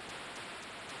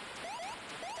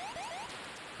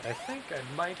 I think I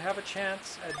might have a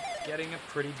chance at getting a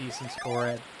pretty decent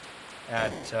score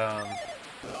at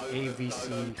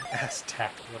AVCS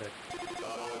Tech. What an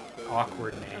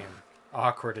awkward name.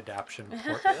 Awkward adaptation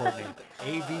port name.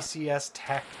 AVCS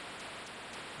Tech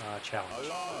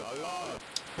Challenge.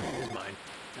 Here's mine.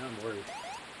 Now I'm worried.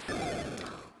 Oh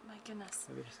my goodness.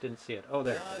 Maybe I just didn't see it. Oh,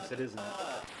 there it is. It isn't it.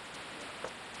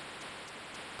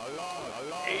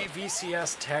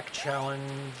 AVCS Tech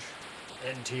Challenge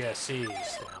NTSC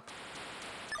stamp.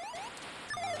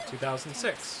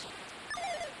 2006.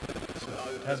 So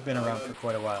it has been around for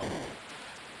quite a while.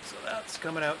 So that's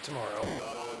coming out tomorrow.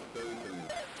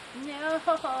 No.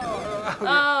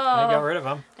 I got rid of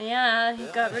them. Yeah, you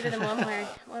got rid of them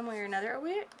one way or another.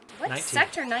 What 19.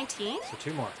 Sector 19? So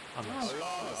 2 more on this. Oh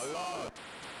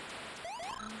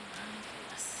my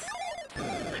goodness.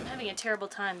 I'm having a terrible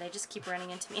time. They just keep running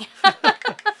into me.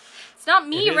 It's not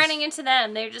me running into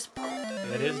them. They're just...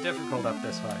 It is difficult up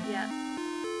this way. Yeah.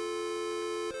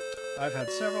 I've had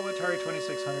several Atari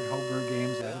 2600 homebrew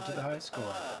games added to the high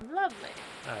score. Lovely.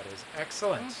 That is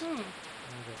excellent. Mm-hmm. I'm going to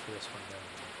go for this one down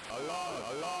here.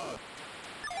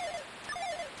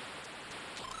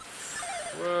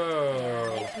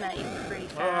 Whoa. They come at you pretty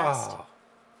fast. Oh.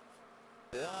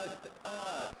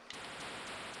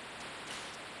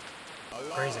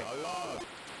 Crazy.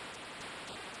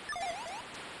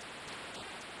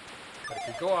 But if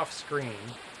you go off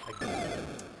screen,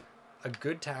 a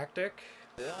good tactic,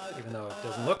 even though it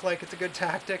doesn't look like it's a good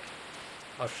tactic,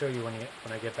 I'll show you when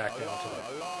I get back down to it.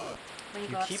 When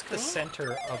You keep the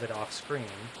center of it off screen,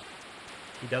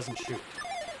 he doesn't shoot.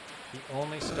 He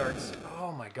only starts...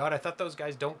 Oh my god, I thought those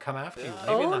guys don't come after you.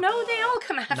 Maybe no, they all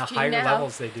come after you now. In the higher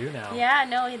levels they do now. Yeah,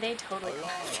 no, they totally come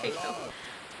after you.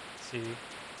 See,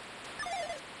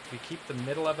 if you keep the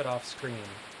middle of it off screen,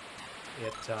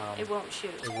 it won't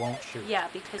shoot. It won't shoot. Yeah,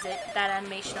 because that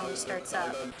animation only starts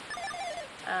up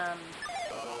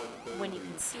when you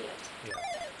can see it. Yeah.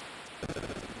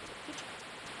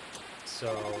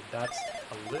 So that's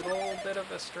a little bit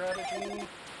of a strategy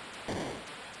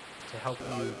to help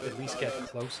you at least get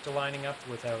close to lining up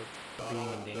without being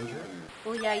in danger.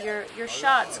 Well, yeah, your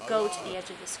shots go to the edge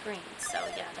of the screen, so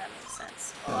yeah, that makes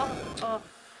sense. Oh,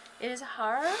 it is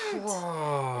hard.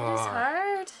 Whoa. It is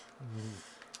hard.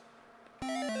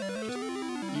 Just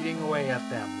eating away at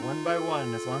them one by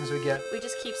one, as long as we get... We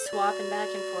just keep swapping back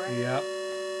and forth. Yep.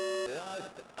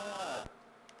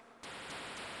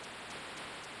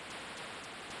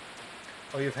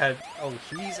 Oh,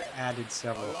 he's added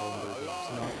several homebrew games.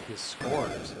 Not his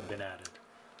scores have been added.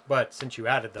 But since you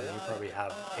added them, you probably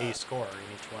have a score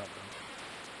in each one of them.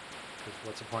 Because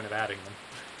what's the point of adding them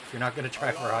if you're not going to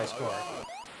try for a high score? Oh,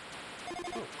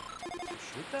 did you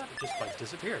shoot that? It just like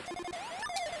disappeared.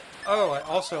 Oh, I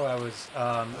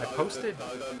posted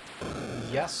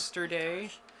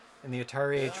yesterday in the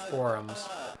Atari Age forums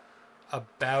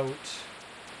about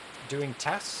doing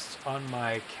tests on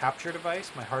my capture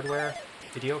device, my hardware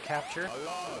video capture.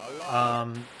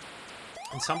 And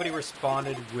somebody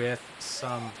responded with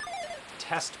some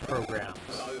test programs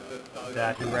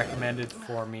that he recommended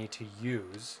for me to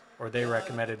use, or they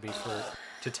recommended me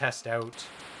to test out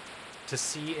to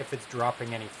see if it's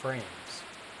dropping any frames.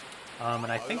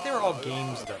 And I think they're all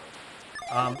games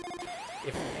though.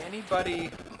 If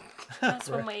anybody... That's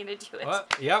one way to do it.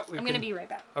 What? Yep. I'm going to be right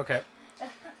back. Okay.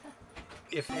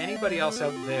 If anybody else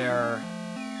out there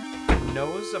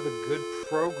knows of a good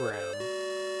program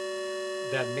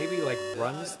that maybe like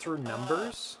runs through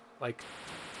numbers, like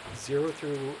 0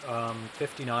 through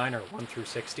 59 or 1 through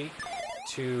 60,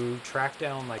 to track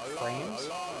down like frames,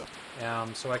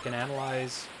 so I can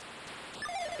analyze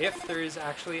if there is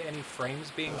actually any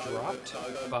frames being dropped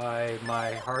by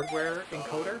my hardware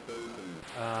encoder,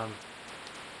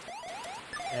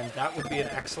 and that would be an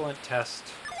excellent test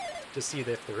to see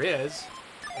if there is.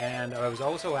 And I was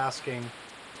also asking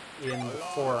in the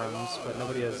forums, but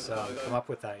nobody has come up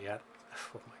with that yet.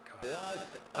 Oh my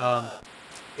god.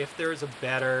 If there's a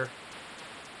better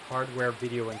hardware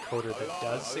video encoder that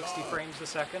does 60 frames a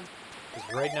second,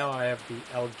 because right now I have the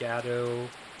Elgato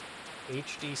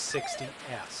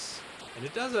HD60S, and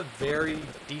it does a very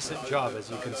decent job, as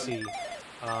you can see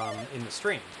in the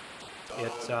stream.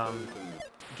 It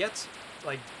gets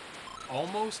like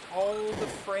almost all the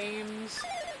frames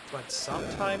but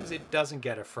sometimes it doesn't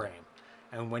get a frame.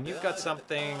 And when you've got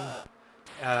something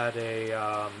at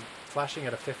a flashing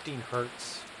at a 15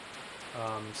 hertz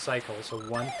cycle, so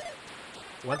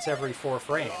once every 4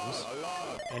 frames,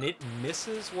 and it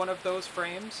misses one of those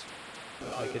frames,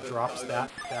 like it drops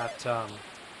that oh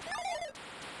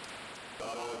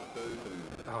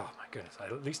my goodness,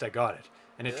 at least I got it.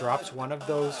 And it drops one of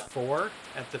those 4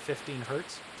 at the 15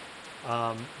 hertz.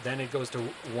 Then it goes to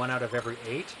 1 out of every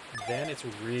 8. Then it's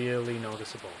really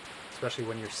noticeable, especially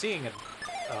when you're seeing it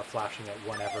flashing at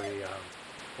 1 every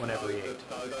 8.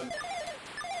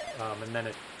 And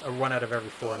then 1 out of every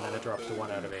 4, and then it drops to 1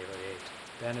 out of every 8.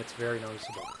 Then it's very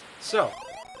noticeable. So,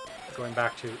 going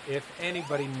back to, if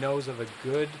anybody knows of a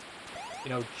good,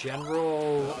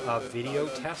 general video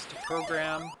test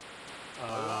program,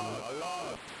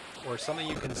 or something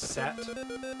you can set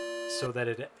so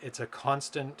that it's a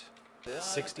constant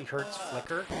 60 hertz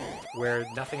flicker where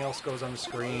nothing else goes on the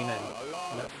screen and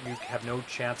you have no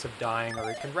chance of dying, or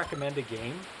it can recommend a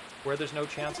game where there's no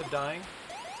chance of dying,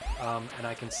 and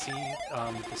I can see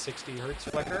the 60 hertz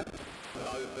flicker,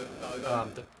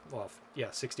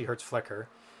 60 hertz flicker,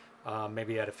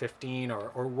 maybe at a 15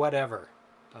 or whatever.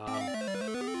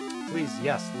 Please,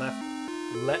 yes,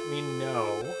 let me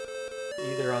know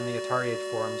either on the Atari Age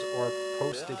forums or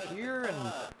post it here,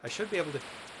 and I should be able to.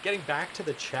 Getting back to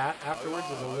the chat afterwards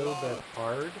is a little bit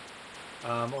hard.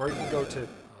 Or you can go to,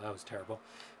 that was terrible.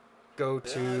 Go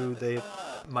to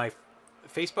my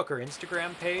Facebook or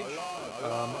Instagram page.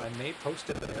 I may post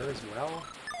it there as well.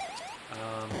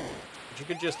 But you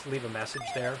could just leave a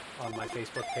message there on my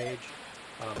Facebook page.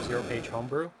 ZeroPage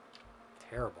Homebrew.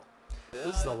 Terrible.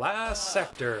 This is the last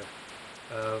sector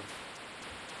of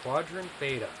Quadrant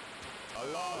Beta.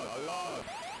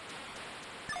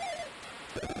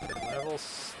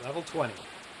 Level 20.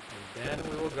 And then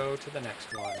we will go to the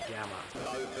next one, Gamma.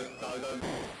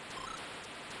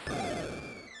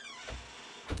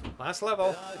 Last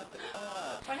level.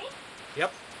 20?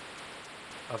 Yep.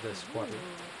 Of this quadrant.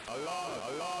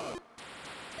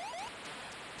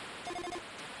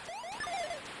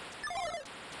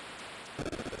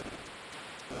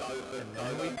 And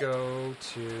then we go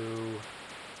to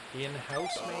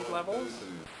in-house made levels.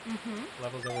 Mm-hmm.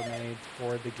 Levels that were made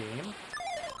for the game.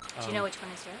 Do you know which one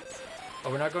is yours?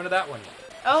 Oh, we're not going to that one yet.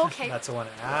 Oh, okay. That's the one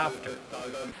after.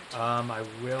 I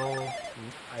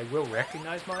will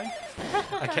recognize mine.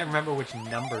 I can't remember which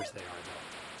numbers they are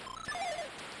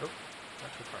though. Oh,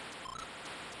 that's too far.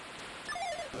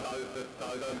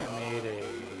 I made a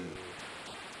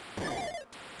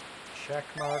check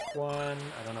mark one.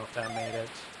 I don't know if that made it.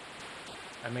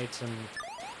 I made some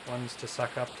ones to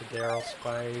suck up to Daryl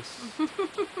Spice,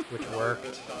 which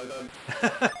worked.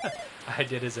 I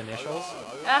did his initials.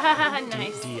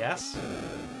 Nice. DS.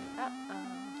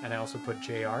 And I also put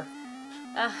JR.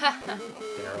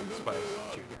 Daryl Spice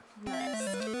Jr. Nice.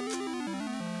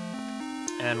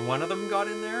 And one of them got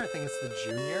in there. I think it's the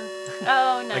junior.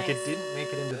 Oh, nice. Like it didn't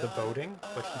make it into the voting,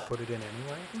 but he put it in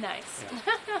anyway. Nice.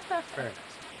 Yeah. Very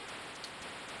nice.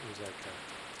 It was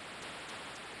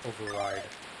like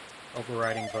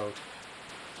overriding vote.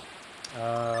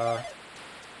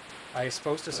 I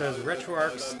supposed to says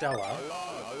RetroArch Stella.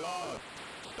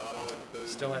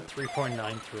 Still at 3.93.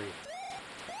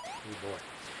 Oh boy.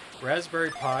 Raspberry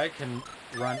Pi can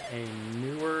run a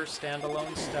newer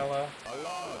standalone Stella,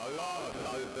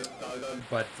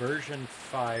 but version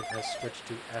 5 has switched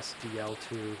to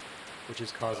SDL2, which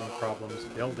is causing problems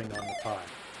building on the Pi.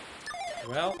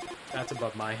 Well, that's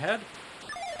above my head.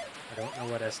 I don't know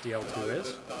what SDL2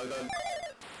 is.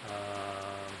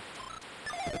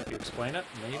 If you explain it,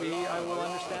 maybe I will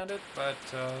understand it, but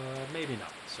maybe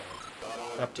not. So,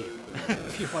 up to you.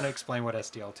 If you want to explain what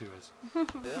SDL2 is.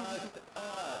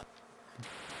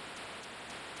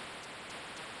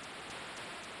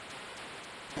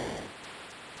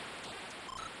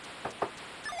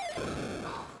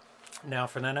 Now,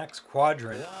 for the next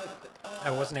quadrant,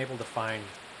 I wasn't able to find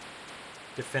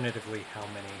definitively how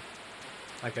many,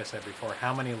 like I said before,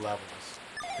 how many levels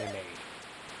they made.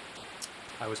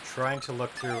 I was trying to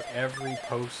look through every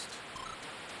post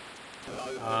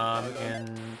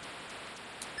in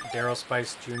Daryl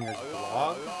Spice Jr.'s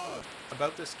blog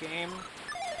about this game,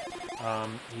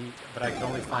 but I could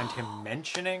only find him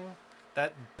mentioning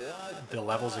that the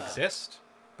levels exist,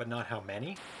 but not how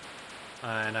many.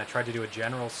 And I tried to do a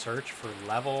general search for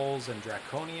levels and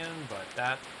Draconian, but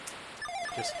that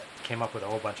just came up with a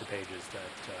whole bunch of pages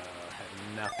that had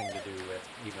nothing to do with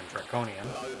even Draconian,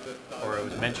 or it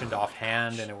was mentioned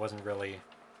offhand and it wasn't really...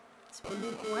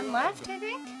 One left, I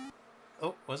think?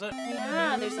 Oh, was it?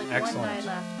 Yeah, there's like Excellent. one guy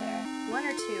left there. One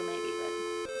or two maybe, but...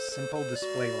 Simple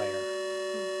display layer.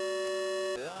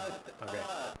 Okay.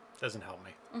 Doesn't help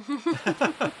me.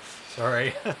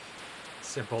 Sorry.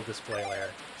 Simple display layer.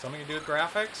 Something to do with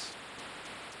graphics?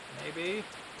 Maybe.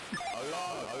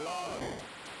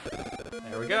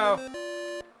 There we go.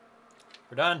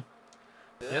 We're done.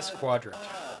 This quadrant.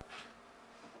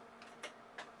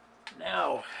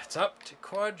 Now, it's up to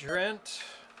quadrant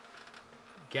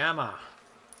gamma.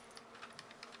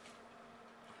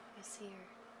 I see your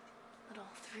little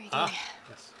 3D. Ah,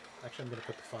 yes. Actually, I'm going to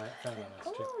put the fan on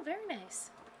this too. Oh, very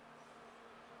nice.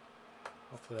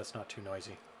 Hopefully that's not too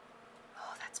noisy.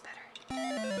 Oh, that's better.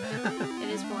 It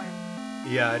is warm.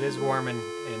 Yeah, it is warm in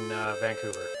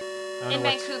Vancouver. In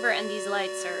Vancouver, and these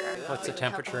lights are what's the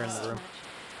temperature in the room?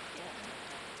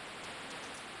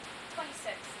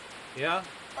 26. Yeah?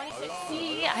 26.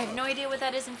 See, I have no idea what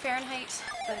that is in Fahrenheit,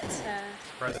 but...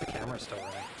 Surprised the camera's still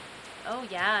running. Oh,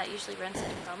 yeah, it usually runs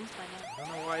into problems by now. I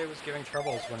don't know why it was giving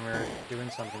troubles when we were doing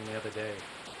something the other day.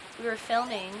 We were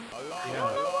filming. Yeah. I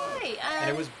don't know why. And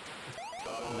it was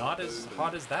not as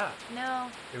hot as that. No.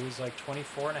 It was like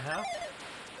 24.5.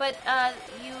 But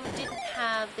you didn't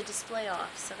have the display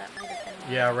off, so that might have been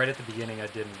why. Yeah, right at the beginning I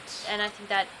didn't. And I think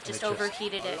that just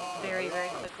overheated it very, very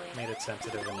quickly. Made it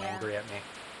sensitive and angry at me.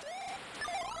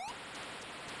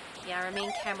 Yeah, our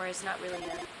main camera is not really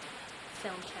a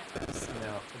film camera. So.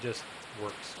 No, it just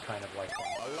works kind of like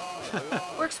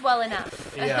one. Works well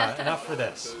enough. Yeah, enough for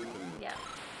this. Yeah.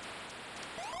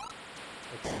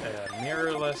 It's a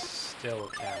mirrorless still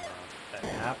camera that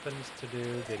happens to do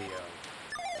video.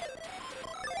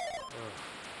 Oh,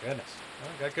 goodness.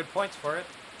 Well, got good points for it.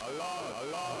 I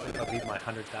think I'll beat my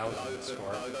 100,000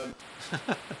 score.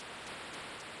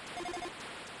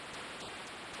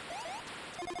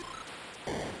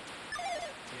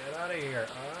 Get out of here.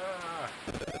 Ah.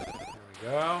 There we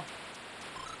go. Oh,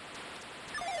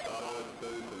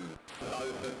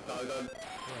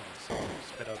 someone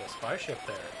spit out a spy ship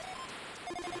there.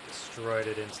 Destroyed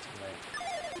it instantly.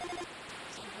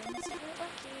 Sometimes you get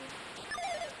lucky.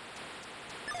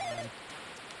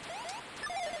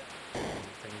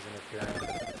 Things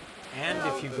interfering. And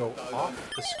if you go off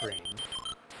the screen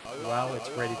while it's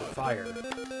ready to fire,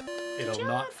 it'll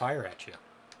not fire at you.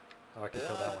 Oh, I can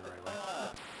kill that one right away.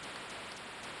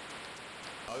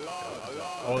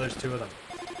 Oh, there's two of them.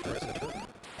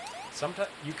 Sometimes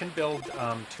you can build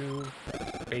 2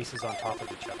 bases on top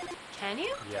of each other. Can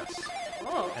you? Yes.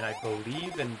 Oh. And I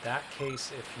believe in that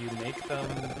case, if you make them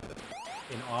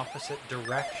in opposite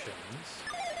directions,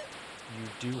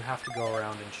 you do have to go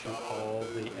around and shoot all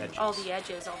the edges. All the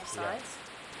edges, all the sides?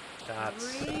 Yeah.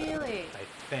 That's... Really? I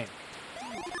think.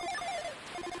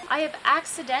 I have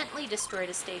accidentally destroyed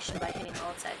a station by hitting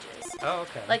all its edges. Oh,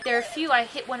 okay. Like, there are a few I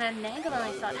hit one at an angle and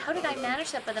I thought, how did I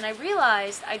manage that? But then I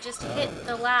realized I just hit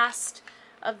the last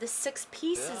of the 6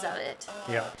 pieces of it.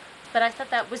 Yeah. But I thought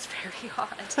that was very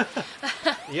odd.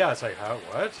 Yeah, it's like,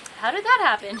 what? How did that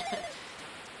happen?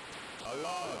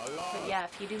 But yeah,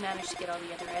 if you do manage to get all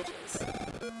the other edges.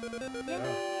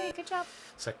 Yay, good job.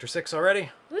 Sector 6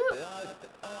 already? Woo!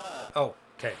 Oh,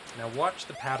 okay. Now watch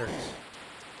the patterns.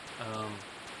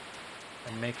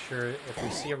 And make sure if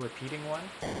we see a repeating one.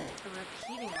 A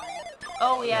repeating one?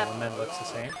 Oh, yeah. The one that looks the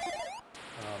same.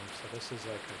 So this is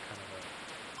like a kind of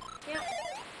a... Yeah.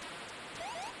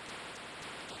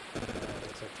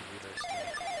 Looks like the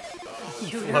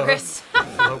uterus. Uterus.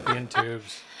 Fallopian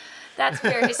tubes. That's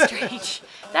very strange.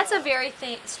 That's a very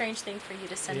strange thing for you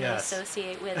to suddenly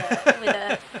associate with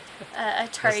a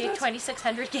Atari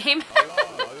 2600 game.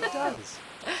 It does.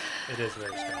 It is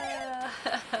very strange.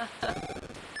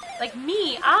 Like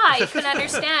me, I can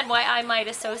understand why I might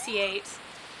associate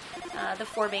the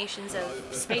formations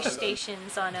of space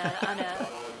stations on a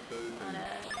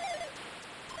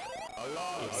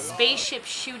spaceship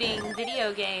shooting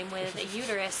video game with a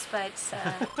uterus, but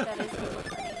that is a little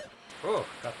funny. Oh,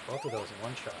 got both of those in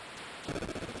one shot.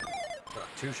 Well,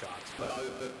 2 shots, but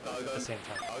at the same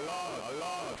time.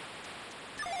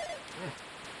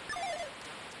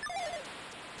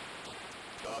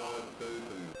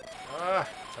 Ah,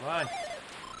 come on.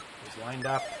 It's lined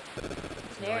up.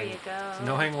 There you go. It's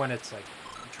annoying when it's like,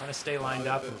 I'm trying to stay lined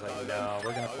up, and it's like, no,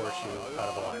 we're going to force you out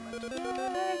of alignment.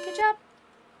 Yay, good job.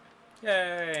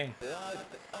 Yay.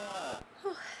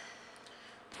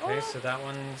 Okay, so that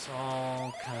one's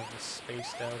all kind of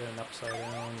spaced out and upside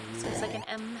down. So it's like an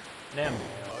M. An M, yeah.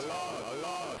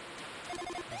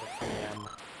 Another funny M.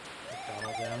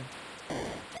 McDonald's M.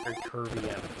 Very curvy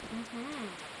M. Mm-hmm.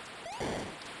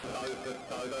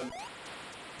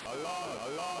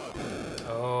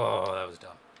 Oh, that was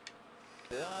dumb.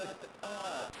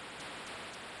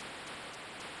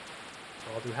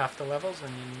 I'll do half the levels,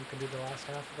 and you can do the last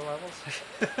half of the levels.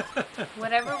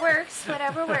 Whatever works,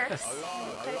 whatever works.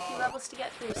 Quite a few levels to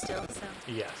get through still, so.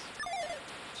 Yes.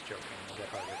 Just joking, it'll get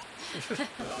harder.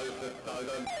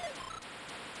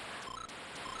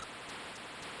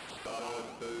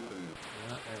 Yeah,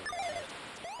 there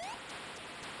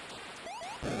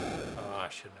we go. Oh, I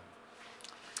shouldn't have.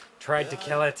 Tried to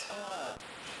kill it.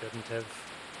 Shouldn't have.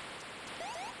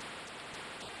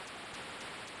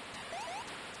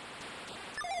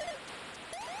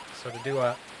 So to do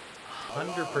a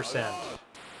 100%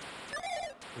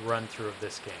 run through of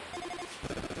this game,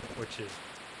 which is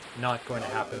not going to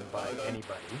happen by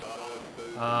anybody,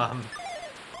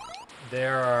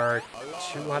 there are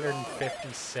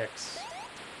 256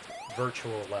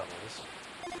 virtual levels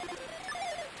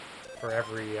for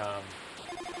every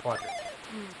quadrant.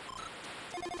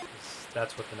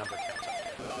 That's what the number counts up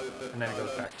to. And then it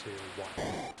goes back to 1.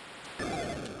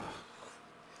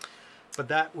 But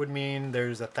that would mean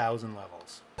there's 1,000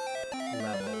 levels.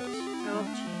 Oh,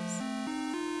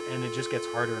 jeez. And it just gets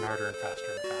harder and harder and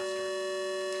faster and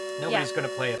faster. Nobody's going to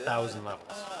play 1,000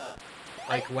 levels.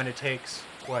 Like when it takes,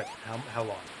 what, how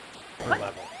long per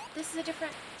level? This is a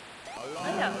different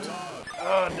layout.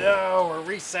 Oh no, we're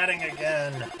resetting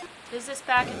again. Is this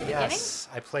back at the beginning? Yes,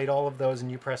 I played all of those and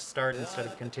you pressed start instead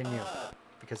of continue.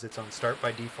 Because it's on start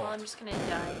by default. Well, I'm just going to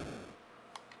die.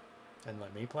 And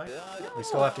let me play? No. We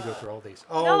still have to go through all these.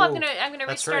 Oh, no, I'm gonna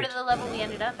restart at the level we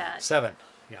ended up at. 7.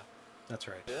 Yeah, that's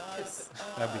right.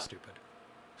 That'd be stupid.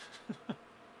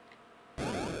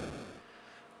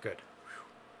 Good.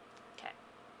 Okay.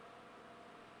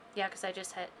 Yeah, because I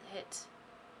just hit.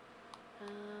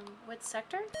 What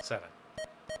sector? 7.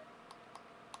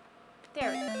 There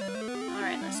we go. All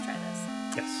right, let's try this.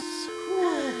 Yes.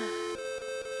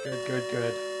 Good.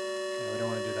 Yeah, we don't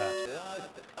want to do that.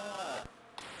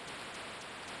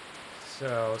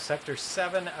 So, sector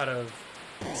 7 out of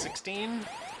 16,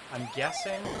 I'm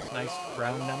guessing. It's a nice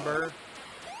round number.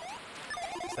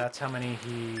 So that's how many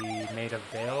he made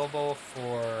available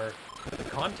for the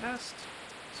contest.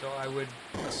 So I would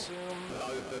assume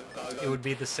it would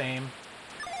be the same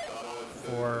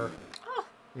for... Oh.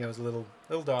 Yeah, it was a little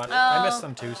dot. Oh. I miss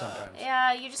them too sometimes.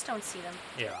 Yeah, you just don't see them.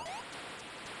 Yeah.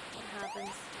 What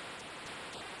happens?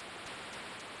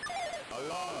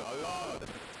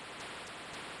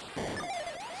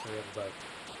 So we have about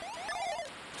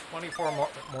 24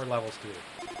 more levels to do.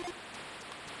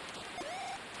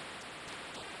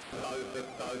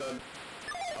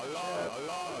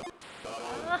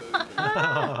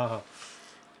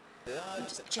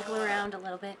 Just jiggle around a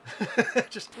little bit.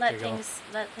 Just let things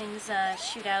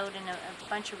shoot out in a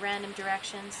bunch of random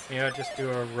directions. Yeah, just do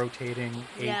a rotating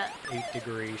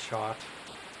 8-degree shot,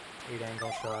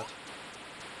 8-angle shot.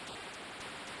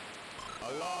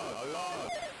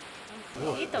 I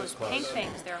hate those pink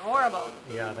things. They're horrible.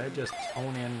 Yeah, they just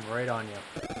hone in right on you.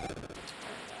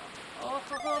 Oh,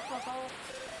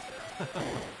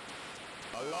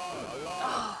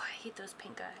 I hate those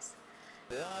pink guys.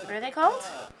 What are they called?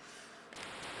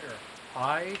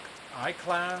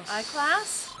 I-class.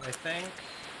 I-class? I think.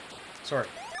 Sorry.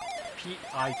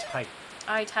 I-type.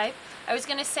 I-type? I was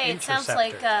going to say it sounds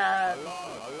like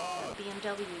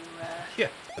BMW. Yeah,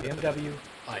 BMW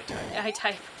I-type.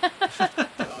 I-type.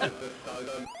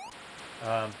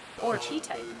 Or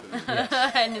T-type. Yes.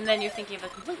 And then you're thinking of a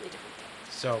completely different thing.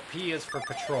 So P is for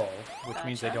patrol, which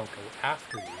means they don't go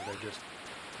after you. They're just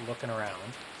looking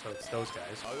around. So it's those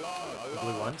guys, the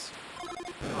blue ones.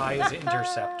 I is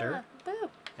interceptor.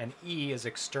 And E is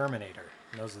exterminator.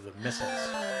 And those are the missiles.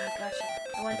 Gotcha.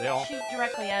 The ones that shoot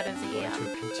directly out of the... Going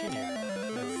to continue.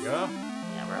 There we go.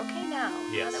 Yeah, we're okay now.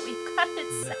 Yes. Now that we've got it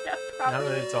set up properly. Now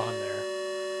that it's on there.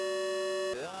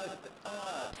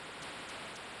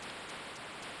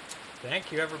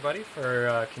 Thank you, everybody,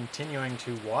 for continuing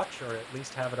to watch, or at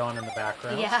least have it on in the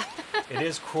background. Yeah. It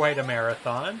is quite a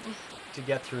marathon to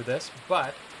get through this,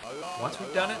 but once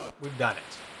we've done it, we've done it.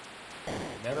 We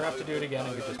never have to do it again,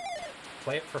 and we just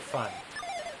play it for fun,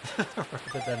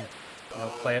 rather than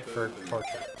play it for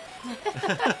torture.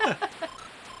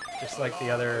 Just like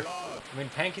the other... I mean,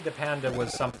 Panky the Panda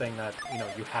was something that,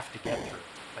 you have to get through.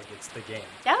 Like, it's the game.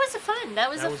 That was a fun game. That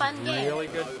was a really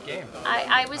good game.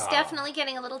 I was definitely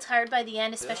getting a little tired by the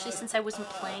end, especially since I wasn't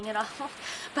playing it all.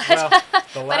 But,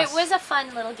 but it was a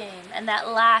fun little game. And that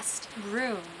last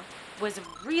room was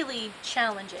really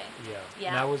challenging. Yeah.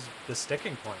 And that was the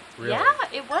sticking point, really. Yeah,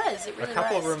 it was. It really was. A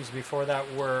couple of rooms before that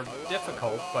were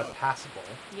difficult, but passable.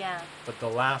 Yeah. But the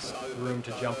last room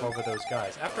to jump over those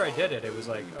guys, after I did it, it was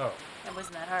like, oh. It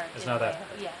wasn't that hard. It's not that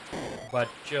hard. Yeah. But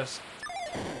just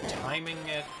timing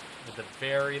it at the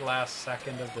very last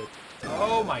second of the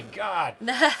Oh my god!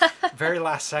 Very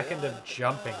last second of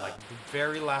jumping, like the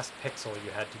very last pixel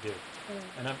you had to do.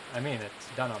 And I mean, it's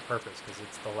done on purpose because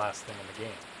it's the last thing in the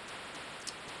game.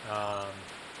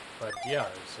 But yeah,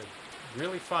 it was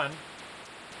really fun.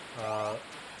 A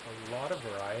lot of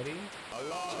variety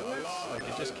to it. Like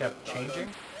it just kept changing,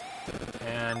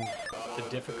 and the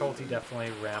difficulty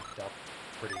definitely ramped up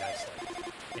pretty nicely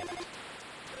in it.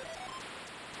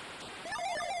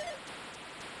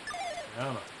 I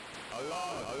don't know.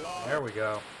 There we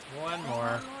go. One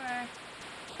more.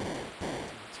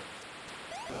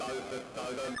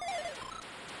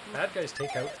 Bad guys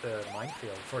take out the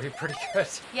minefield for you pretty good.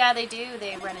 Yeah, they do.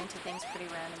 They run into things pretty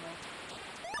randomly.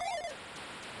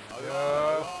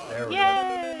 There we go.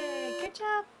 Yay! Good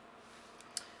job.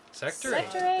 Sector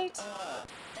 8.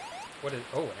 What is...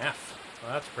 Oh, an F.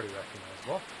 Well, that's pretty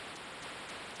recognizable.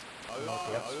 I don't know what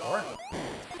the F's for.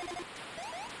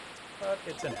 But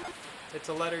it's an F. It's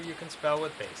a letter you can spell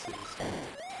with bases.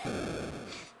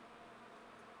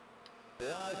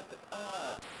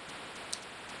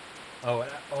 Oh,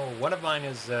 one of mine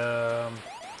is an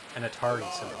Atari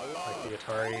symbol, like the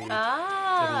Atari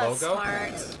logo.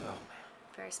 Smart. Oh man,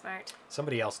 very smart.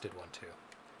 Somebody else did one too.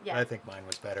 Yeah, I think mine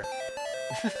was better.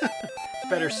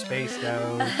 Better spaced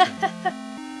out. Just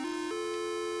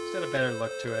had a better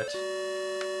look to it.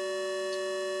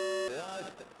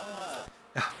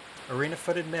 Arena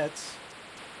Foot admits,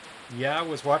 yeah, I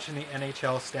was watching the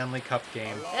NHL Stanley Cup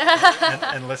game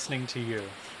and listening to you,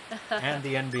 and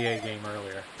the NBA game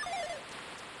earlier.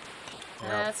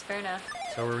 Yeah, that's fair enough.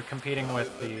 So we're competing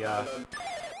with the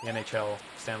NHL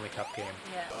Stanley Cup game.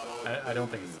 Yeah. I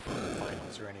don't think it's the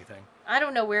finals or anything. I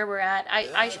don't know where we're at.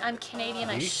 I'm Canadian.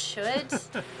 I should.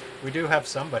 We do have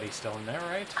somebody still in there,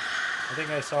 right? I think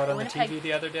I saw it on the TV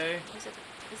the other day. Is it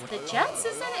the Jets?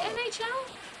 Is that an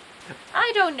NHL?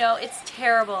 I don't know. It's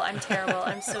terrible. I'm terrible.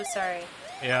 I'm so sorry.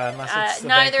 Yeah, unless it's the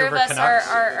neither Vancouver of us Canucks.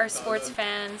 are sports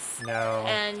fans. No.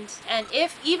 And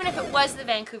even if it was the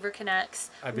Vancouver Canucks,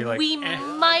 I'd be like, we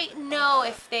might know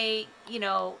if they,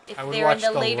 if they're in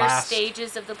the later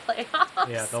stages of the playoffs.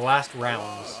 Yeah, the last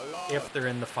rounds, if they're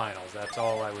in the finals. That's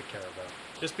all I would care about.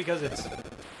 Just because it's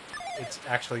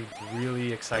actually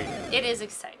really exciting. It is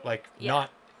exciting. Like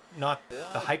not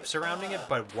the hype surrounding it,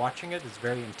 but watching it is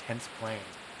very intense playing.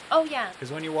 Oh yeah.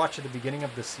 Because when you watch at the beginning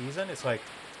of the season, it's like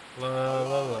la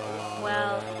la la,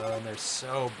 well, and they're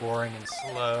so boring and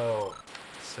slow,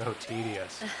 so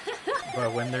tedious.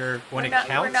 But when it counts,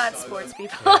 we're not sports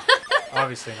people. Yeah,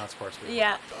 obviously not sports people.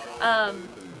 Yeah.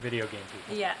 Video game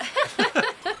people. Yeah.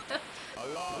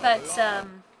 But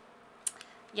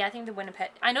yeah, I think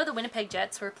I know the Winnipeg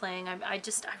Jets were playing. I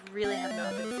really have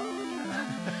not been following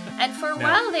it. And for a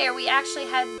while there, we actually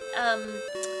had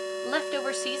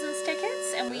leftover seasons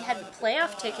tickets, and we had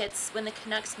playoff tickets when the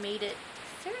Canucks made it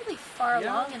fairly far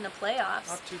along in the playoffs.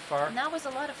 Not too far. And that was a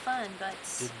lot of fun, but...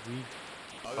 Did we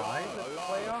buy the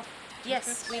playoff Yes,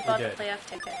 tickets? we bought the playoff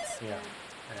tickets. Yeah.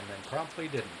 And then promptly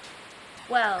didn't.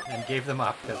 Well... And gave them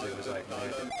up because it was like...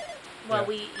 Well,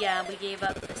 we gave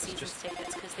up the seasons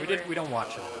tickets because we don't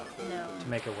watch it enough to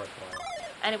make it worthwhile.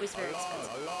 And it was very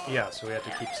expensive. Yeah, so we had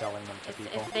to keep selling them to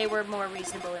people. If they were more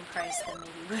reasonable in price, then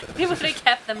maybe we would have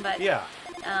kept them, but... Yeah.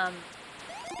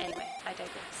 Anyway, I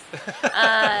digress.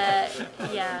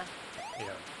 Yeah.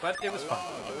 Yeah, but it was fun.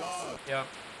 Yeah.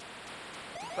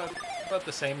 But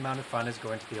the same amount of fun as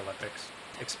going to the Olympics.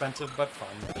 Expensive but fun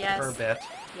for a bit.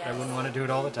 Yes. I wouldn't want to do it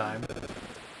all the time.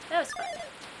 That was fun.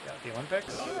 Yeah, the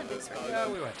Olympics? The Olympics were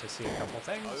Yeah, we went to see a couple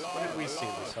things. What did we see?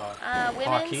 We saw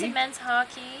women's and men's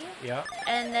hockey. Yeah.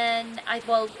 And then,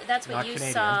 that's what you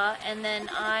saw. And then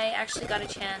I actually got a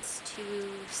chance to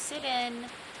sit in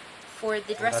for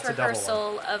the dress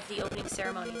rehearsal of the opening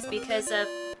ceremonies because a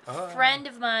friend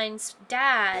of mine's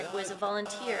dad was a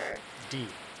volunteer. D.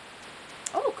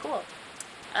 Oh, cool.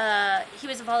 He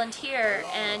was a volunteer,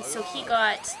 and so he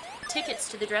got tickets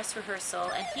to the dress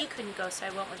rehearsal, and he couldn't go, so I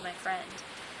went with my friend.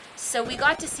 So we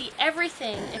got to see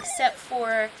everything except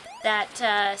for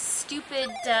that stupid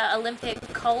Olympic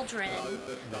cauldron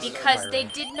because they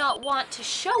did not want to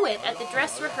show it at the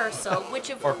dress rehearsal, which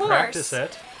of course...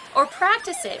 Or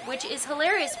practice it, which is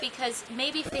hilarious because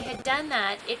maybe if they had done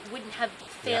that, it wouldn't have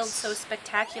failed so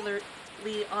spectacularly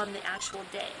on the actual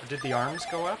day. Did the arms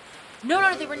go up?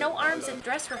 No, there were no arms at the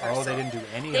dress rehearsal. Oh, they didn't do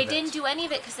any of it. They didn't do any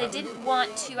of it because they didn't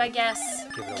want to, I guess,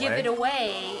 give it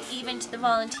away, even to the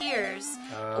volunteers,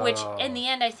 which in the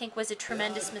end I think was a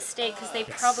tremendous mistake because they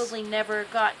probably never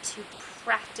got to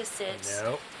practice it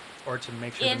Or to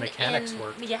make sure the mechanics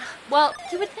work. Yeah. Well,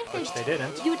 you would think they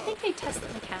didn't. You would think they'd test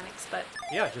the mechanics, but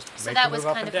yeah, just so make that them was move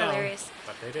up kind and of down, hilarious.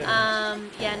 But they didn't.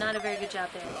 Yeah, not a very good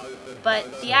job there.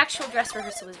 But the actual dress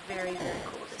rehearsal was very, very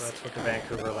cool. So that's what the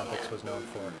Vancouver Olympics was known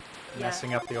for.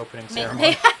 Messing up the opening yeah.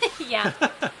 ceremony. Yeah.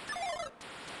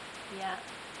 Yeah.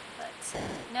 But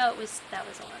no, that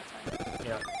was a lot of fun.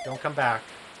 Yeah. Don't come back,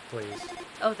 please.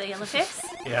 Oh, the Olympics?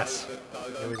 Yes.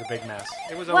 It was a big mess.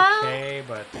 It was well, okay,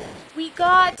 but we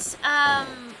got an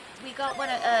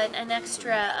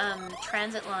extra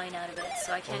transit line out of it,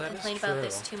 so I can't complain about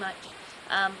this too much.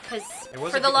 Because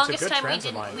for the longest time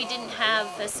we didn't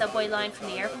have a subway line from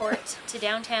the airport to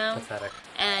downtown. Pathetic.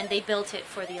 And they built it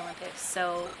for the Olympics,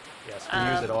 so yes, we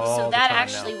use it all so the that time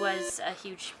actually now. was a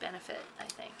huge benefit, I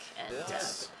think. And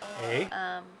yes. A.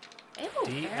 Oh,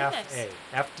 D very F nice. A.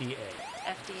 FDA.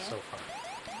 FDA. So far.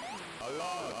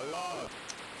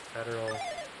 Federal.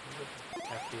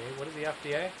 FDA. What is the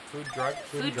FDA? Food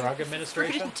and Drug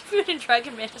Administration. Food and Drug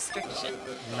Administration.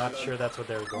 I'm not sure that's what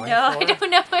they were going no, for. I don't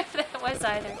know if that was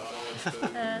either.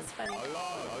 That's funny. Get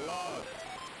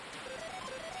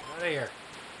out of here.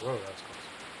 Whoa, that was close.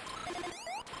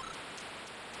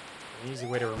 An easy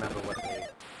way to remember what they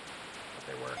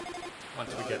were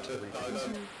once we get to the repeats.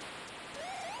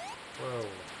 Whoa.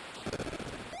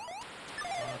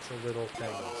 Lots of little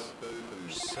things.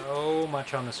 There's so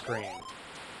much on the screen.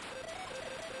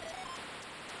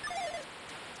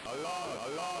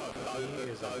 He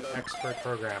is an expert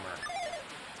programmer.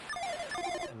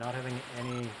 And not having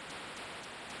any...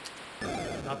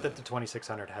 Not that the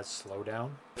 2600 has slowdown.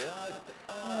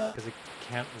 Because it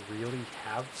can't really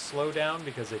have slowdown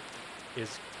because it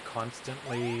is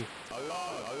constantly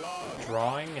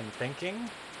drawing and thinking.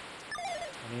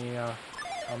 Any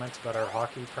comments about our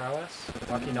hockey prowess?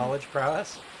 Hockey knowledge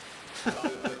prowess?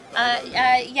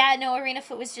 Yeah, no,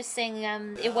 ArenaFoot was just saying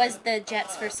it was the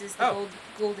Jets versus the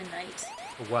Golden Knight.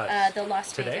 What? The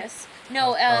Las Today? Vegas.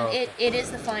 No, okay. it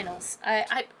is the finals.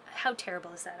 How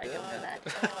terrible is that? I don't know that.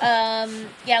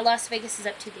 Yeah, Las Vegas is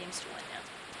up 2 games to 1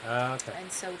 now. Okay.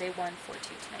 And so they won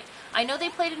 4-2 tonight. I know they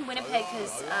played in Winnipeg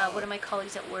because one of my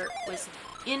colleagues at work was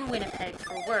in Winnipeg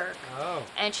for work. Oh.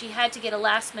 And she had to get a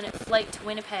last-minute flight to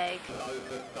Winnipeg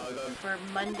for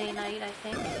Monday night, I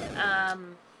think.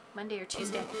 Monday or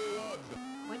Tuesday.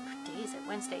 What day is it?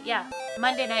 Wednesday. Yeah,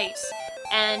 Monday night.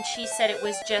 And she said it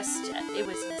was insane in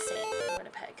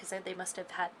Winnipeg because they must have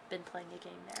been playing a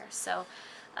game there. So,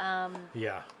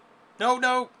 yeah. No.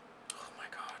 Oh my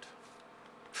God.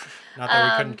 Not that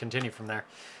we couldn't continue from there.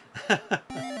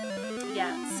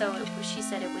 Yeah. So she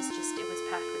said it was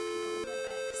packed with people in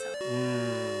Winnipeg. So.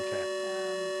 Okay.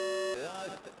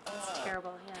 It's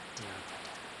terrible. Yeah.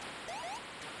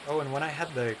 Oh, and when I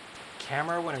had the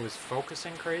camera, when it was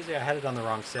focusing crazy, I had it on the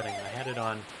wrong setting. I had it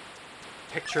on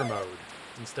picture mode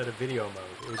instead of video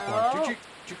mode. It was going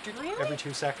really? every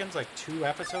 2 seconds, like 2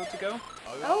 episodes ago.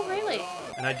 Oh, really?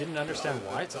 And I didn't understand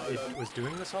why it was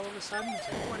doing this all of a sudden. It's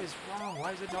like, what is wrong?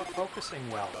 Why is it not focusing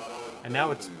well? And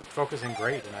now it's focusing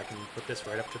great, and I can put this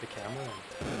right up to the camera,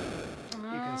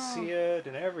 and you can see it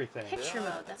and everything. Picture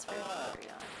mode. That's very odd.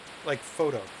 Like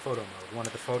photo mode, one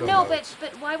of the photo No, modes.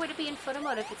 but why would it be in photo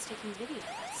mode if it's taking video?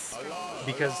 That's strange.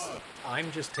 Because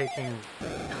I'm just taking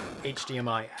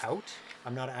HDMI out.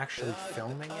 I'm not actually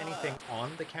filming anything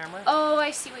on the camera. Oh, I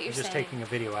see what you're I'm just saying. taking a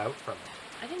video out from it.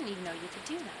 I didn't even know you could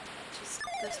do that. It just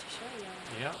goes to show you.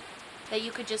 Yeah. That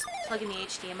you could just plug in the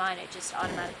HDMI and it just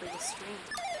automatically will stream.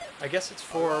 I guess it's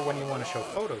for when you want to show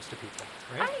photos to people,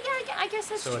 right? Yeah, I guess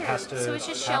that's So true. it has to So it's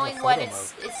just have a showing what photo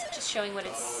it's just showing what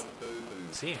it's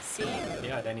seeing. seeing.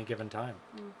 Yeah, at any given time.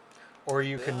 Or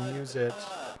you can use it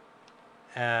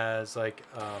as like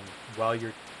while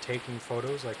you're taking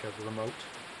photos, like a remote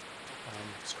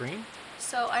screen.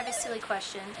 So I have a silly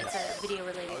question. It's a video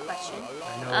related question.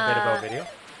 I know a bit about video.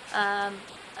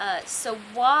 So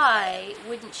why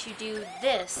wouldn't you do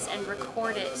this and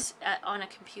record it on a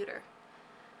computer?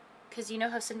 Because you know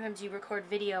how sometimes you record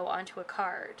video onto a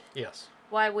card. Yes.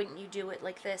 Why wouldn't you do it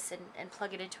like this and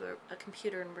plug it into a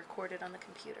computer and record it on the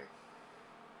computer?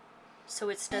 So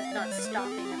it's not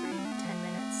stopping every 10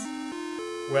 minutes.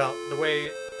 Well, the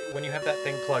way, when you have that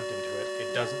thing plugged into it,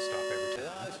 it doesn't stop every 10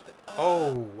 minutes.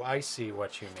 Oh, I see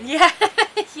what you mean. Yeah,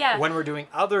 yeah. When we're doing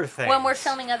other things. When we're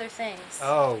filming other things.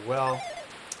 Oh, well,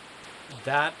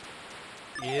 that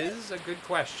is a good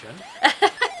question.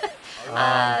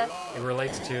 It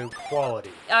relates to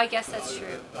quality. I guess that's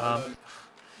true.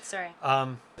 Sorry.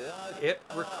 It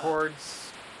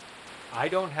records. I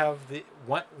don't have the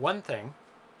one thing.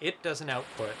 It doesn't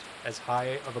output as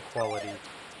high of a quality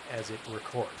as it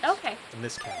records. Okay. In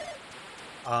this camera,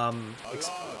 a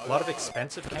lot of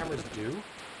expensive cameras do,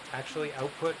 actually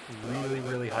output really,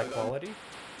 really high quality,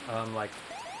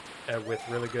 with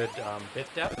really good bit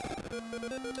depth,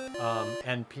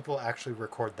 and people actually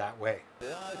record that way.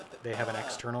 They have an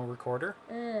external recorder,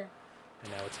 and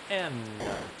now it's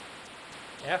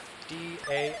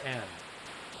FDAN.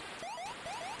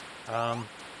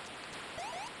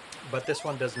 But this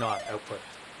one does not output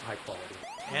high quality,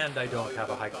 and I don't have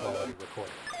a high quality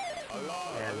recorder.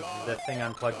 And the thing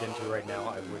I'm plugged into right now,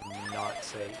 I would not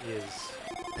say is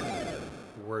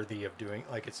worthy of doing.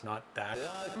 Like, it's not that.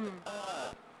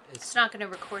 It's not going to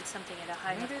record something at a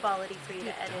high enough quality for you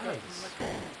to edit it and look at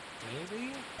it.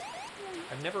 Maybe?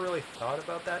 I've never really thought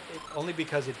about that, only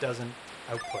because it doesn't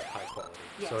output high quality.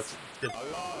 Yes. So it's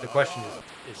the question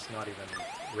is not even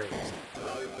raised.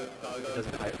 It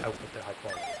doesn't output the high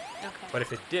quality. Okay. But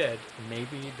if it did,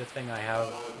 maybe the thing I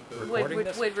have recording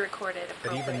this would record it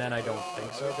But appropriately. even then, I don't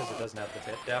think so, because it doesn't have the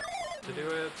bit depth to do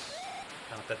it.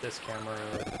 Not that this camera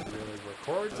really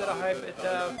records at a high bit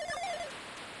depth.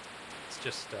 It's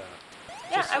just,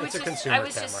 it's a consumer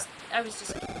camera. I was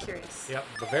just curious. Yep,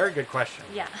 but very good question.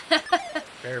 Yeah.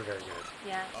 Very, very good.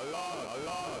 Yeah.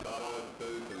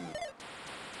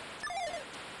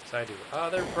 So I do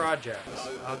other projects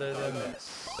other than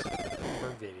this for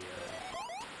video.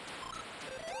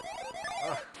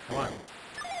 Oh, come on.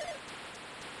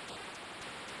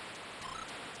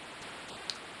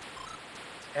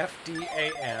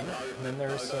 FDAN, and then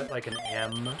there's like an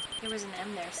M. There was an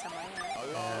M there somewhere.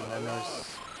 Yeah. And then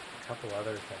there's a couple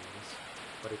other things.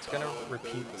 But it's going to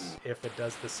repeat if it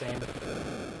does the same.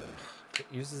 If it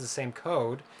uses the same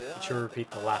code, it should repeat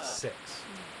the last 6.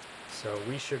 So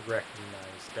we should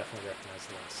definitely recognize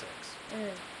the last 6. I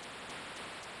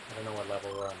don't know what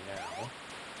level we're on now.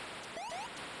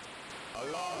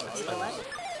 It's 11?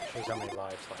 Shows how many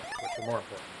lives left, which are more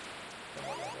important than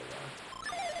what level we're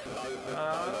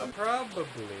on.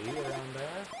 Probably around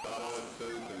there.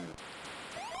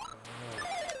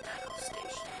 Battle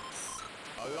stations.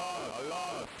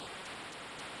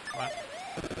 What?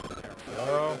 There we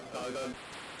go.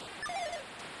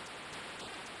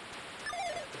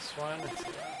 This one. Let's see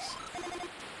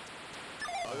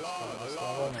this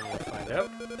level, and then we'll find out.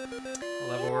 What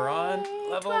level we're on?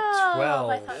 Level 12.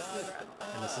 I thought we were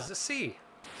on. And this is a C.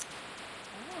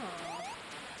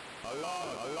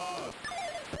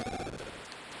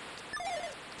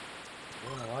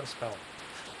 Doing a lot of spelling.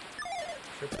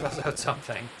 Sure it spells out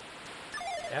something.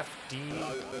 F, D,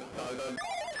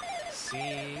 C,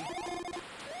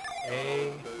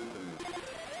 A,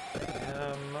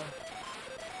 M.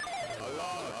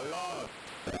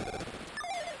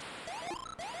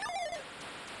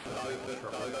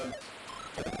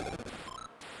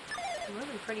 They're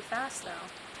moving pretty fast, though.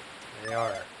 They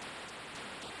are.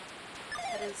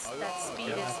 That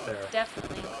speed Yeah, is there.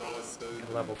 definitely increased.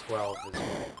 Level 12 is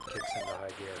when it kicks into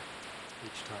high gear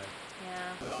each time.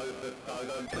 Yeah.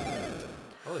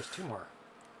 Oh, there's 2 more.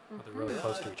 Oh, they're really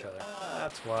close to each other.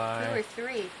 That's why. 2 or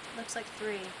 3. Looks like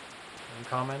 3. Any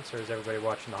comments, or is everybody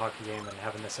watching the hockey game and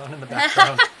having this on in the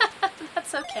background?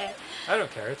 That's okay. I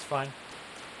don't care. It's fine.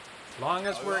 As long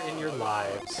as we're in your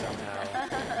lives somehow.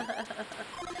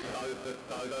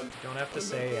 You don't have to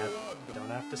say it. You don't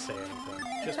have to say anything.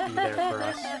 Just be there for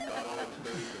us.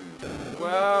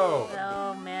 Whoa!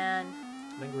 Oh, man.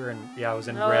 I think we were in. Yeah, I was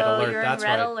in red alert. You're That's in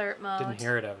red why alert I mode. didn't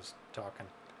hear it. I was talking.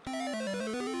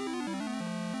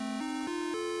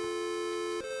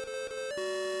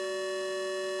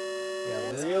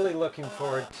 Yeah, really looking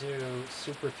forward to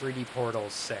Super 3D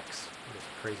Portals 6. What is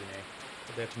a crazy name.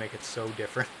 But they have to make it so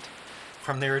different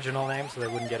from the original name so they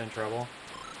wouldn't get in trouble.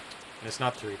 And it's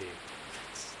not 3D.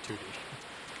 It's 2D.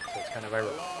 So it's kind of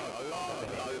ironic that they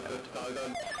named it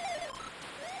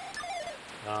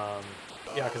that.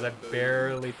 Yeah, because I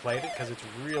barely played it because it's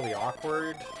really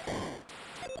awkward.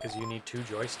 Because you need 2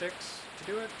 joysticks to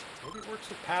do it. Maybe it works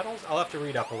with paddles? I'll have to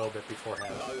read up a little bit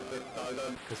beforehand.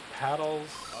 Because paddles...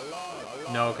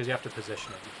 No, because you have to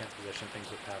position it. You can't position things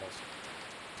with paddles.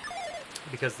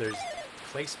 Because there's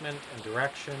placement and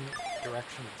direction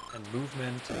and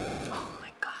movement. Oh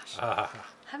my gosh.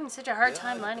 Having such a hard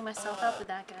time lining myself up with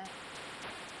that guy.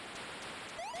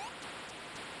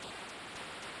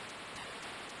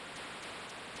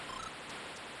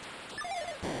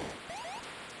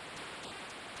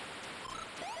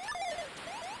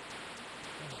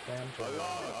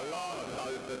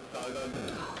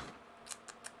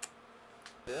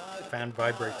 Fan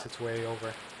vibrates its way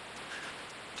over.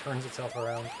 Turns itself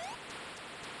around. If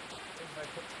I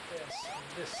put this on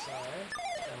this side,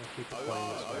 then we'll keep it playing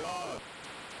this way.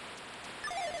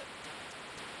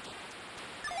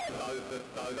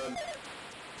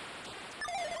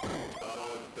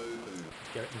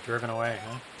 Getting driven away,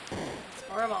 huh? That's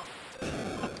Horrible.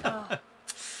 Oh.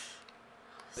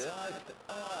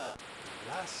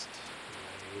 Last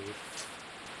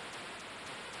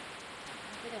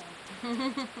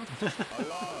life.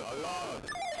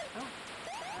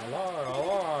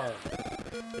 Alar.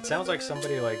 It sounds like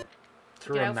somebody like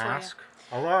threw a mask.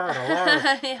 Alar.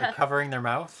 Yeah. Like covering their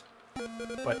mouth.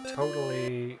 But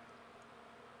totally...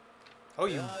 Oh,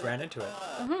 you ran into it.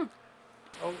 Mm-hmm.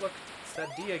 Oh, look. It's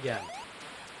that D again.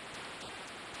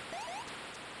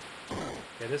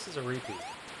 Okay, this is a repeat.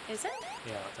 Is it?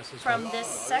 Yeah, this is from this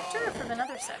sector or from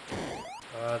another sector?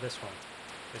 This one.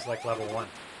 It's like level 1.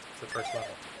 It's the first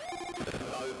level.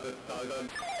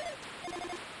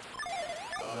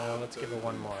 Let's give it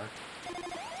one more.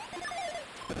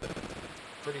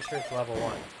 Pretty sure it's level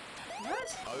 1.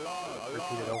 What?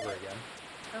 Repeat it over again.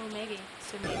 Oh, maybe.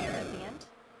 So maybe you're at the end?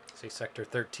 See, sector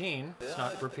 13. It's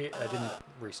not repeat. I didn't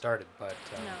restart it, but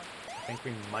no. I think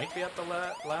we might be at the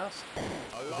last.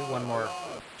 We'll do one more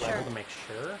level to make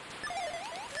sure.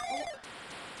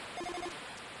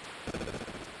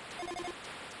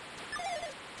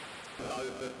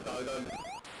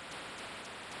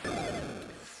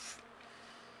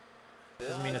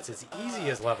 Doesn't mean it's as easy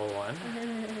as level 1,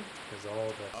 because all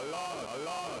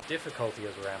the difficulty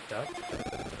is ramped up.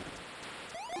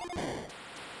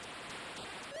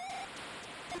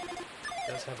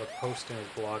 He does have a post in his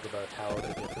blog about how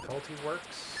the difficulty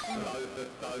works. And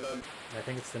I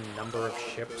think it's the number of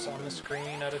ships on the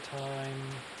screen at a time,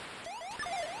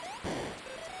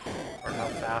 or how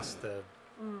fast the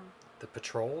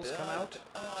patrols come out to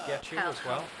get you as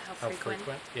well. How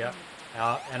frequent. Yeah.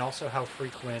 And also how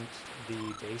frequent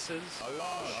the bases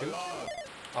shoot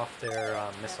off their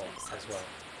missile as well.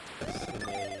 'Cause in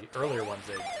the earlier ones,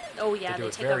 they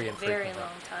take a very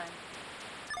long time.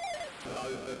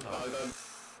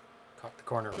 Caught the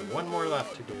corner. One more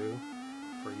left to do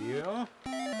for you.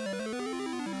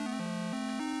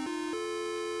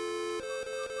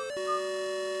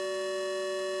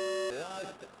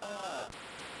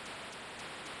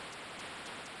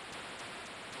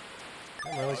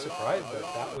 I'm really surprised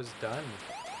that was done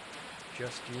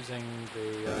just using the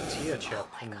TIA chip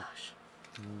and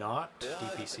not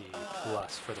DPC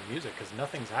Plus for the music, because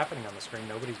nothing's happening on the screen,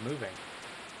 nobody's moving.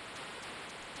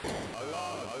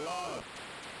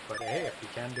 But hey, if you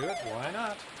can do it, why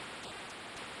not?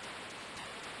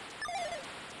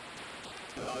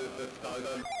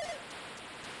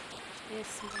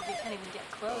 Yes, you can't even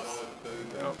get close.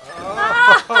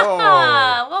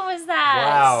 Oh! What was that?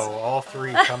 Wow, all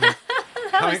three coming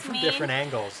from mean. different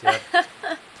angles. Yep.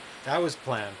 That was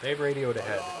planned. They radioed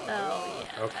ahead. Oh,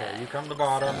 yeah. Okay, you come from the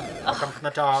bottom, I'll come from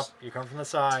the top, you come from the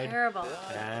side. Terrible.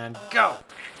 And go!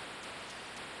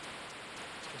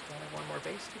 Just only one more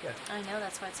base to get. I know,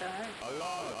 that's why it's so hard.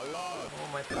 Oh,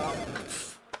 my thumb.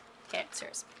 Okay,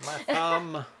 serious. My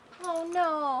thumb. Oh,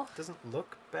 no. Doesn't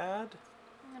look bad.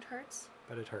 It hurts.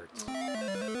 But it hurts. Oh,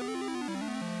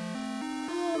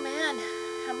 man.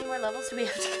 How many more levels do we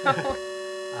have to go?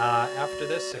 After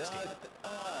this, 16.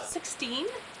 16?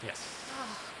 Yes.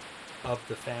 Of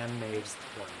the fan-made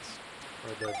ones.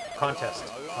 Or the contest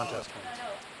ones. No.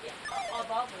 Yeah,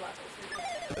 of all the levels.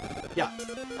 Yeah.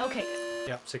 Okay.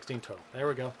 Yeah, 16 total. There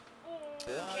we go.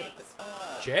 Okay.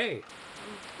 J.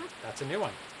 That's a new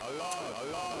one.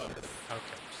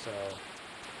 Okay, so...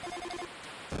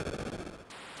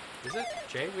 Is it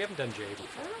J? We haven't done J I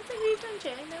before. don't think we've done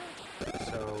J, no.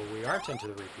 So we aren't into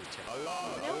the repeats yet.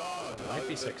 Nope. So it might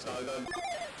be 16.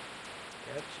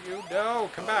 Get you. No,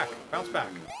 come back. Bounce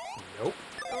back. Nope.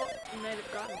 Oh, you might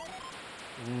have gotten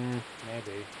one.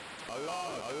 Maybe. No,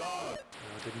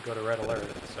 it didn't go to red alert,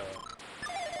 so...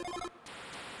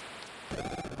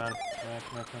 Come on.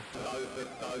 Come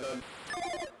on.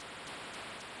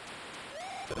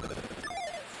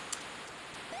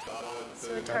 So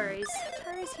Atari's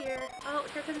here. Oh,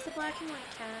 here comes the black and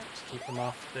white cat. Just keep him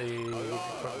off the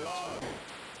equipment.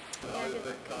 Yeah, good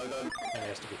luck. And he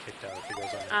has to be kicked out if he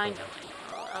goes on the I know. equipment.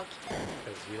 I'll keep him.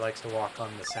 Because he likes to walk on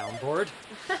the soundboard.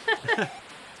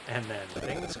 And then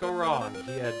things go wrong.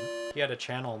 He had a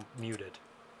channel muted.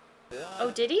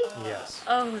 Oh, did he? Yes.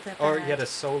 Oh, the Or he had a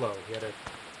solo.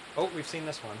 Oh, we've seen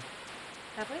this one.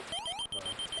 Have we?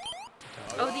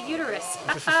 Well, Oh, the uterus.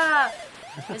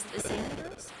 Is it the same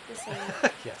uterus? The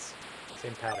same. yes.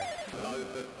 Same pattern.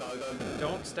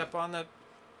 Don't step on the...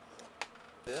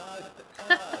 Okay,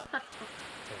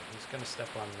 he's going to step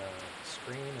on the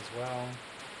screen as well.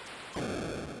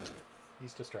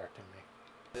 He's distracting me.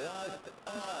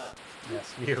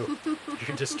 Yes, you.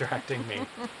 You're distracting me.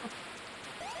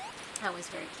 That was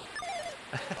very cute.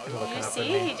 You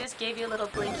see, he just gave you a little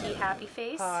blinky happy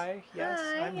face. Hi, yes,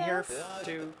 Hi, I'm here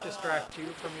to distract you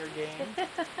from your game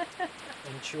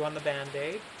and chew on the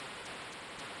Band-Aid.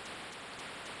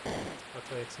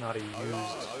 Luckily it's not a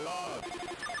used,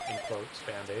 in quotes,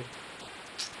 Band-Aid.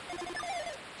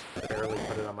 Barely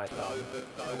put it on my thumb.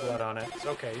 No blood on it. It's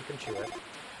okay, you can chew it.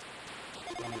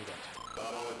 Just don't eat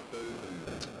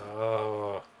it.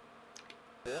 Oh.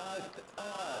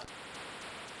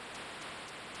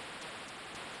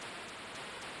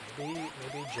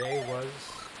 Maybe Jay was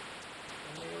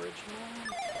in the original?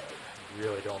 I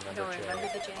really don't remember Jay. Don't remember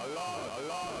the Jay?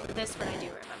 This one I do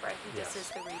remember. I think this is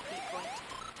the repeat point.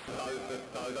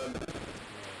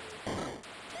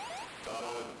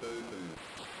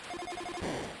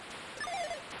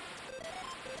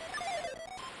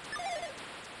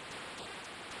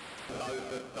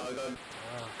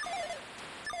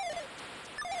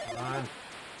 Come on.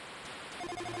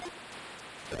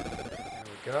 There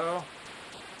we go.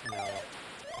 Now,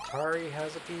 Atari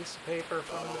has a piece of paper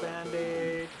from the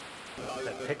Band-Aid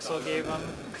that Pixel gave him.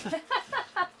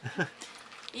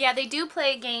 Yeah, they do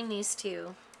play a game, these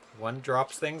two. One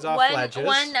drops things off ledges.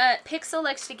 Pixel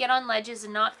likes to get on ledges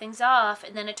and knock things off,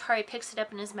 and then Atari picks it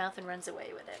up in his mouth and runs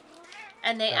away with it.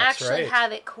 And they actually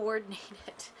have it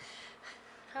coordinated.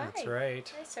 Hi. That's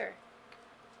right. Hi, sir.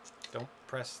 Don't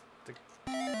press the...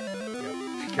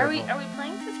 Yep. Are we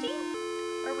playing 15?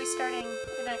 Or are we starting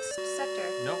the next sector?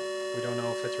 Nope. We don't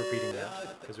know if it's repeating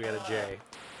that, because we had a J.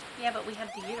 Yeah, but we had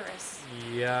the uterus.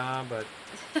 Yeah, but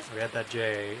we had that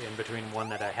J in between one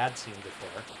that I had seen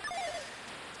before.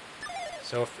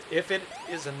 So if it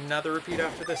is another repeat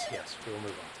after this, yes, we will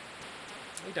move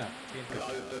on. We done. Be a good.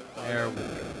 There we go.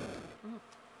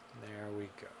 There we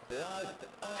go. Be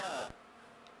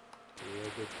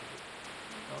a good.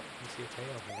 Oh, you see a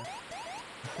tail here.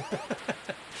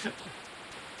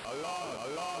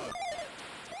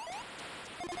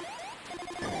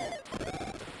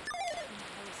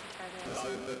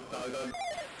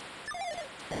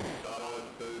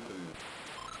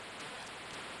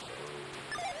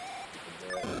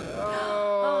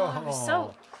 Oh, I was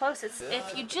so close. It's,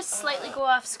 if you just slightly go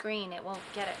off screen, it won't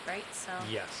get it, right? So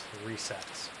yes, resets.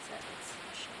 It's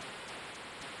a shame.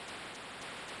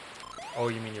 Oh,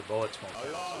 you mean your bullets won't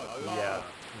count? Yeah,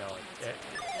 no.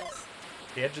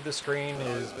 The edge of the screen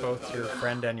is both your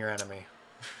friend and your enemy.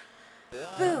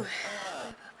 Boo!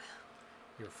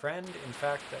 Your friend, in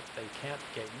fact, that they can't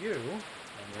get you,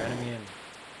 and your enemy in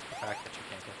the fact that you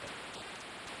can't get them.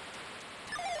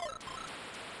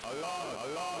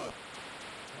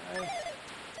 Hi.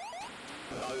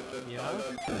 Yeah.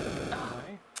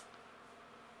 Hi.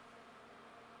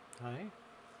 Hi.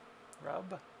 Rub.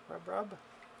 Rub, rub.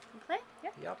 Play?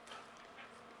 Yep. Yep.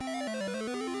 2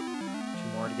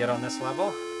 more to get on this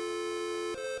level.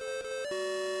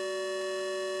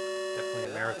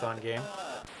 Definitely a marathon game.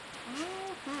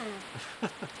 I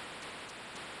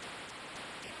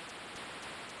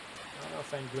don't know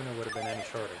if Anguna would have been any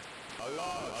shorter.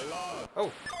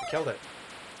 Oh, I killed it.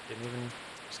 Didn't even,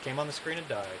 just came on the screen and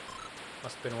died.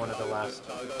 Must have been one of the last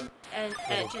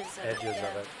edges of it.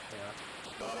 Yeah.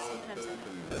 Sometimes it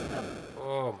happens.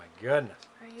 Oh my goodness.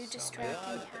 Are you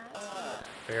distracting cat?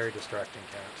 Very distracting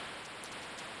cat.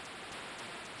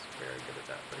 He's very good at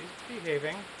that, but he's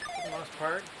behaving for the most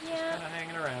part. He's just kind of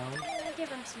hanging around. Yeah, give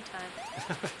him some time.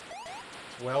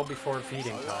 It's well before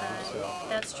feeding time, so.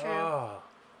 That's true. Oh.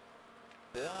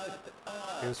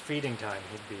 If it was feeding time,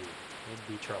 he'd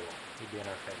be trouble. He'd be in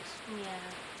our face.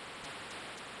 Yeah.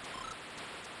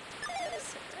 Hello,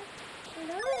 sir.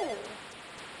 Hello.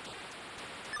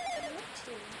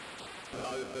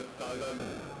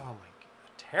 Oh my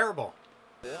god. Terrible.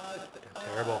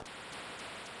 Terrible.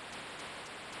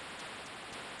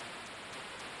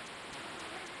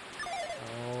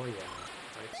 Oh yeah.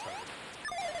 Life's hard.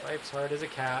 Life's hard as a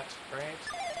cat, right?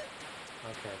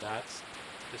 Okay, that's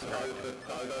distracting.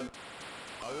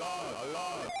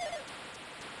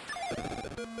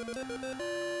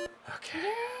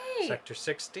 Okay. Yay! Sector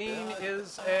 16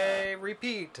 is a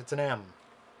repeat. It's an M.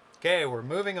 Okay, we're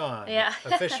moving on. Yeah.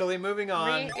 Officially moving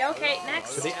on. Okay,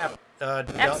 next. To the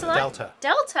Epsilon? Delta.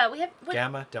 Delta. We have what,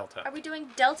 Gamma, Delta. Are we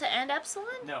doing Delta and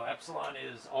Epsilon? No, Epsilon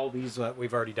is all these that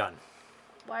we've already done.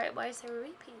 Why is there a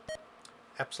repeat?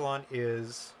 Epsilon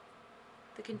is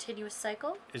The continuous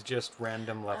cycle? Is just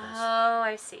random levels. Oh,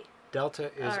 I see.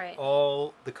 Delta is All right.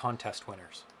 all the contest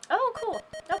winners. Oh, cool.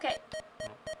 Okay.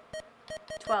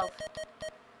 12.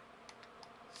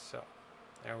 So,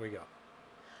 there we go.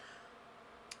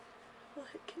 Will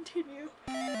it continue?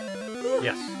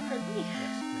 Yes. Pardon me.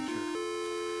 Yes, make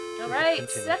sure. All right,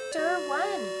 Continue. Sector 1.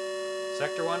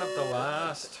 Sector 1 of the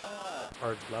last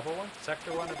or level 1?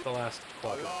 Sector 1 of the last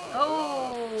quadrant.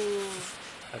 Oh!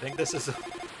 I think this is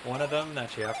one of them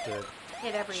that you have to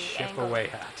hit every chip angle. away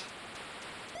at.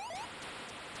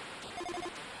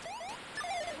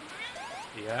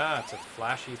 Yeah, it's a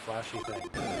flashy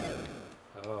thing.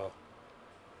 Oh.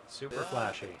 Super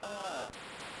flashy.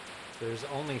 There's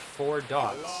only 4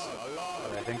 dots,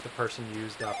 but I think the person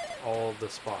used up all the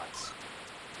spots.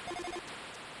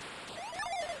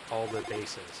 All the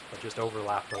bases, but just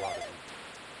overlapped a lot of them.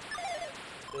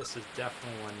 This is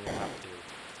definitely one you have to do.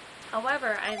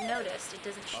 However, I've noticed it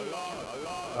doesn't shoot.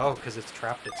 Oh, because it's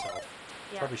trapped itself.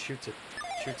 Yeah. Probably shoots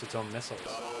its own missiles.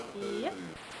 Yep.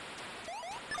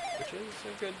 Which is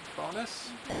a good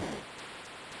bonus. So,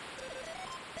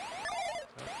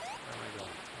 where am I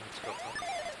going? Let's go up.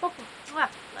 Oh, mwah,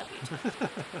 love you.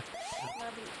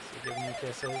 Love you. So giving you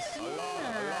kisses.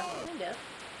 Yeah, kind of.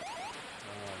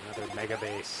 Oh, another mega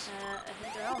base. I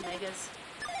think they're all megas.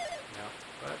 No,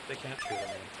 but they can't shoot at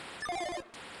me.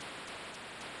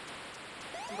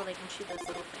 Well, they can shoot those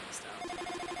little things, though.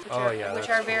 Which that's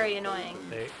are very annoying.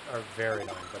 They are very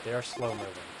annoying, but they are slow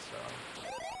moving, so...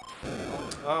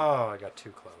 Oh, I got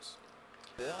too close.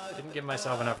 Didn't give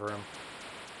myself enough room.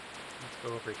 Let's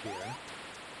go over here.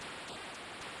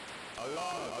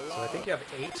 So I think you have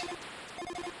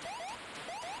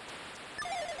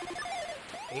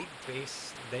 8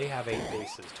 base... They have 8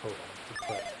 bases total to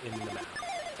put in the map.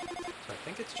 So I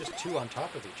think it's just 2 on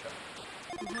top of each other.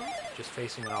 Just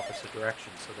facing in opposite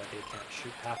directions so that they can't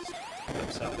shoot past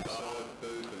themselves.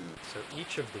 So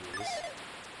each of these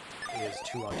is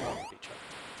 2 on top of each other.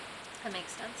 That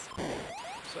makes sense.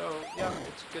 So yeah,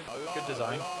 it's good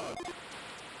design.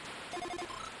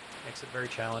 Makes it very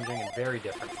challenging and very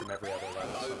different from every other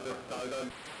level so far.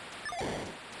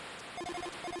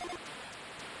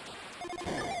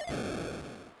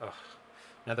 Ugh.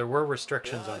 Now there were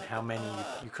restrictions on how many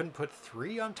you couldn't put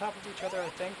 3 on top of each other, I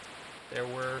think. There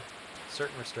were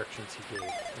certain restrictions he gave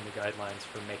in the guidelines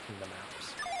for making the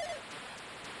maps.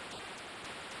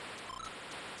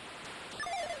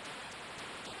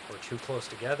 Or 2 close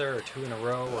together, or 2 in a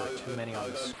row, or too many on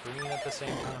the screen at the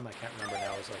same time. I can't remember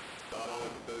now. It was like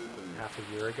half a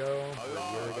year ago, or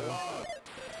a year ago,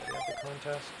 that we had the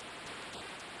contest.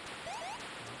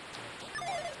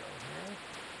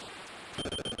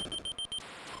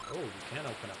 Oh, you can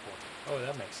open up one. Oh,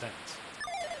 that makes sense.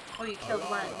 Oh, you killed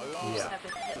one. You just Yeah. have to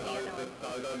hit the other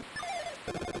one.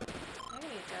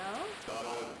 There you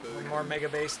go. One more mega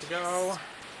base to go.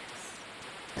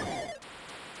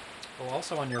 Oh,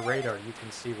 also on your radar, you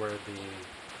can see where the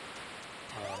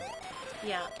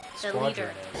Yeah, the squadron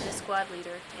leader, is. the squad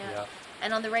leader. Yeah. Yeah.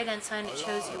 And on the right-hand side, it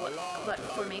shows you what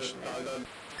formation they're in.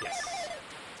 Yes.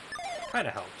 Kind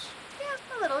of helps. Yeah,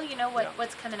 a little. You know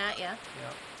what's coming at you.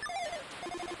 Yeah.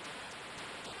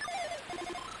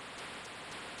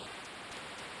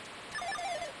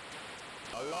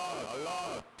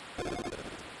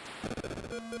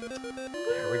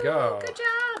 There we go. Good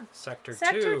job. Sector 2.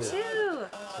 Sector 2.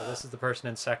 So this is the person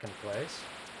in 2nd place.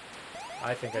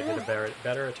 I think I did a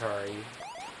better Atari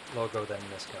logo than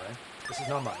this guy. This is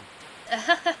not mine.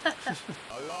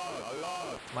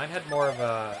 Mine had more of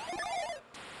a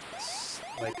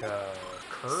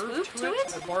curve Swoop to to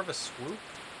it. it? More of a swoop,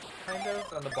 kind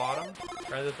of, on the bottom,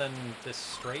 rather than this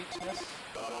straightness.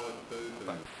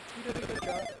 But you did a good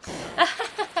job.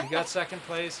 He got 2nd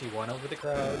place. He won over the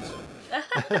crowds.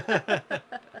 That's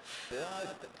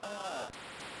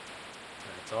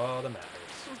all that matters.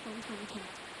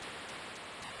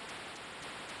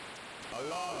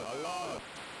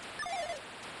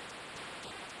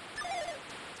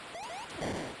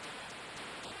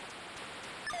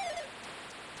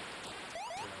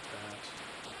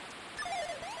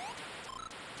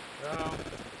 Go.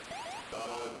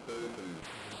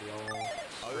 Maybe all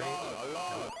straight. No,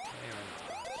 they are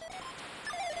not.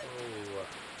 Oh.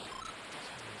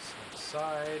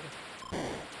 Side.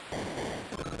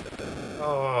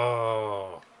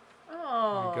 Oh.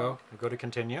 Oh. There you go. Go to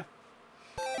continue.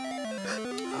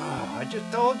 Oh, I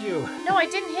just told you. No, I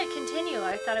didn't hit continue.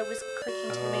 I thought I was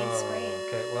clicking to the main screen.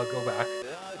 Okay, well, go back.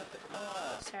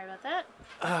 Sorry about that.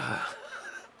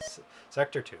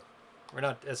 Sector 2.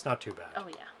 It's not too bad. Oh,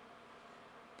 yeah.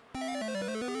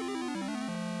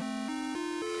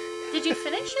 Did you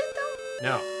finish it, though?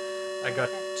 No. I got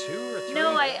 2 or 3.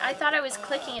 No, I thought I was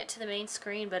clicking it to the main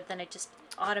screen, but then it just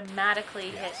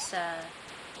automatically hits...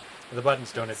 the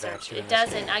buttons don't advance search. you in It this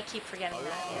doesn't. game. I keep forgetting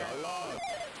that, yeah.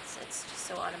 It's just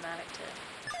so automatic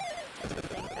to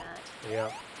think that.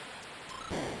 Yeah.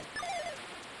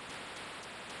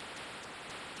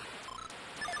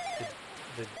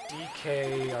 the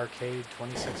DK Arcade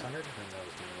 2600, who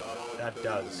knows me, that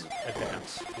does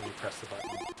advance when you press the button.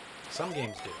 Some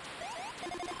games do.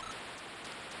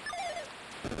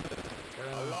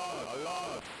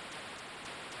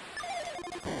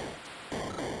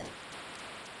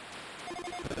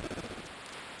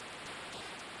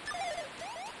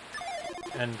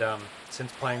 And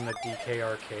since playing the DK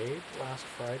Arcade last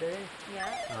Friday,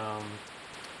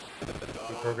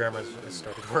 the programmer has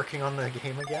started working on the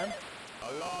game again.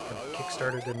 Kind of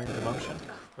kickstarted him into motion,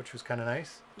 which was kind of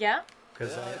nice. Yeah?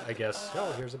 Because I guess,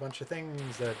 here's a bunch of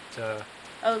things that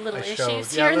little I issues showed.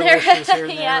 here and little there. issues here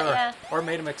and Yeah, there, or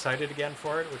made him excited again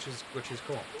for it, which is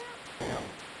cool. Yeah.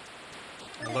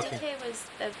 Well, DK was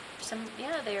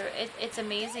it's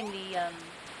amazing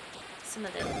some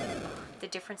of the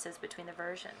differences between the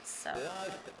versions. So.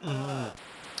 Yeah,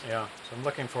 so I'm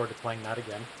looking forward to playing that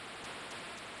again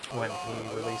when he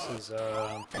releases,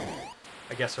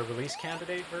 I guess, a release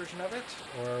candidate version of it,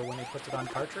 or when he puts it on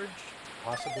cartridge,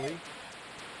 possibly,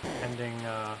 pending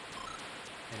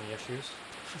any issues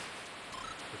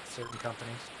with certain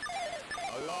companies.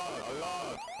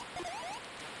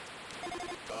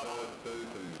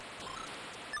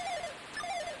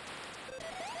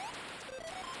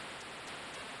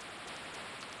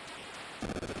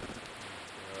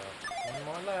 One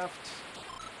more left.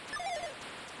 I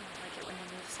like it when they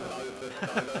move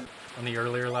slowly. On the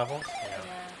earlier levels? Yeah.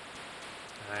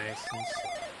 Nice and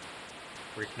slow.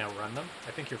 Where you can outrun them?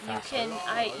 I think you're faster. You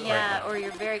can, or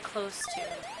you're very close to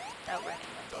outrunning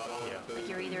them. Yeah. Like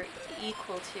you're either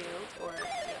equal to, or,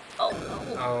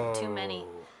 too many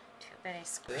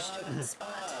squished in the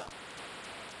spot.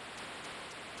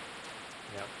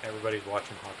 Yeah, everybody's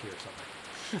watching hockey or something.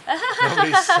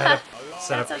 Nobody's set up.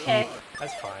 That's okay.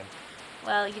 That's fine.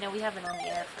 Well, we have been on the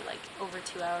air for like over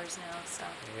 2 hours now, so.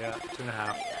 Yeah, 2.5.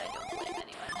 I don't blame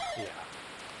anyone. Yeah.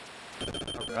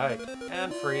 Alright.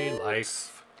 And free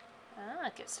life.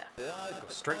 Good stuff. Go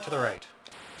straight to the right.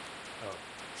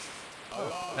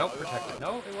 Oh, no, protected.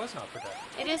 No, it was not protected.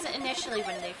 It isn't initially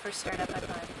when they first start up, I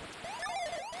find.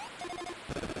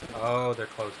 Oh, they're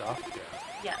closed off? Yeah.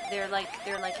 Yeah, they're like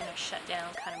in a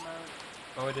shutdown kind of mode.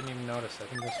 Oh, I didn't even notice. I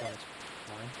think this one's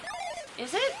mine.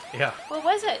 Is it? Yeah. What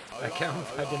was it? I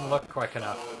didn't look quick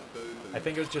enough. I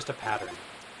think it was just a pattern.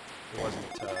 It wasn't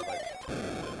like...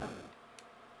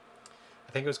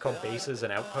 I think it was called bases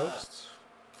and outposts.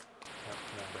 I can't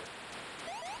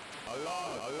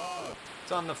remember.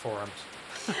 It's on the forums.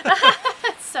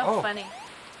 That's so funny.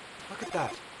 Look at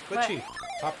that. Glitchy.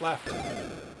 Top left.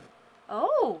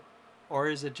 Oh. Or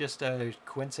is it just a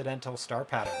coincidental star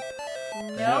pattern?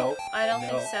 No, I don't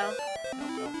think so.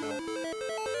 No.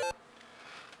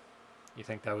 You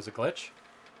think that was a glitch?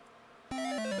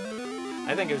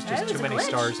 I think it was just too many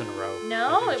stars in a row.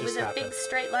 No, it was a big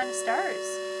straight line of stars.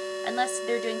 Unless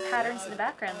they're doing patterns in the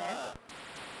background there.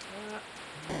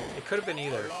 It could have been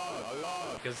either.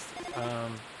 Because I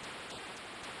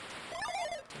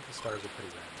think the stars are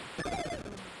pretty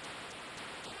random.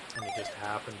 And it just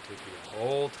happened to be a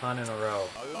whole ton in a row.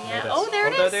 Yeah. Oh, there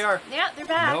it is. There they are. Yeah, they're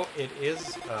back. No, it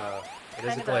is a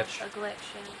glitch. A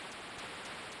glitch, yeah.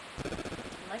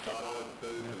 I like it. I'm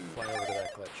going to fly over to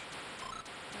that glitch.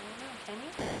 I don't know. Can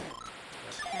you?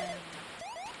 Yes. Can you?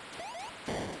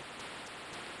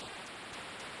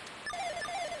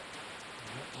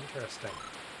 Interesting.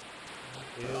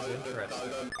 That is interesting.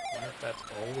 I wonder if that's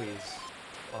always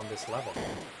on this level.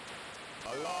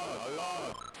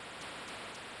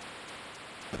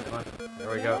 Come on, there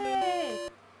we go. Yay.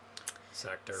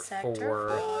 Sector 4.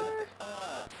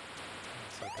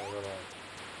 It's like a little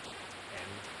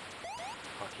end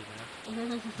hockey map.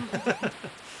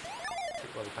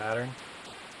 Cute little pattern.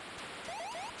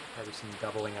 Probably some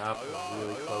doubling up and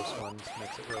really close ones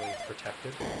makes it really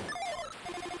protected.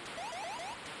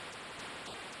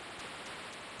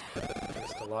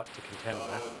 Just a lot to contend with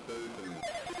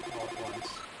all at once.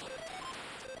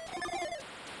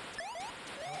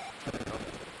 There we go.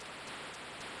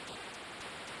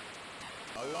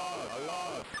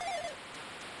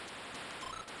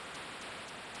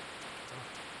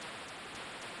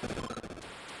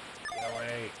 Get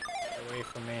away! Get away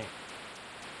from me!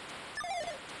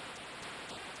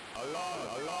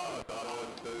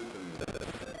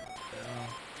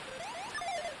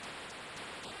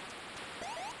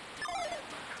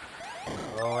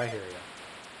 Oh, I hear you.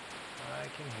 I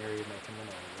can hear you making the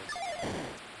noises.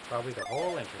 Probably the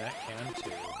whole internet can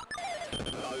too.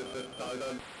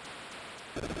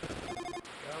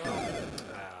 Go.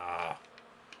 Ah.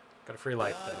 Got a free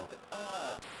life though. So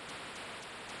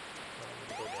I'm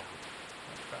gonna go down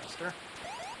much faster.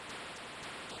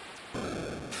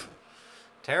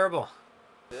 Terrible.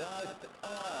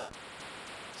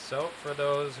 So, for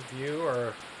those of you who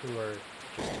are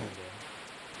just tuned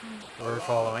in, or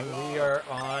following, we are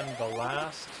on the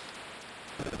last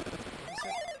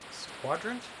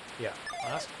quadrant? Yeah,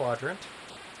 last quadrant.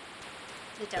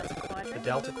 The Delta Quadrant? The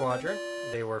Delta Quadrant.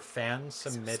 They were fan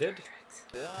submitted.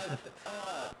 Is this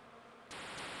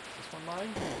one mine?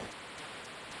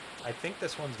 I think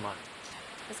this one's mine.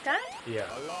 This guy? Yeah.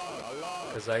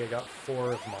 Because I got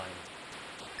 4 of mine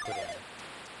put in.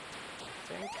 I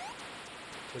think.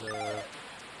 To the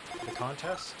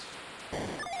contest.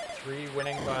 3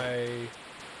 winning by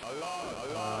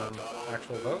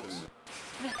actual votes.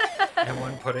 And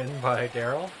 1 put in by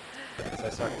Daryl. So I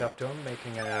sucked up to him,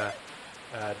 making a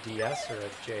DS or a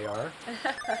JR. I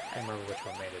can't remember which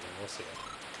one made it in. We'll see it.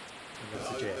 I think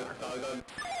it's a JR.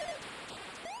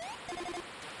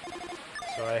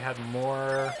 So I had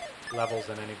more levels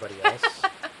than anybody else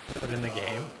put in the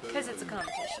game. Because it's a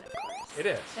competition, of course. It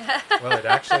is. Well, it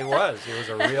actually was. It was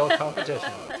a real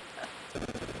competition.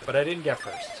 But I didn't get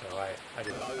first, so I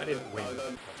didn't win.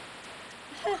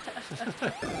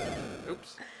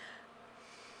 Oops.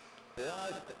 Yeah,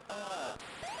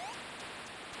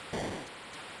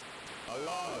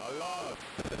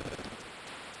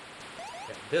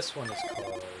 this one is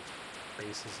called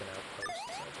Races and Outposts,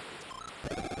 I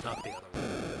believe. Not the other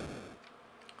one.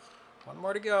 1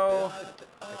 more to go.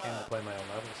 I can't play my own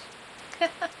levels.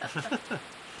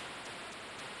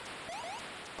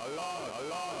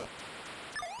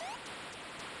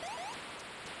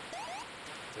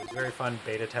 It was very fun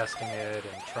beta testing it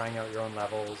and trying out your own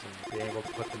levels and being able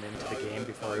to put them into the game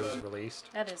before it was released.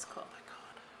 That is cool. Oh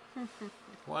my god.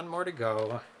 1 more to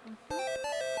go.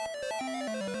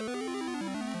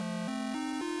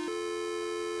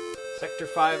 Sector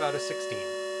 5 out of 16.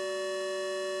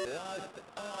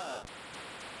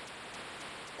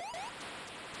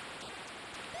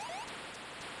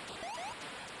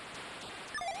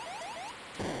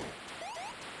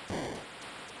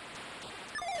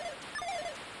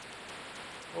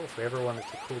 Oh, if we ever wanted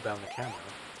to cool down the camera,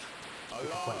 we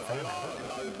could point fan at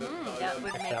it. That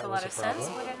would make a lot of sense,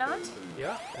 would it not?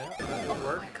 Yeah, that would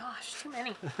work. Oh my gosh, too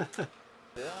many.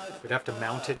 We'd have to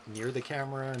mount it near the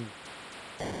camera and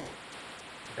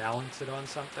balance it on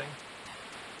something.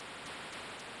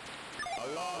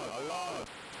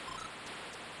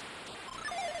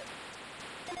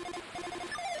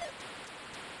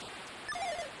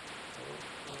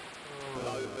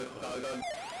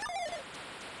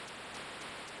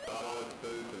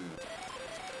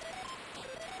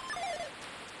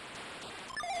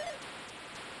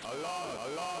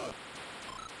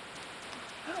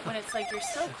 When it's like you're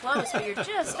so close, but you're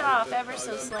just off ever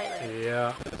so slightly.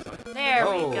 Yeah. There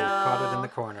we go. Caught it in the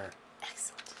corner.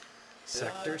 Excellent.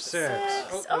 Sector 6.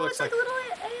 Oh, Oh, it's like a little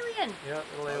alien. Yeah,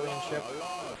 little alien ship.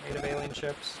 Made of alien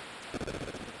ships.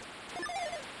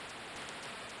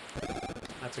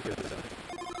 That's a good design.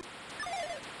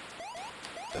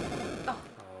 Oh,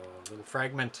 little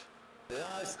fragment.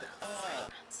 fragments.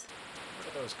 What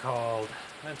are those called?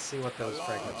 Let's see what those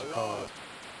fragments are called.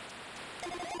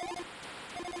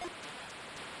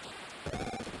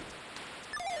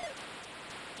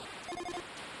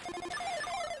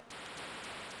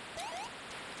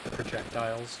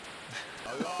 Projectiles.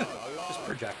 Just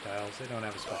projectiles. They don't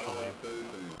have a special name.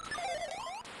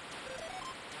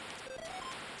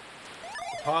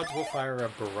 The pods will fire a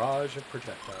barrage of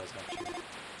projectiles at you.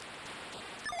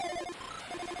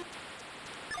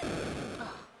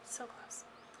 Oh, so close.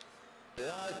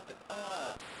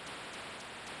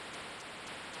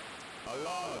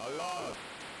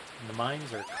 And the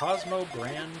mines are Cosmo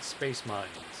brand space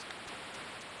mines.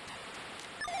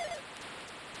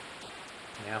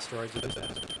 And the asteroids are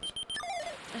disasters.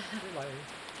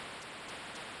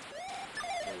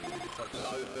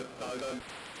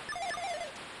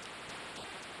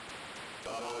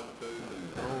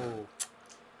 Oh.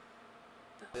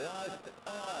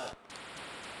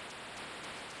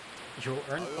 You'll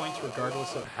earn points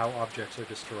regardless of how objects are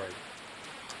destroyed.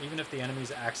 Even if the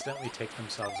enemies accidentally take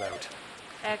themselves out.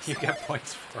 Excellent. You get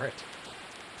points for it.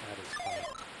 That is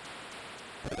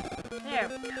funny. There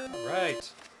we go.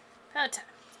 Alright. How time.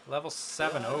 Level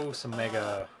 7. Oh, some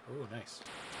mega. Oh, nice.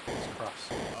 Nice cross.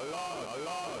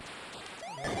 Oh,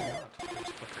 maybe not. They're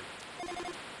just flickered. I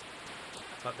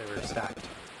thought they were stacked.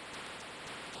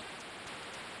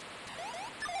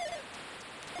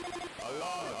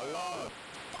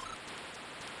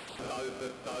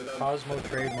 Cosmo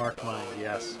trademark mine,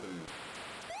 yes.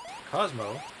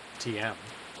 Cosmo, TM.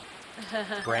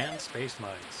 Brand space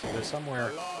mines. So there's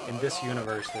somewhere in this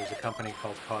universe there's a company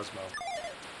called Cosmo.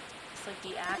 It's like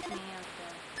the acme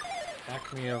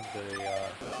of The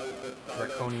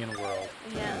Draconian world.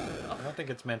 the... Yeah. I don't think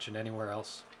it's mentioned anywhere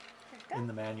else. in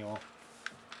the manual.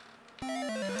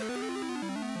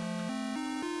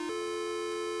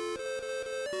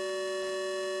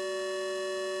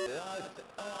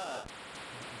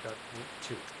 Got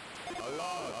 2.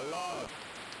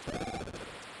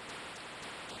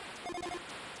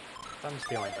 Thumb's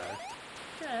feeling better.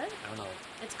 Good. I don't know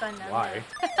It's gone now. why.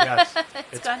 Yes,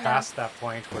 it's gone past that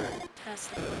point where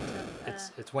Past the point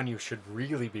of, it's when you should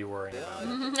really be worrying about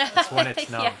it. It's when it's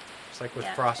numb. Yeah. It's like with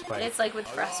frostbite. It's like with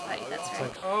frostbite, that's It's right.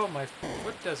 like, oh, my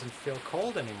foot doesn't feel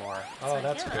cold anymore. It's Oh, like,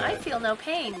 that's yeah, good. I feel no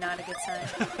pain. Not a good sign.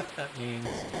 That means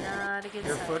Not a good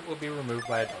your sign. foot will be removed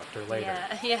by a doctor later.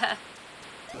 Yeah, yeah.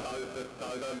 I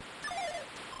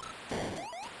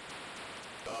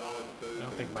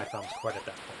don't think my thumb's quite at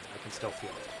that point. I can still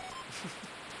feel it.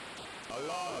 I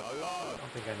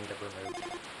don't think I need it removed.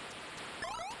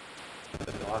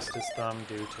 Lost his thumb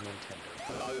due to Nintendo.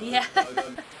 Yeah.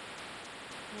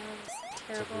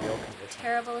 It's a real condition.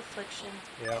 Terrible affliction.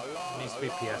 Yeah, there needs to be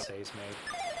PSAs made.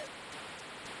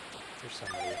 There's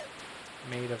somebody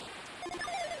made a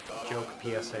joke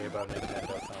PSA about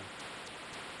Nintendo thumb.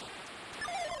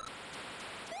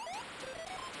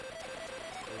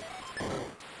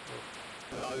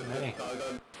 Too many.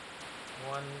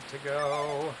 1 to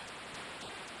go.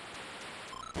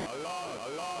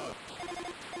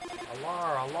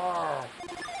 Alar, alar.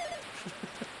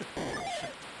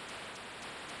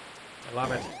 I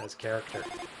love it as character.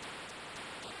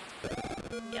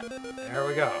 Yep. There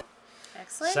we go.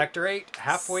 Excellent. Sector 8,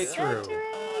 halfway through. Sector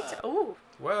 8. Oh.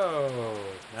 Whoa,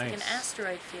 nice. Like an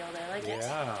asteroid field. I like it.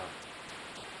 Yeah.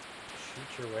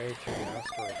 Shoot your way through the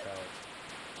asteroid belt.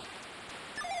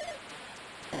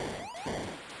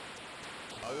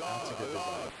 That's a good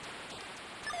design.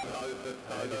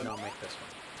 I did not make this one.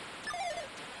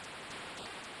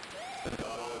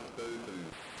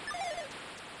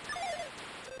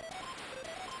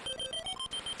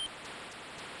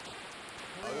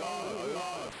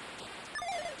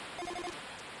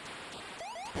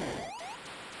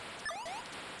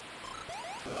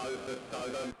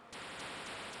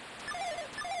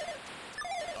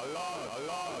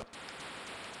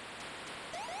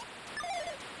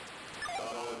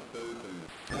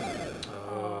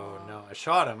 Oh no, I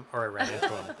shot him, or I ran into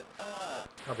him.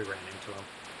 Probably ran into him.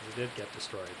 He did get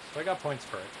destroyed, so I got points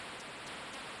for it.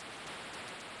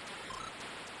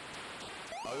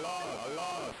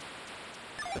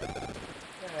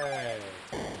 Yay!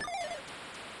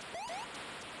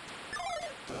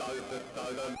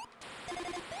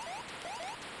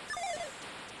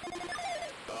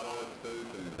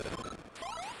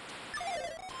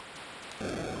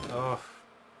 Oh,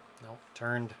 nope,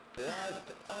 turned. This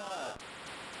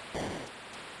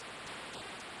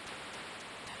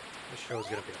show's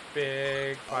gonna be a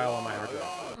big file on my hard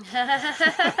drive.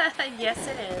 Yes,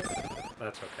 it is.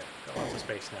 That's okay. Got lots of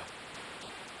space now.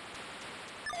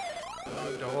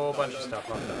 Moved a whole bunch of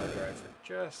stuff off the hard drive for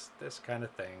just this kind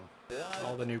of thing.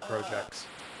 All the new projects.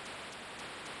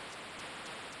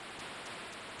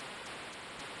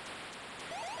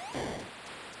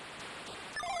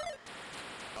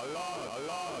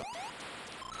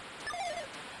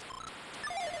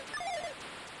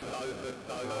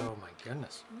 Oh my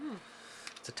goodness.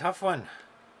 It's a tough one.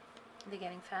 Are they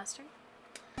getting faster?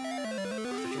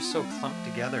 They're just so clumped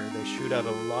together. They shoot out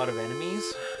a lot of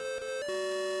enemies.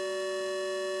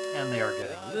 And they are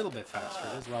getting a little bit faster.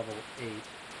 It is level 8. It's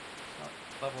not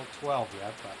level 12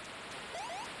 yet, but...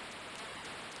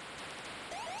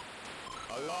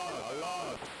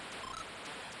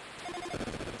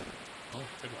 Oh,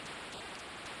 good one.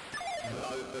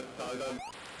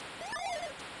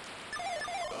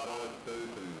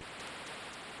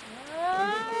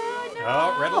 Oh, no.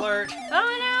 Oh, red alert!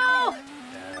 Oh, no!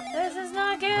 Yeah. This is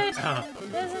not good.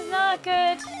 This is not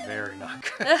good. Very not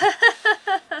good.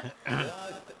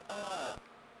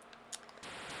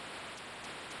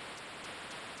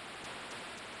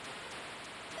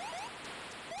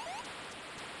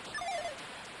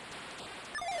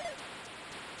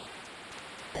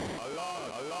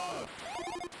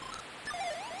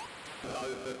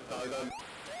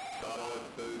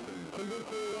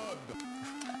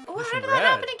 Oh, how did that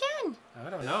happen again? I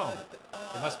don't know.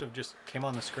 It must have just came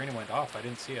on the screen and went off. I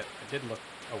didn't see it. I did look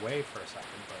away for a second,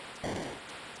 but...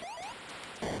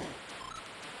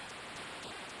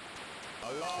 I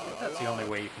think that's the only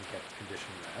way you can get condition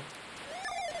red.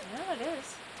 Yeah, it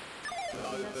is.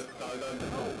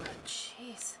 Oh,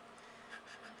 jeez.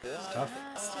 It's tough.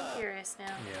 Fast and furious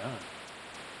now. Yeah.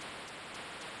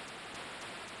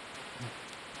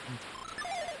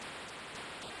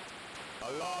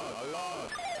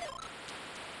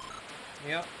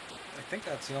 Yep. I think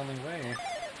that's the only way.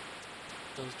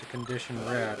 goes to condition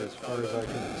red as far as I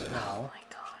can Oh tell. my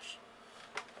gosh.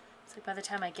 It's like by the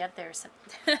time I get there,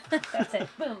 that's it.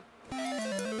 Boom. Let's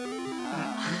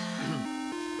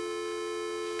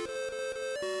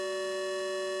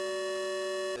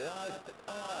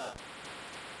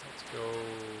go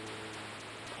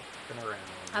up and around.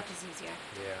 Up is easier.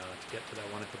 Yeah, to get to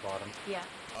that one at the bottom. Yeah.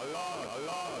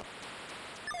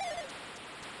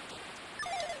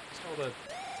 Just all the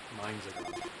mines are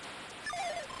gone.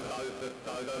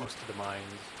 Most of the mines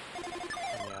and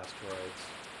the asteroids.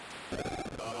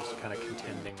 I'm just kind of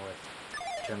contending with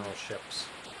general ships.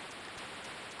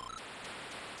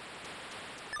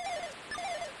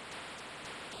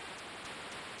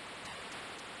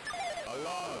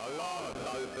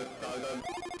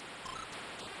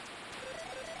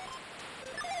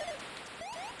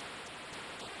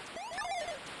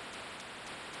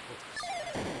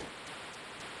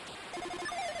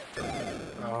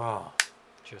 Oh,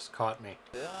 just caught me.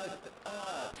 I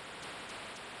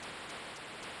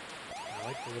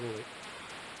like the little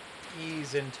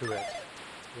ease into it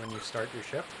when you start your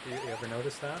ship. You ever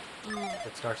notice that?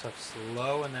 It starts off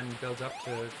slow and then builds up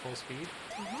to full speed.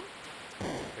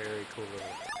 Very cool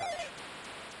little touch.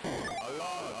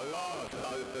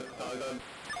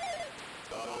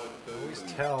 I always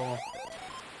tell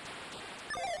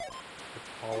the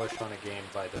polish on a game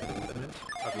by the movement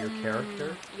of your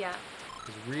character. Yeah.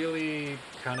 It's really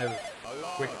kind of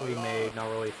quickly made,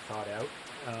 not really thought out.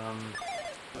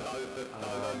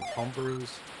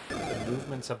 Homebrews, the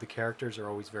movements of the characters are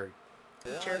always very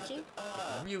Jerky?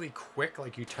 really quick,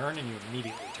 like you turn and you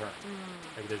immediately turn.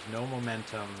 Like there's no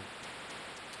momentum.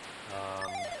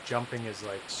 Jumping is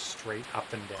like straight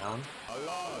up and down.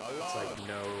 It's like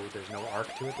there's no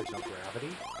arc to it, there's no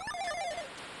gravity.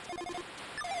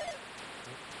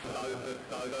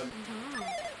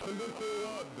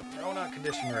 No, not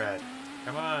condition red.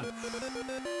 Come on.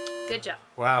 Good job.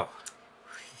 Wow.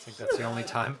 I think that's the only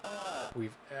time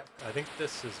we've... I think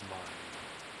this is mine.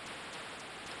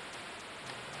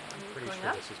 I'm pretty Going sure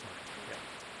up? this is mine. Yeah.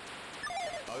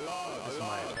 This is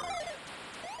my Atari.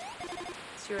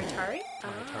 It's your Atari?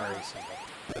 My Atari symbol.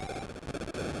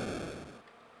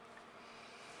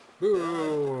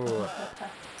 Ooh.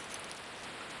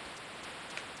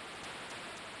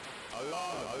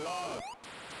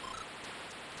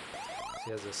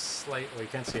 It has a slight, well, you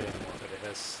can't see it anymore, but it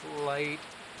has slight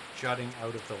jutting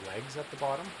out of the legs at the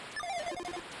bottom.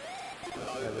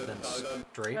 Rather than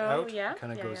straight out, yeah? it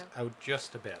kind of goes out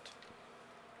just a bit.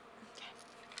 Okay.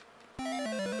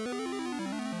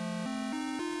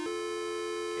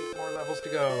 8 more levels to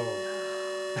go.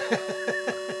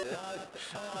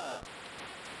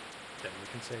 Then we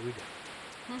can say we did.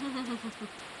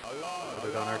 Put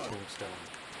it on our tombstone.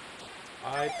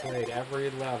 I played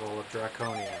every level of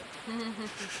Draconian.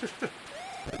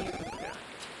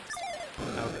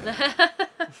 Okay.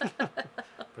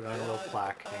 Put on a little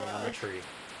plaque hanging on a tree.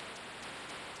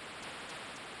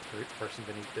 The person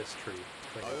beneath this tree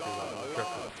played every level of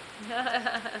Draconian.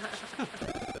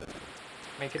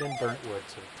 Make it in burnt wood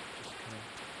so it just kind of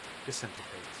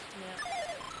disintegrates. Yeah.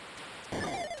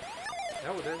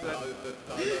 Oh, there's that.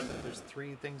 There's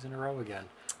 3 things in a row again.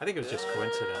 I think it was just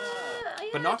coincidence. Yeah,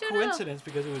 But not I don't coincidence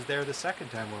because it was there the second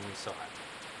time when we saw it.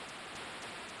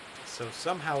 So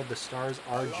somehow the stars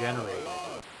are generated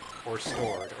or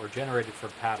stored or generated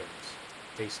from patterns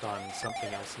based on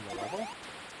something else in the level.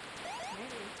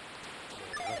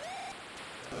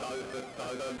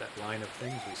 That line of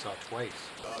things we saw twice.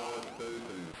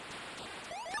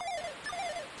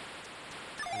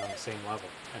 And on the same level.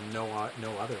 And no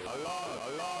other level.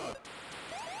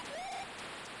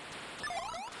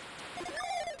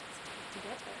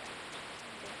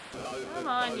 Come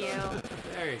on, you.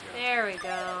 There you go. There we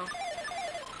go.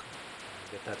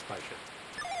 Get that spy ship.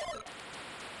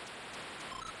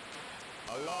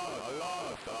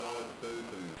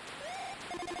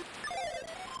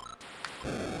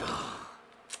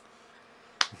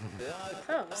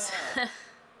 Close.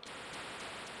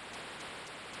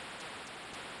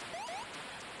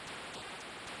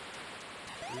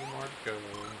 3 more to go.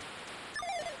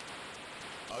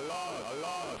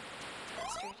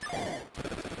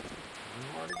 One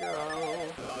more to go.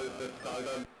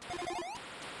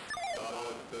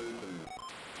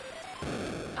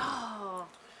 Oh,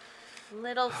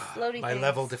 little floaty My things.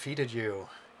 level defeated you.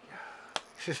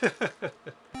 Yeah.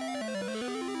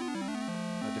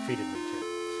 Defeated me too.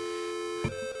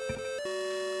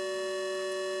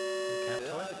 The cat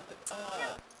toy?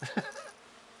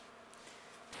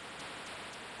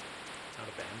 Not a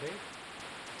band-aid?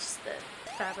 Just the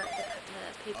fabric, the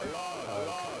paper.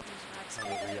 Oh, okay. Not a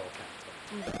real cat toy.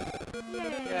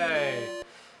 Yay. Yay!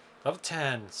 Level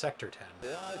 10, Sector 10.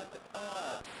 Looks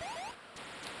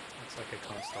like a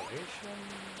constellation,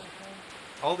 I think.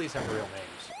 All these have real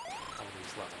names. All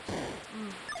these levels.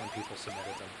 When people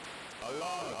submitted them.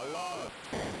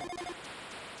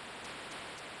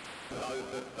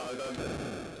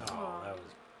 Oh, that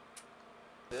was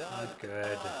not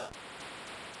good.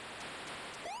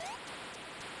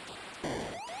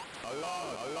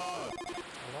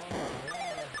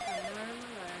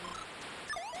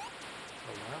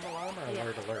 Alarm or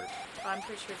alert alert? I'm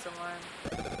pretty sure it's alarm.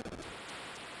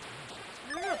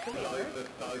 I don't know, it could be alert.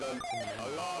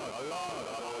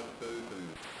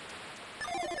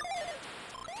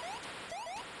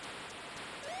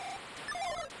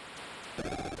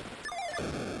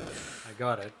 I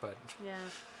got it, but yeah.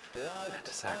 I had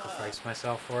to sacrifice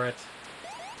myself for it.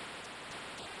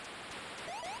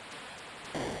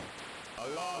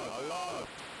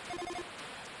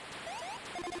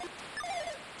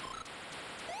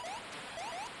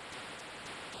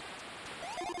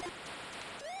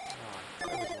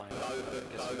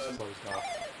 Closed off.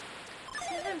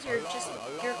 Sometimes you're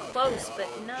close, but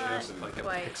not just like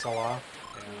quite. A pixel off.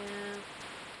 Yeah.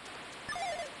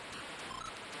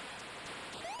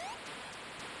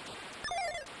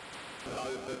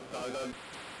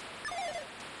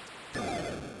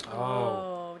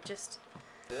 Oh, just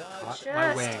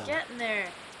getting there.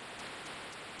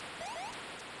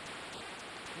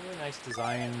 Really nice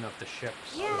design of the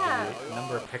ships. Yeah. The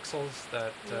number of pixels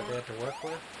that they had to work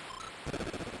with.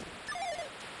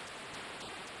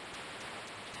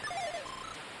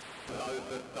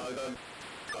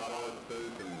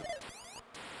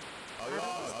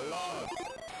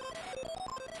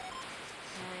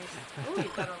 Nice. Oh, you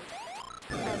got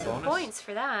some points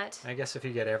for that. I guess if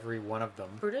you get every one of them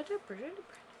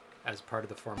as part of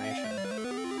the formation, you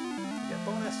get a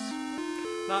bonus.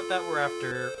 Not that we're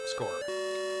after score,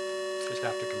 just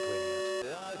after completing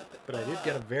it. But I did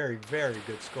get a very, very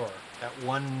good score. That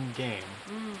one game,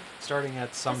 starting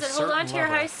at some certain level. Does it hold on to your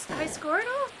high score at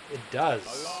all? It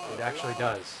does. It actually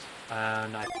does.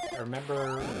 And I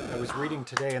remember I was reading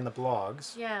today in the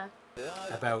blogs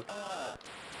about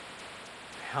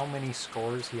how many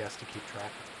scores he has to keep track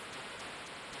of.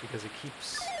 Because it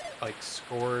keeps like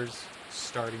scores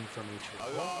starting from each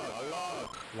level.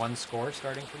 One score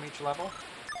starting from each level.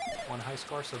 One high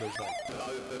score, so there's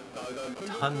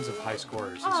like tons of high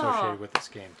scores associated with this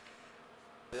game.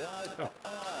 Oh.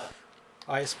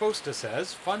 Iasposta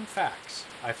says, fun facts.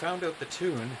 I found out the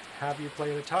tune, Have You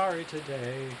Played Atari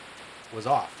Today, was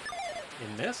off.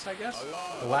 In this, I guess,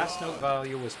 the last note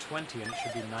value was 20 and it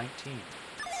should be 19.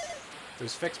 It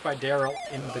was fixed by Daryl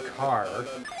in the car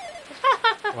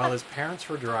while his parents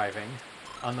were driving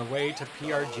on the way to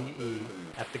PRGE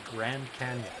at the Grand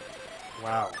Canyon.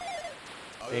 Wow.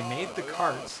 They made the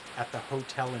carts at the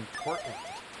hotel in Portland.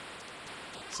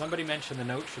 Somebody mentioned the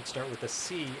note should start with a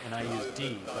C and I used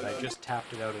D, but I just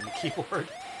tapped it out on the keyboard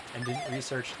and didn't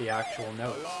research the actual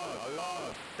notes.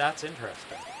 That's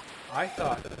interesting. I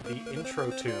thought the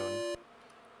intro tune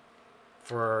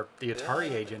for the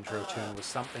Atari Age intro tune was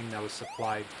something that was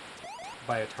supplied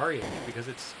by Atari Age because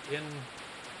it's in,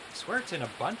 I swear it's in a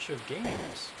bunch of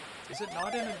games. Is it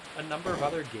not in a number of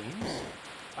other games?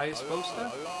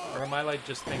 Iasposta? Or am I like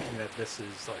just thinking that this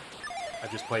is like,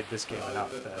 I've just played this game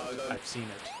enough that I've seen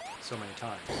it so many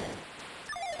times?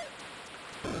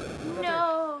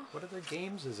 What other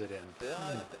games is it in?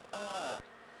 But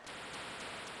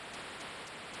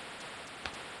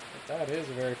that is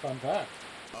a very fun fact.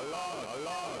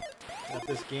 That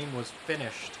this game was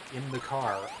finished in the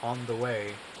car on the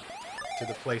way to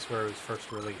the place where it was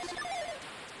first released.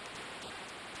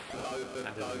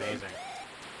 That is amazing.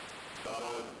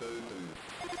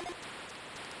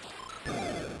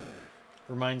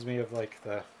 Reminds me of like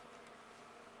the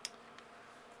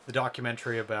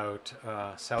documentary about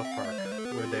South Park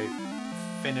where they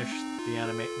finish the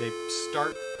they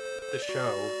start the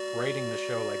show, writing the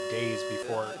show like days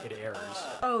before it airs.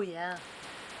 Oh yeah.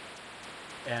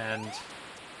 And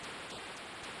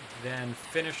then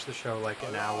finish the show like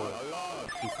an hour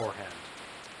beforehand.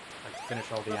 Like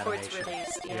finish all the before animation. It's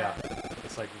released, yeah.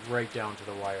 It's like right down to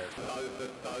the wire.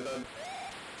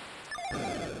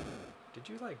 Did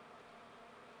you like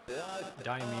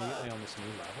die immediately on this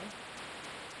new level?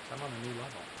 I'm on a new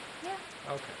level.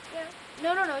 Yeah. Okay. Yeah.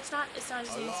 No, it's not as new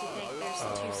as you think. There's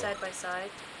two side by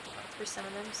side for some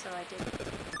of them, so I did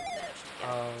manage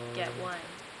to get one.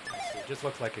 I see. It just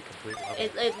looked like a complete level.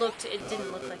 It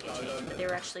didn't look like it changed, but there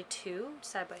were actually two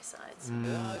side by sides.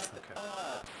 Okay.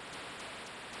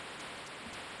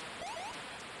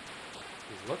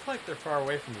 These look like they're far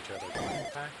away from each other, but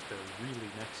in fact they're really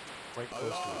quite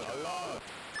close to each other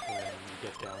when you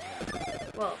get down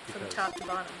here. Well, from top to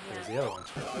bottom, yeah. There's the other ones.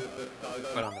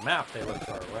 But on the map, they look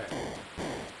far away.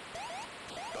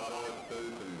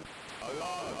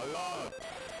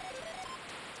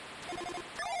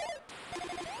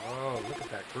 Oh, look at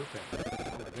that grouping. Oh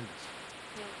my goodness.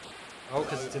 Yeah. Oh,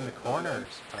 because it's in the corners.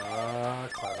 Ah,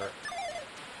 clever.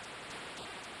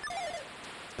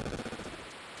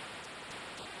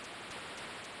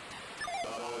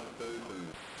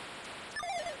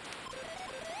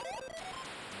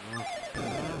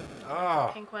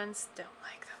 Oh. Pink ones, don't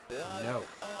like them. No.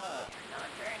 They're not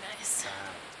very nice.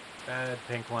 Bad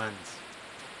pink ones.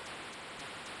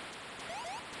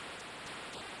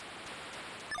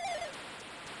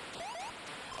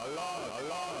 One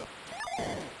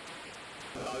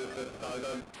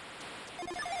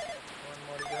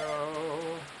more to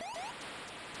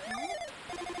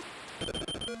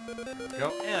go. Go,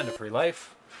 and a free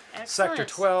life. Excellent. Sector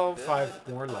 12, 5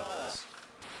 more levels.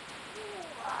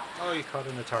 Oh, you caught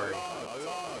an Atari.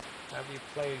 Have you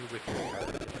played with your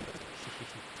Atari?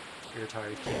 Your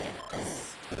Atari kid.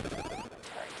 Yes.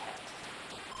 Atari cat.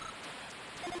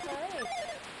 Alright.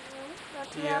 Not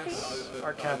too happy? Yes,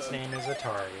 our cat's name is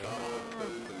Atari.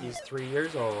 He's 3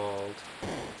 years old. So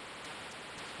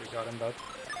we got him about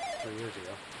 3 years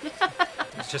ago.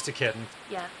 He's just a kitten.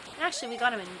 Yeah. Actually, we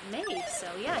got him in May, so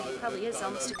yeah, he probably is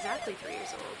almost exactly 3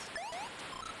 years old.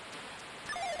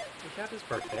 We had his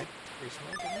birthday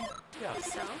recently, didn't we? Yeah.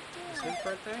 So, It's yeah. his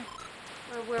birthday?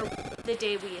 Or we're the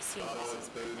day we assume was his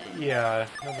birthday. Yeah,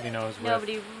 nobody knows.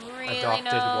 Nobody really adopted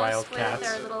knows wildcats.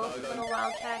 with our little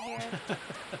wildcat here.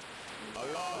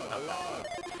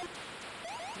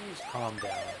 Please calm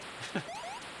down.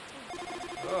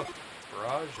 Oh,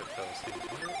 barrage of those things. I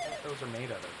wonder what those are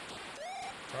made out of.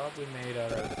 Probably made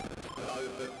out of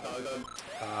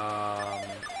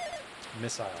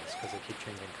missiles, because they keep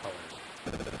changing color.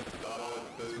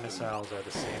 Those missiles are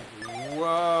the same.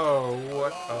 Whoa!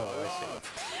 What? Oh, I see.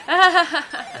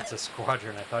 That's a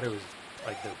squadron. I thought it was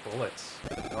like the bullets,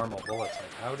 normal bullets.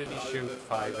 Like, how did he shoot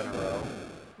 5 in a row?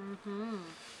 Mm-hmm.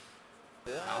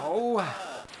 Ow!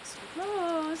 So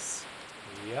close.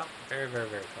 Yep, very, very,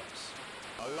 very close.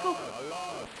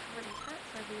 Covered in cat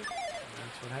fur here.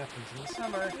 That's what happens in the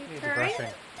summer. You Need the purring?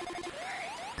 brushing.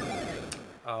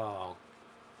 Oh.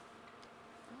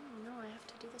 Oh no, I have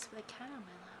to do this with a cat on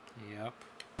my lap. Yep.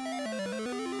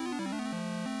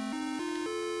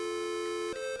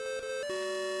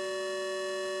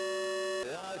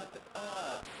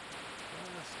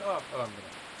 Stop. Oh, I'm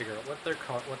gonna figure out what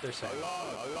they're saying.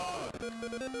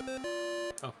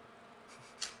 Oh.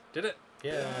 Did it?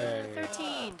 Yay.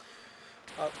 13.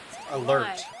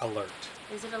 Alert. Alert.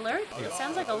 Is it alert? Yeah. It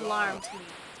sounds like alarm to me.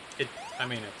 I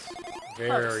mean, it's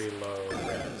very low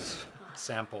res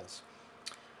samples.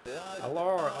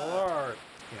 Alert, alert.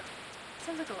 Yeah.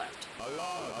 Sounds like alert.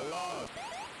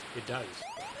 It does.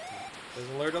 It says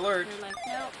alert, alert. You're like,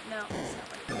 no, it's not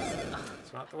what it is. Oh,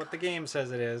 It's not what the game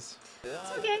says it is.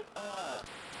 it's okay.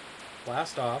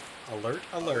 Blast off. Alert,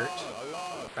 alert.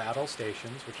 Battle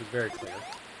stations, which is very clear.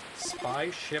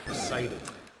 Spy ship sighted.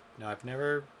 Now, I've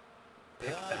never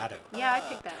picked that out. Yeah, I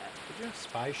picked that up. Did you?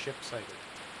 Spy ship sighted.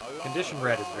 Condition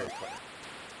red is very clear.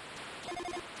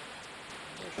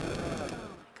 Oh my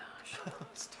gosh.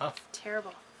 It's tough.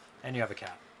 Terrible. And you have a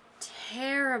cat.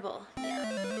 Terrible. Yeah.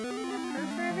 Is that purr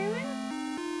for everyone?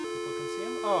 People can see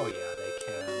him? Oh, yeah, they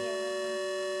can.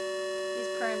 Yeah. He's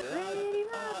purring pretty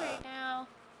loud right now.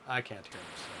 I can't hear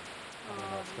him, so I don't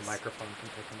know if the microphone can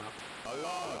pick him up. I'm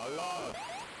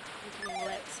getting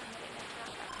licks. I'm getting a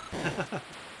cat back.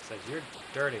 Says, you're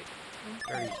dirty.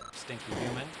 Dirty, stinky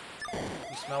human.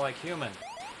 You smell like human.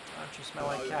 Why don't you smell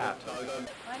like cat?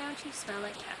 Why don't you smell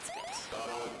like cat spit?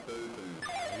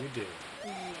 Now you do.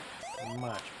 Yes.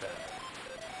 Much better.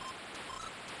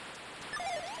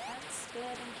 Cat spit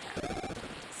and cat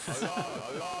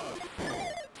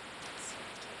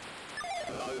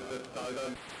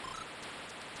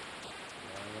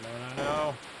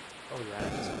No. Oh, you ran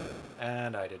into something.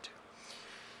 And I did too.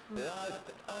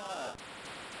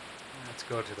 Let's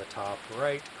go to the top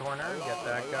right corner and get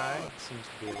that guy. Seems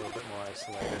to be a little bit more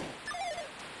isolated.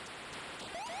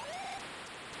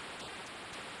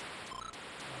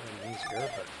 He's here,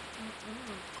 but...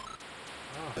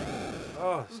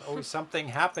 Oh, there's always something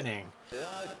happening.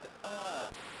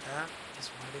 That is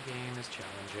why the game is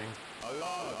challenging.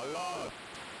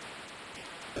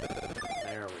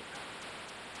 There we go.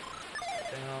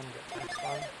 Down, get the next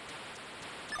one.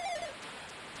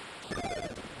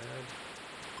 Good.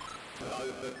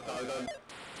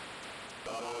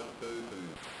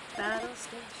 Battle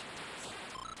stations.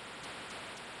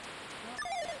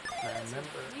 I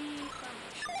remember.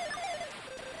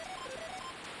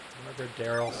 remember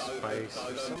Daryl Spice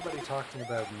or somebody talking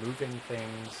about moving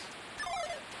things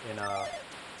in a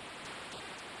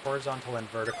horizontal and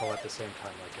vertical at the same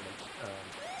time, like in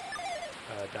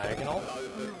a diagonal,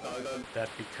 that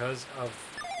because of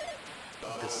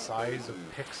the size of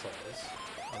pixels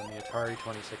on the Atari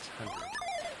 2600,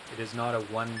 it is not a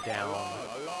one down,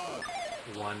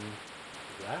 one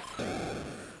left.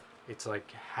 It's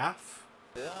like half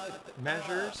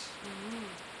measures.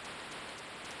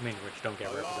 I mean, which don't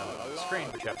get represented on the screen,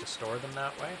 but you have to store them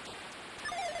that way.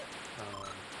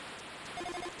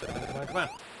 Come on, come on.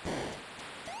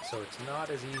 So it's not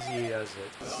as easy as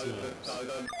it seems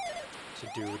to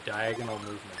do diagonal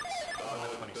movements on the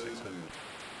 2600.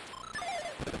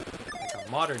 Like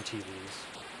on modern TVs,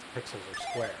 pixels are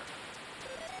square.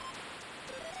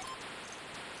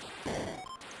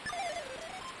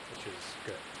 Which is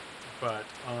good. But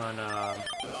on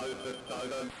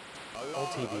old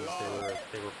TVs,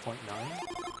 they were 0.9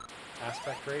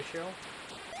 aspect ratio.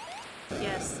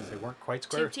 Yes. They weren't quite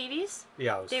square. Tube TVs?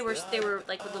 Yeah. They were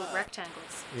like with little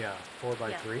rectangles. Yeah, 4x3.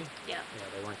 Yeah. Yeah,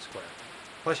 they weren't square.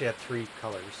 Plus you had 3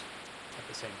 colors at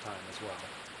the same time as well,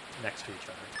 next to each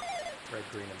other. Red,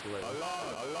 green, and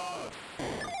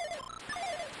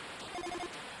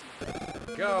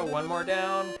blue. Go, one more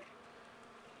down.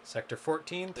 Sector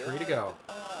 14, 3 to go.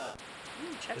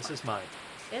 This is mine.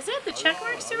 Is it? The check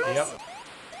mark series? Yep.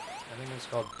 I think it's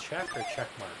called check or check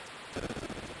mark.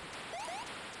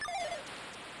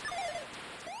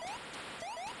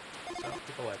 Some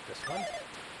people like this one.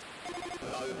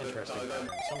 Interesting pattern.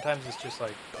 Sometimes it's just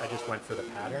like, I just went for the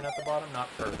pattern at the bottom, not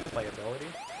for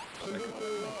playability. Just like, make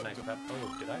a nice pattern.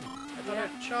 Oh, did I? I thought I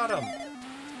shot him.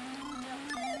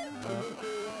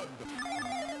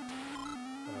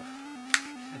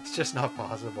 It's just not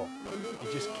possible.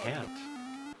 You just can't.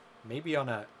 Maybe on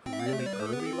a really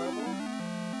early level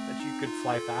that you could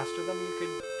fly faster than you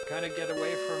could kind of get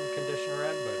away from condition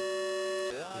red, but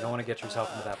you don't want to get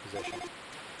yourself into that position.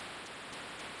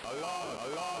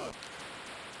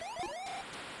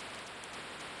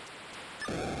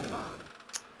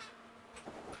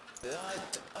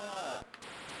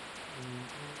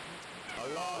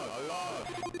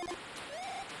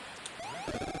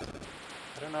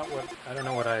 I don't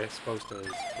know what I supposed to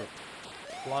is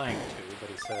replying to, but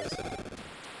he says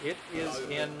it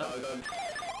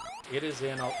is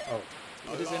in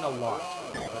a lot,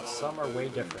 but some are way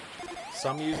different.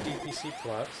 Some use DPC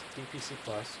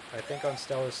plus. I think on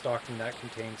Stella's stocking that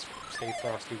contains Stay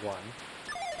Frosty 1.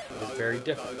 It is very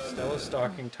different. Stella's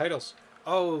stocking titles.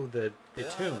 Oh, the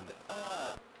tune.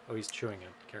 Oh, he's chewing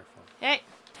it. Careful. Hey.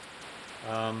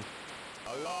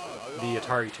 The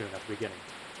Atari tune at the beginning.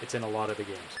 It's in a lot of the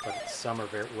games, but some are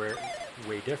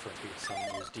way different because some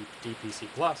use DPC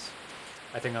plus.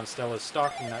 I think on Stella's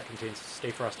stocking that contains Stay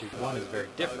Frosty 1 is very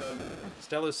different.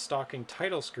 Stella's stocking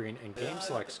title screen and game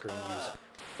select screen use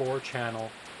 4-channel,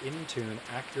 in-tune,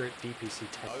 accurate DPC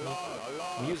technique,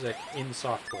 music in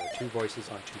software, 2 voices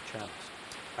on 2 channels.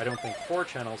 I don't think 4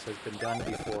 channels has been done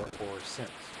before or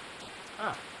since.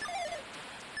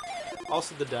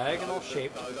 Also, the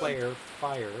diagonal-shaped player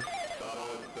fire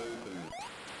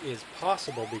is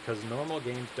possible because normal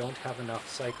games don't have enough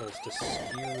cycles to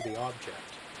skew the object.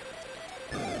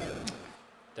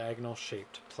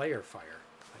 Diagonal-shaped player fire.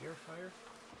 Player fire?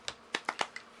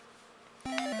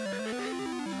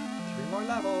 3 more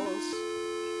levels.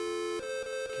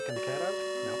 Kicking the cat out?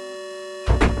 No.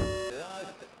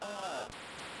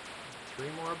 3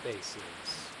 more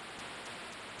bases.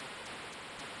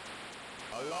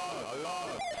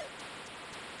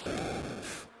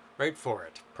 Right for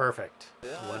it. Perfect.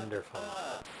 Wonderful.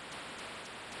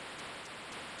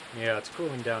 Yeah, it's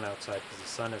cooling down outside because the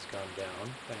sun has gone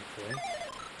down, thankfully.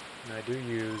 And I do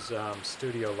use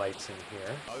studio lights in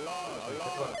here, so make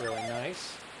it look really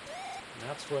nice. And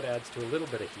that's what adds to a little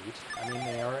bit of heat. I mean,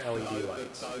 they are LED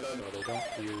lights, so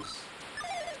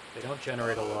they don't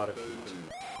generate a lot of heat.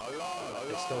 But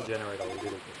they still generate a little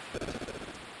bit of heat.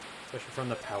 Especially from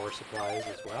the power supplies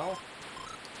as well.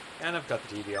 And I've got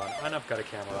the TV on, and I've got a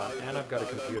camera on, and I've got a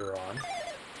computer on.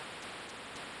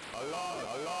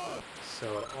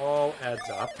 So it all adds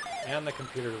up, and the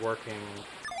computer's working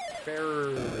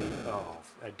fairly... Oh,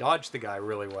 I dodged the guy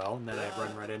really well, and then I'd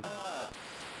run right into him.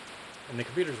 And the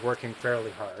computer's working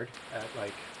fairly hard at,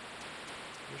 like,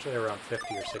 usually around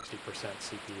 50 or 60%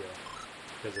 CPU,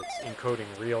 because it's encoding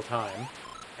real time,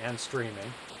 and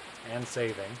streaming, and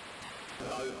saving.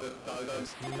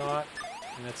 It's not...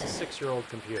 And it's a 6-year-old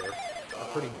computer. A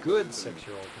pretty good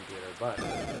 6-year-old computer, but...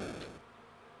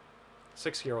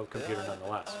 6-year-old computer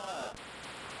nonetheless. Oh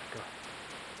my god.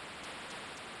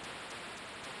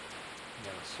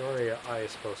 Yeah, sorry, I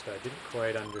supposed to. I didn't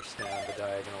quite understand the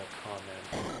diagonal comment.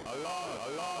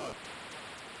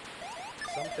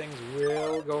 Some things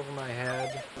will go over my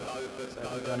head. I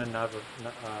haven't done enough.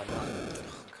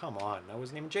 Come on, that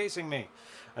wasn't even chasing me.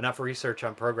 Enough research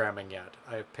on programming yet.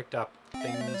 I've picked up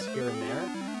things here and there,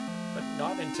 but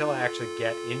not until I actually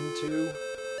get into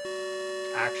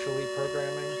actually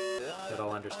programming that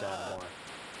I'll understand more.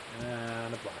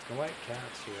 And a black and white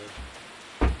cat's here.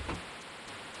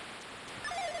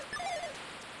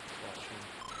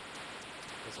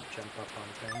 Doesn't jump up on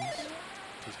things.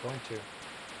 He's going to. You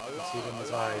can see it in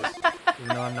his eyes.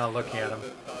 Even though I'm not looking at him,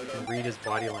 I can read his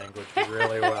body language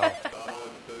really well.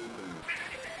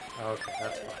 Okay,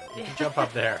 that's fine. You can jump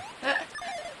up there.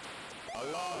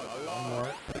 One more.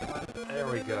 There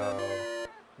we go.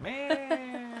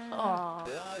 Man! Aww.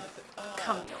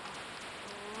 Come here.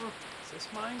 Is this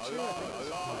mine too? I think this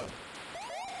is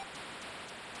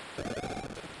mine.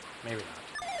 Maybe not.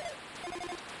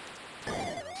 No,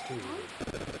 it's too easy.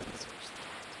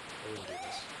 I wouldn't do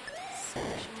this.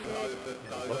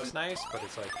 Yeah, it looks nice, but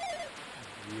it's like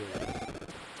really.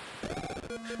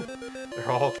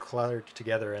 They're all cluttered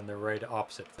together and they're right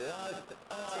opposite. Oh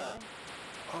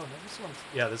no, this one's.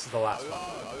 Yeah, this is the last one.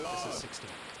 This is 16.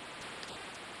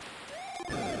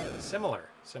 Similar.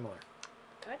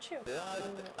 Got you. There we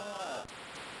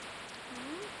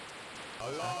go.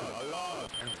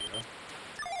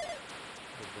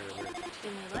 Very weird.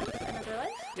 Give me life. Another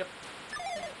life. Yep.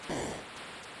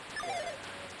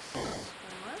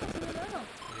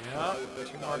 Yeah,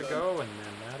 2 more to go, and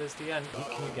then that is the end.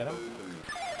 Can you get him?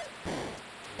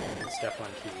 Step on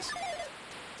keys.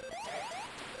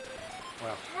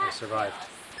 Well, I survived.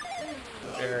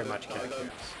 Very much cat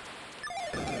chaos.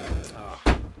 Oh.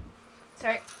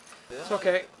 Sorry. It's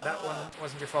okay. That one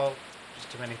wasn't your fault.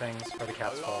 Just too many things for the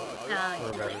cat's fault.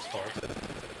 Or Rebecca's fault.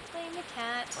 Blame the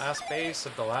cat. Last base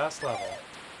of the last level.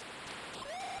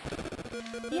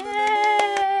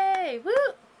 Yay!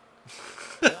 Woo!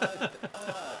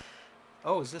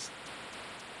 Oh, is this?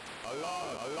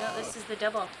 No, this is the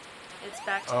double. It's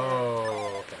back to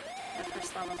okay. the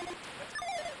first level.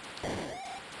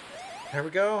 There we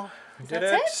go. We did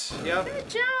That's it. Yep. Good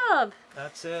job.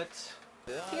 That's it.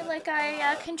 I feel like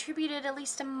I contributed at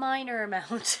least a minor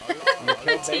amount You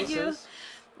killed to you. bases.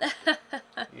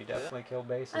 You definitely killed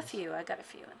bases. A few. I got a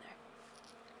few in there.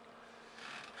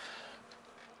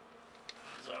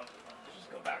 So,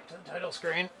 just go back to the title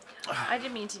screen. I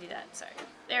didn't mean to do that. Sorry.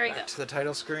 There we go. Back to the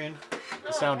title screen.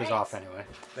 The sound is off anyway.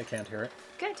 They can't hear it.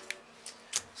 Good.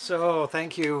 So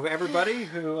thank you everybody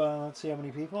who, let's see how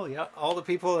many people. Yeah, all the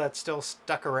people that still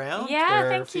stuck around. Yeah,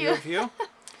 there are thank a few of you.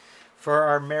 For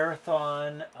our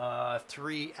marathon,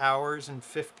 3 hours and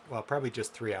 50, well, probably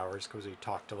just 3 hours because we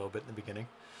talked a little bit in the beginning.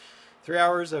 3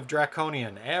 hours of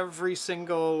Draconian, every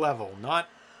single level, not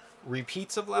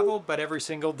repeats of level, but every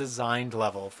single designed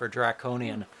level for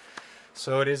Draconian.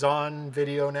 So it is on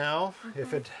video now.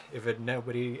 If it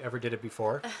nobody ever did it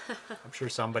before, I'm sure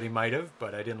somebody might have,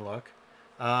 but I didn't look.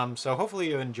 So hopefully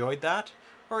you enjoyed that,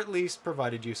 or at least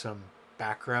provided you some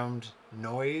background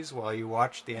noise while you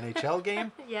watched the NHL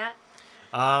game. Yeah.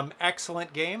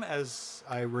 Excellent game, as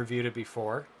I reviewed it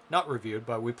before. Not reviewed,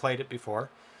 but we played it before.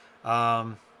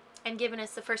 And given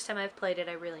it's the first time I've played it,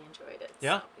 I really enjoyed it.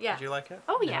 Yeah? So, yeah. Did you like it?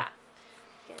 Oh, yeah.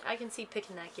 I can see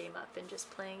picking that game up and just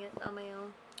playing it on my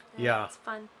own. Yeah. It's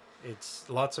fun. It's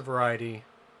lots of variety,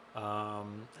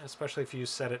 especially if you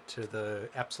set it to the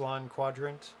Epsilon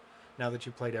quadrant. Now that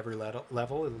you played every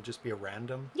level, it'll just be a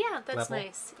random that's level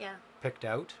nice. Yeah. picked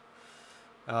out.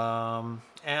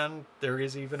 And there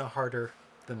is even a harder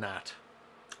than that.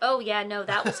 Oh, yeah, no,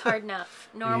 that was hard enough.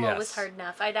 Normal was Yes. hard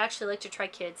enough. I'd actually like to try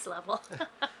kids level.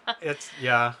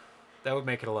 Yeah, that would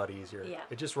make it a lot easier. Yeah.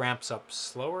 It just ramps up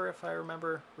slower if I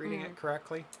remember reading it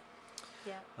correctly.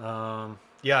 Yeah.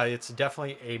 Yeah, it's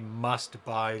definitely a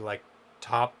must-buy, like,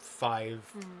 top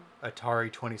 5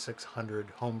 Atari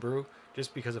 2600 homebrew,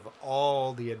 just because of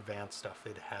all the advanced stuff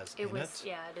it has in it.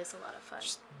 Yeah, it is a lot of fun.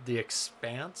 Just the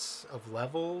expanse of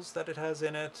levels that it has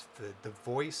in it, the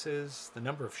voices, the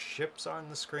number of ships on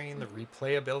the screen, the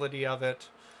replayability of it.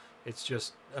 It's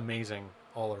just amazing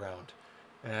all around.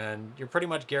 And you're pretty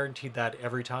much guaranteed that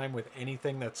every time with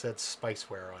anything that says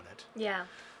Spiceware on it. Yeah.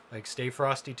 Like Stay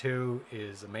Frosty 2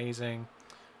 is amazing.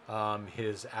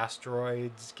 His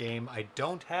Asteroids game I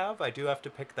don't have. I do have to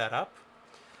pick that up.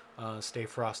 Stay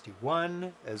Frosty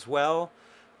 1 as well.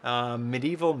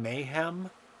 Medieval Mayhem,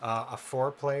 a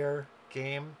 4-player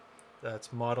game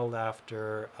that's modeled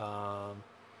after... I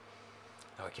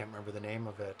can't remember the name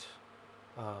of it.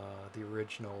 The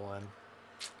original one.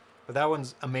 But that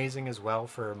one's amazing as well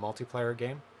for a multiplayer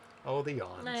game. Oh, the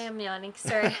yawns. I am yawning,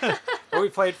 sorry. But we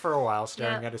played for a while,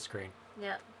 staring at a screen.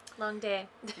 Yeah, long day.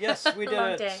 Yes, we did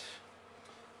Long it. day.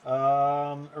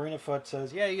 Arena Foot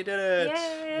says, "Yeah, you did it."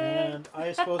 Yay. And I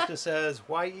Posta says,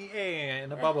 "YEA"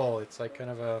 in a bubble. It's like kind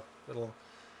of a little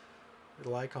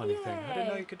icon-y thing. I didn't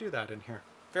know you could do that in here.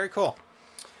 Very cool.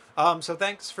 So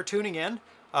thanks for tuning in.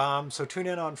 So tune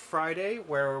in on Friday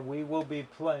where we will be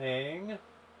playing.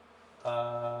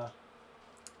 I've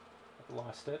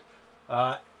lost it.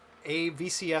 A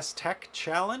VCS Tech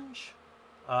Challenge.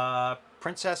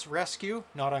 Princess Rescue,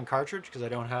 not on cartridge because I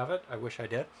don't have it. I wish I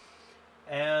did.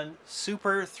 And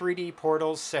Super 3D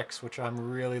Portals 6, which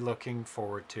I'm really looking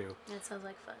forward to. That sounds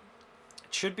like fun.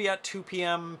 It should be at 2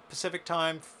 p.m. Pacific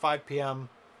time, 5 p.m.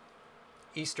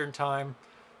 Eastern time.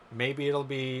 Maybe it'll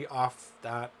be off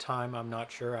that time. I'm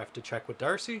not sure. I have to check with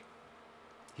Darcy.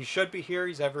 He should be here.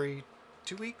 He's every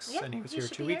 2 weeks, and he was here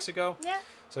 2 weeks ago. Yeah.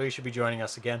 So he should be joining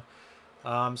us again.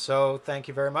 So thank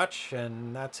you very much,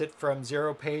 and that's it from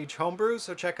ZeroPage Homebrew.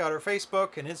 So check out our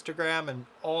Facebook and Instagram and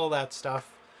all that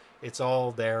stuff. It's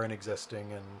all there and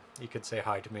existing, and you could say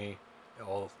hi to me in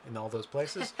all those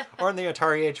places. Or in the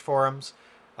Atari Age forums.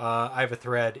 I have a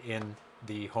thread in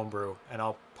the Homebrew, and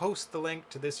I'll post the link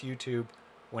to this YouTube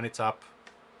when it's up,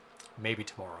 maybe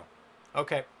tomorrow.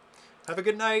 Okay. Have a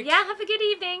good night. Yeah, have a good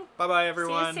evening. Bye-bye,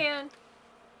 everyone. See you soon.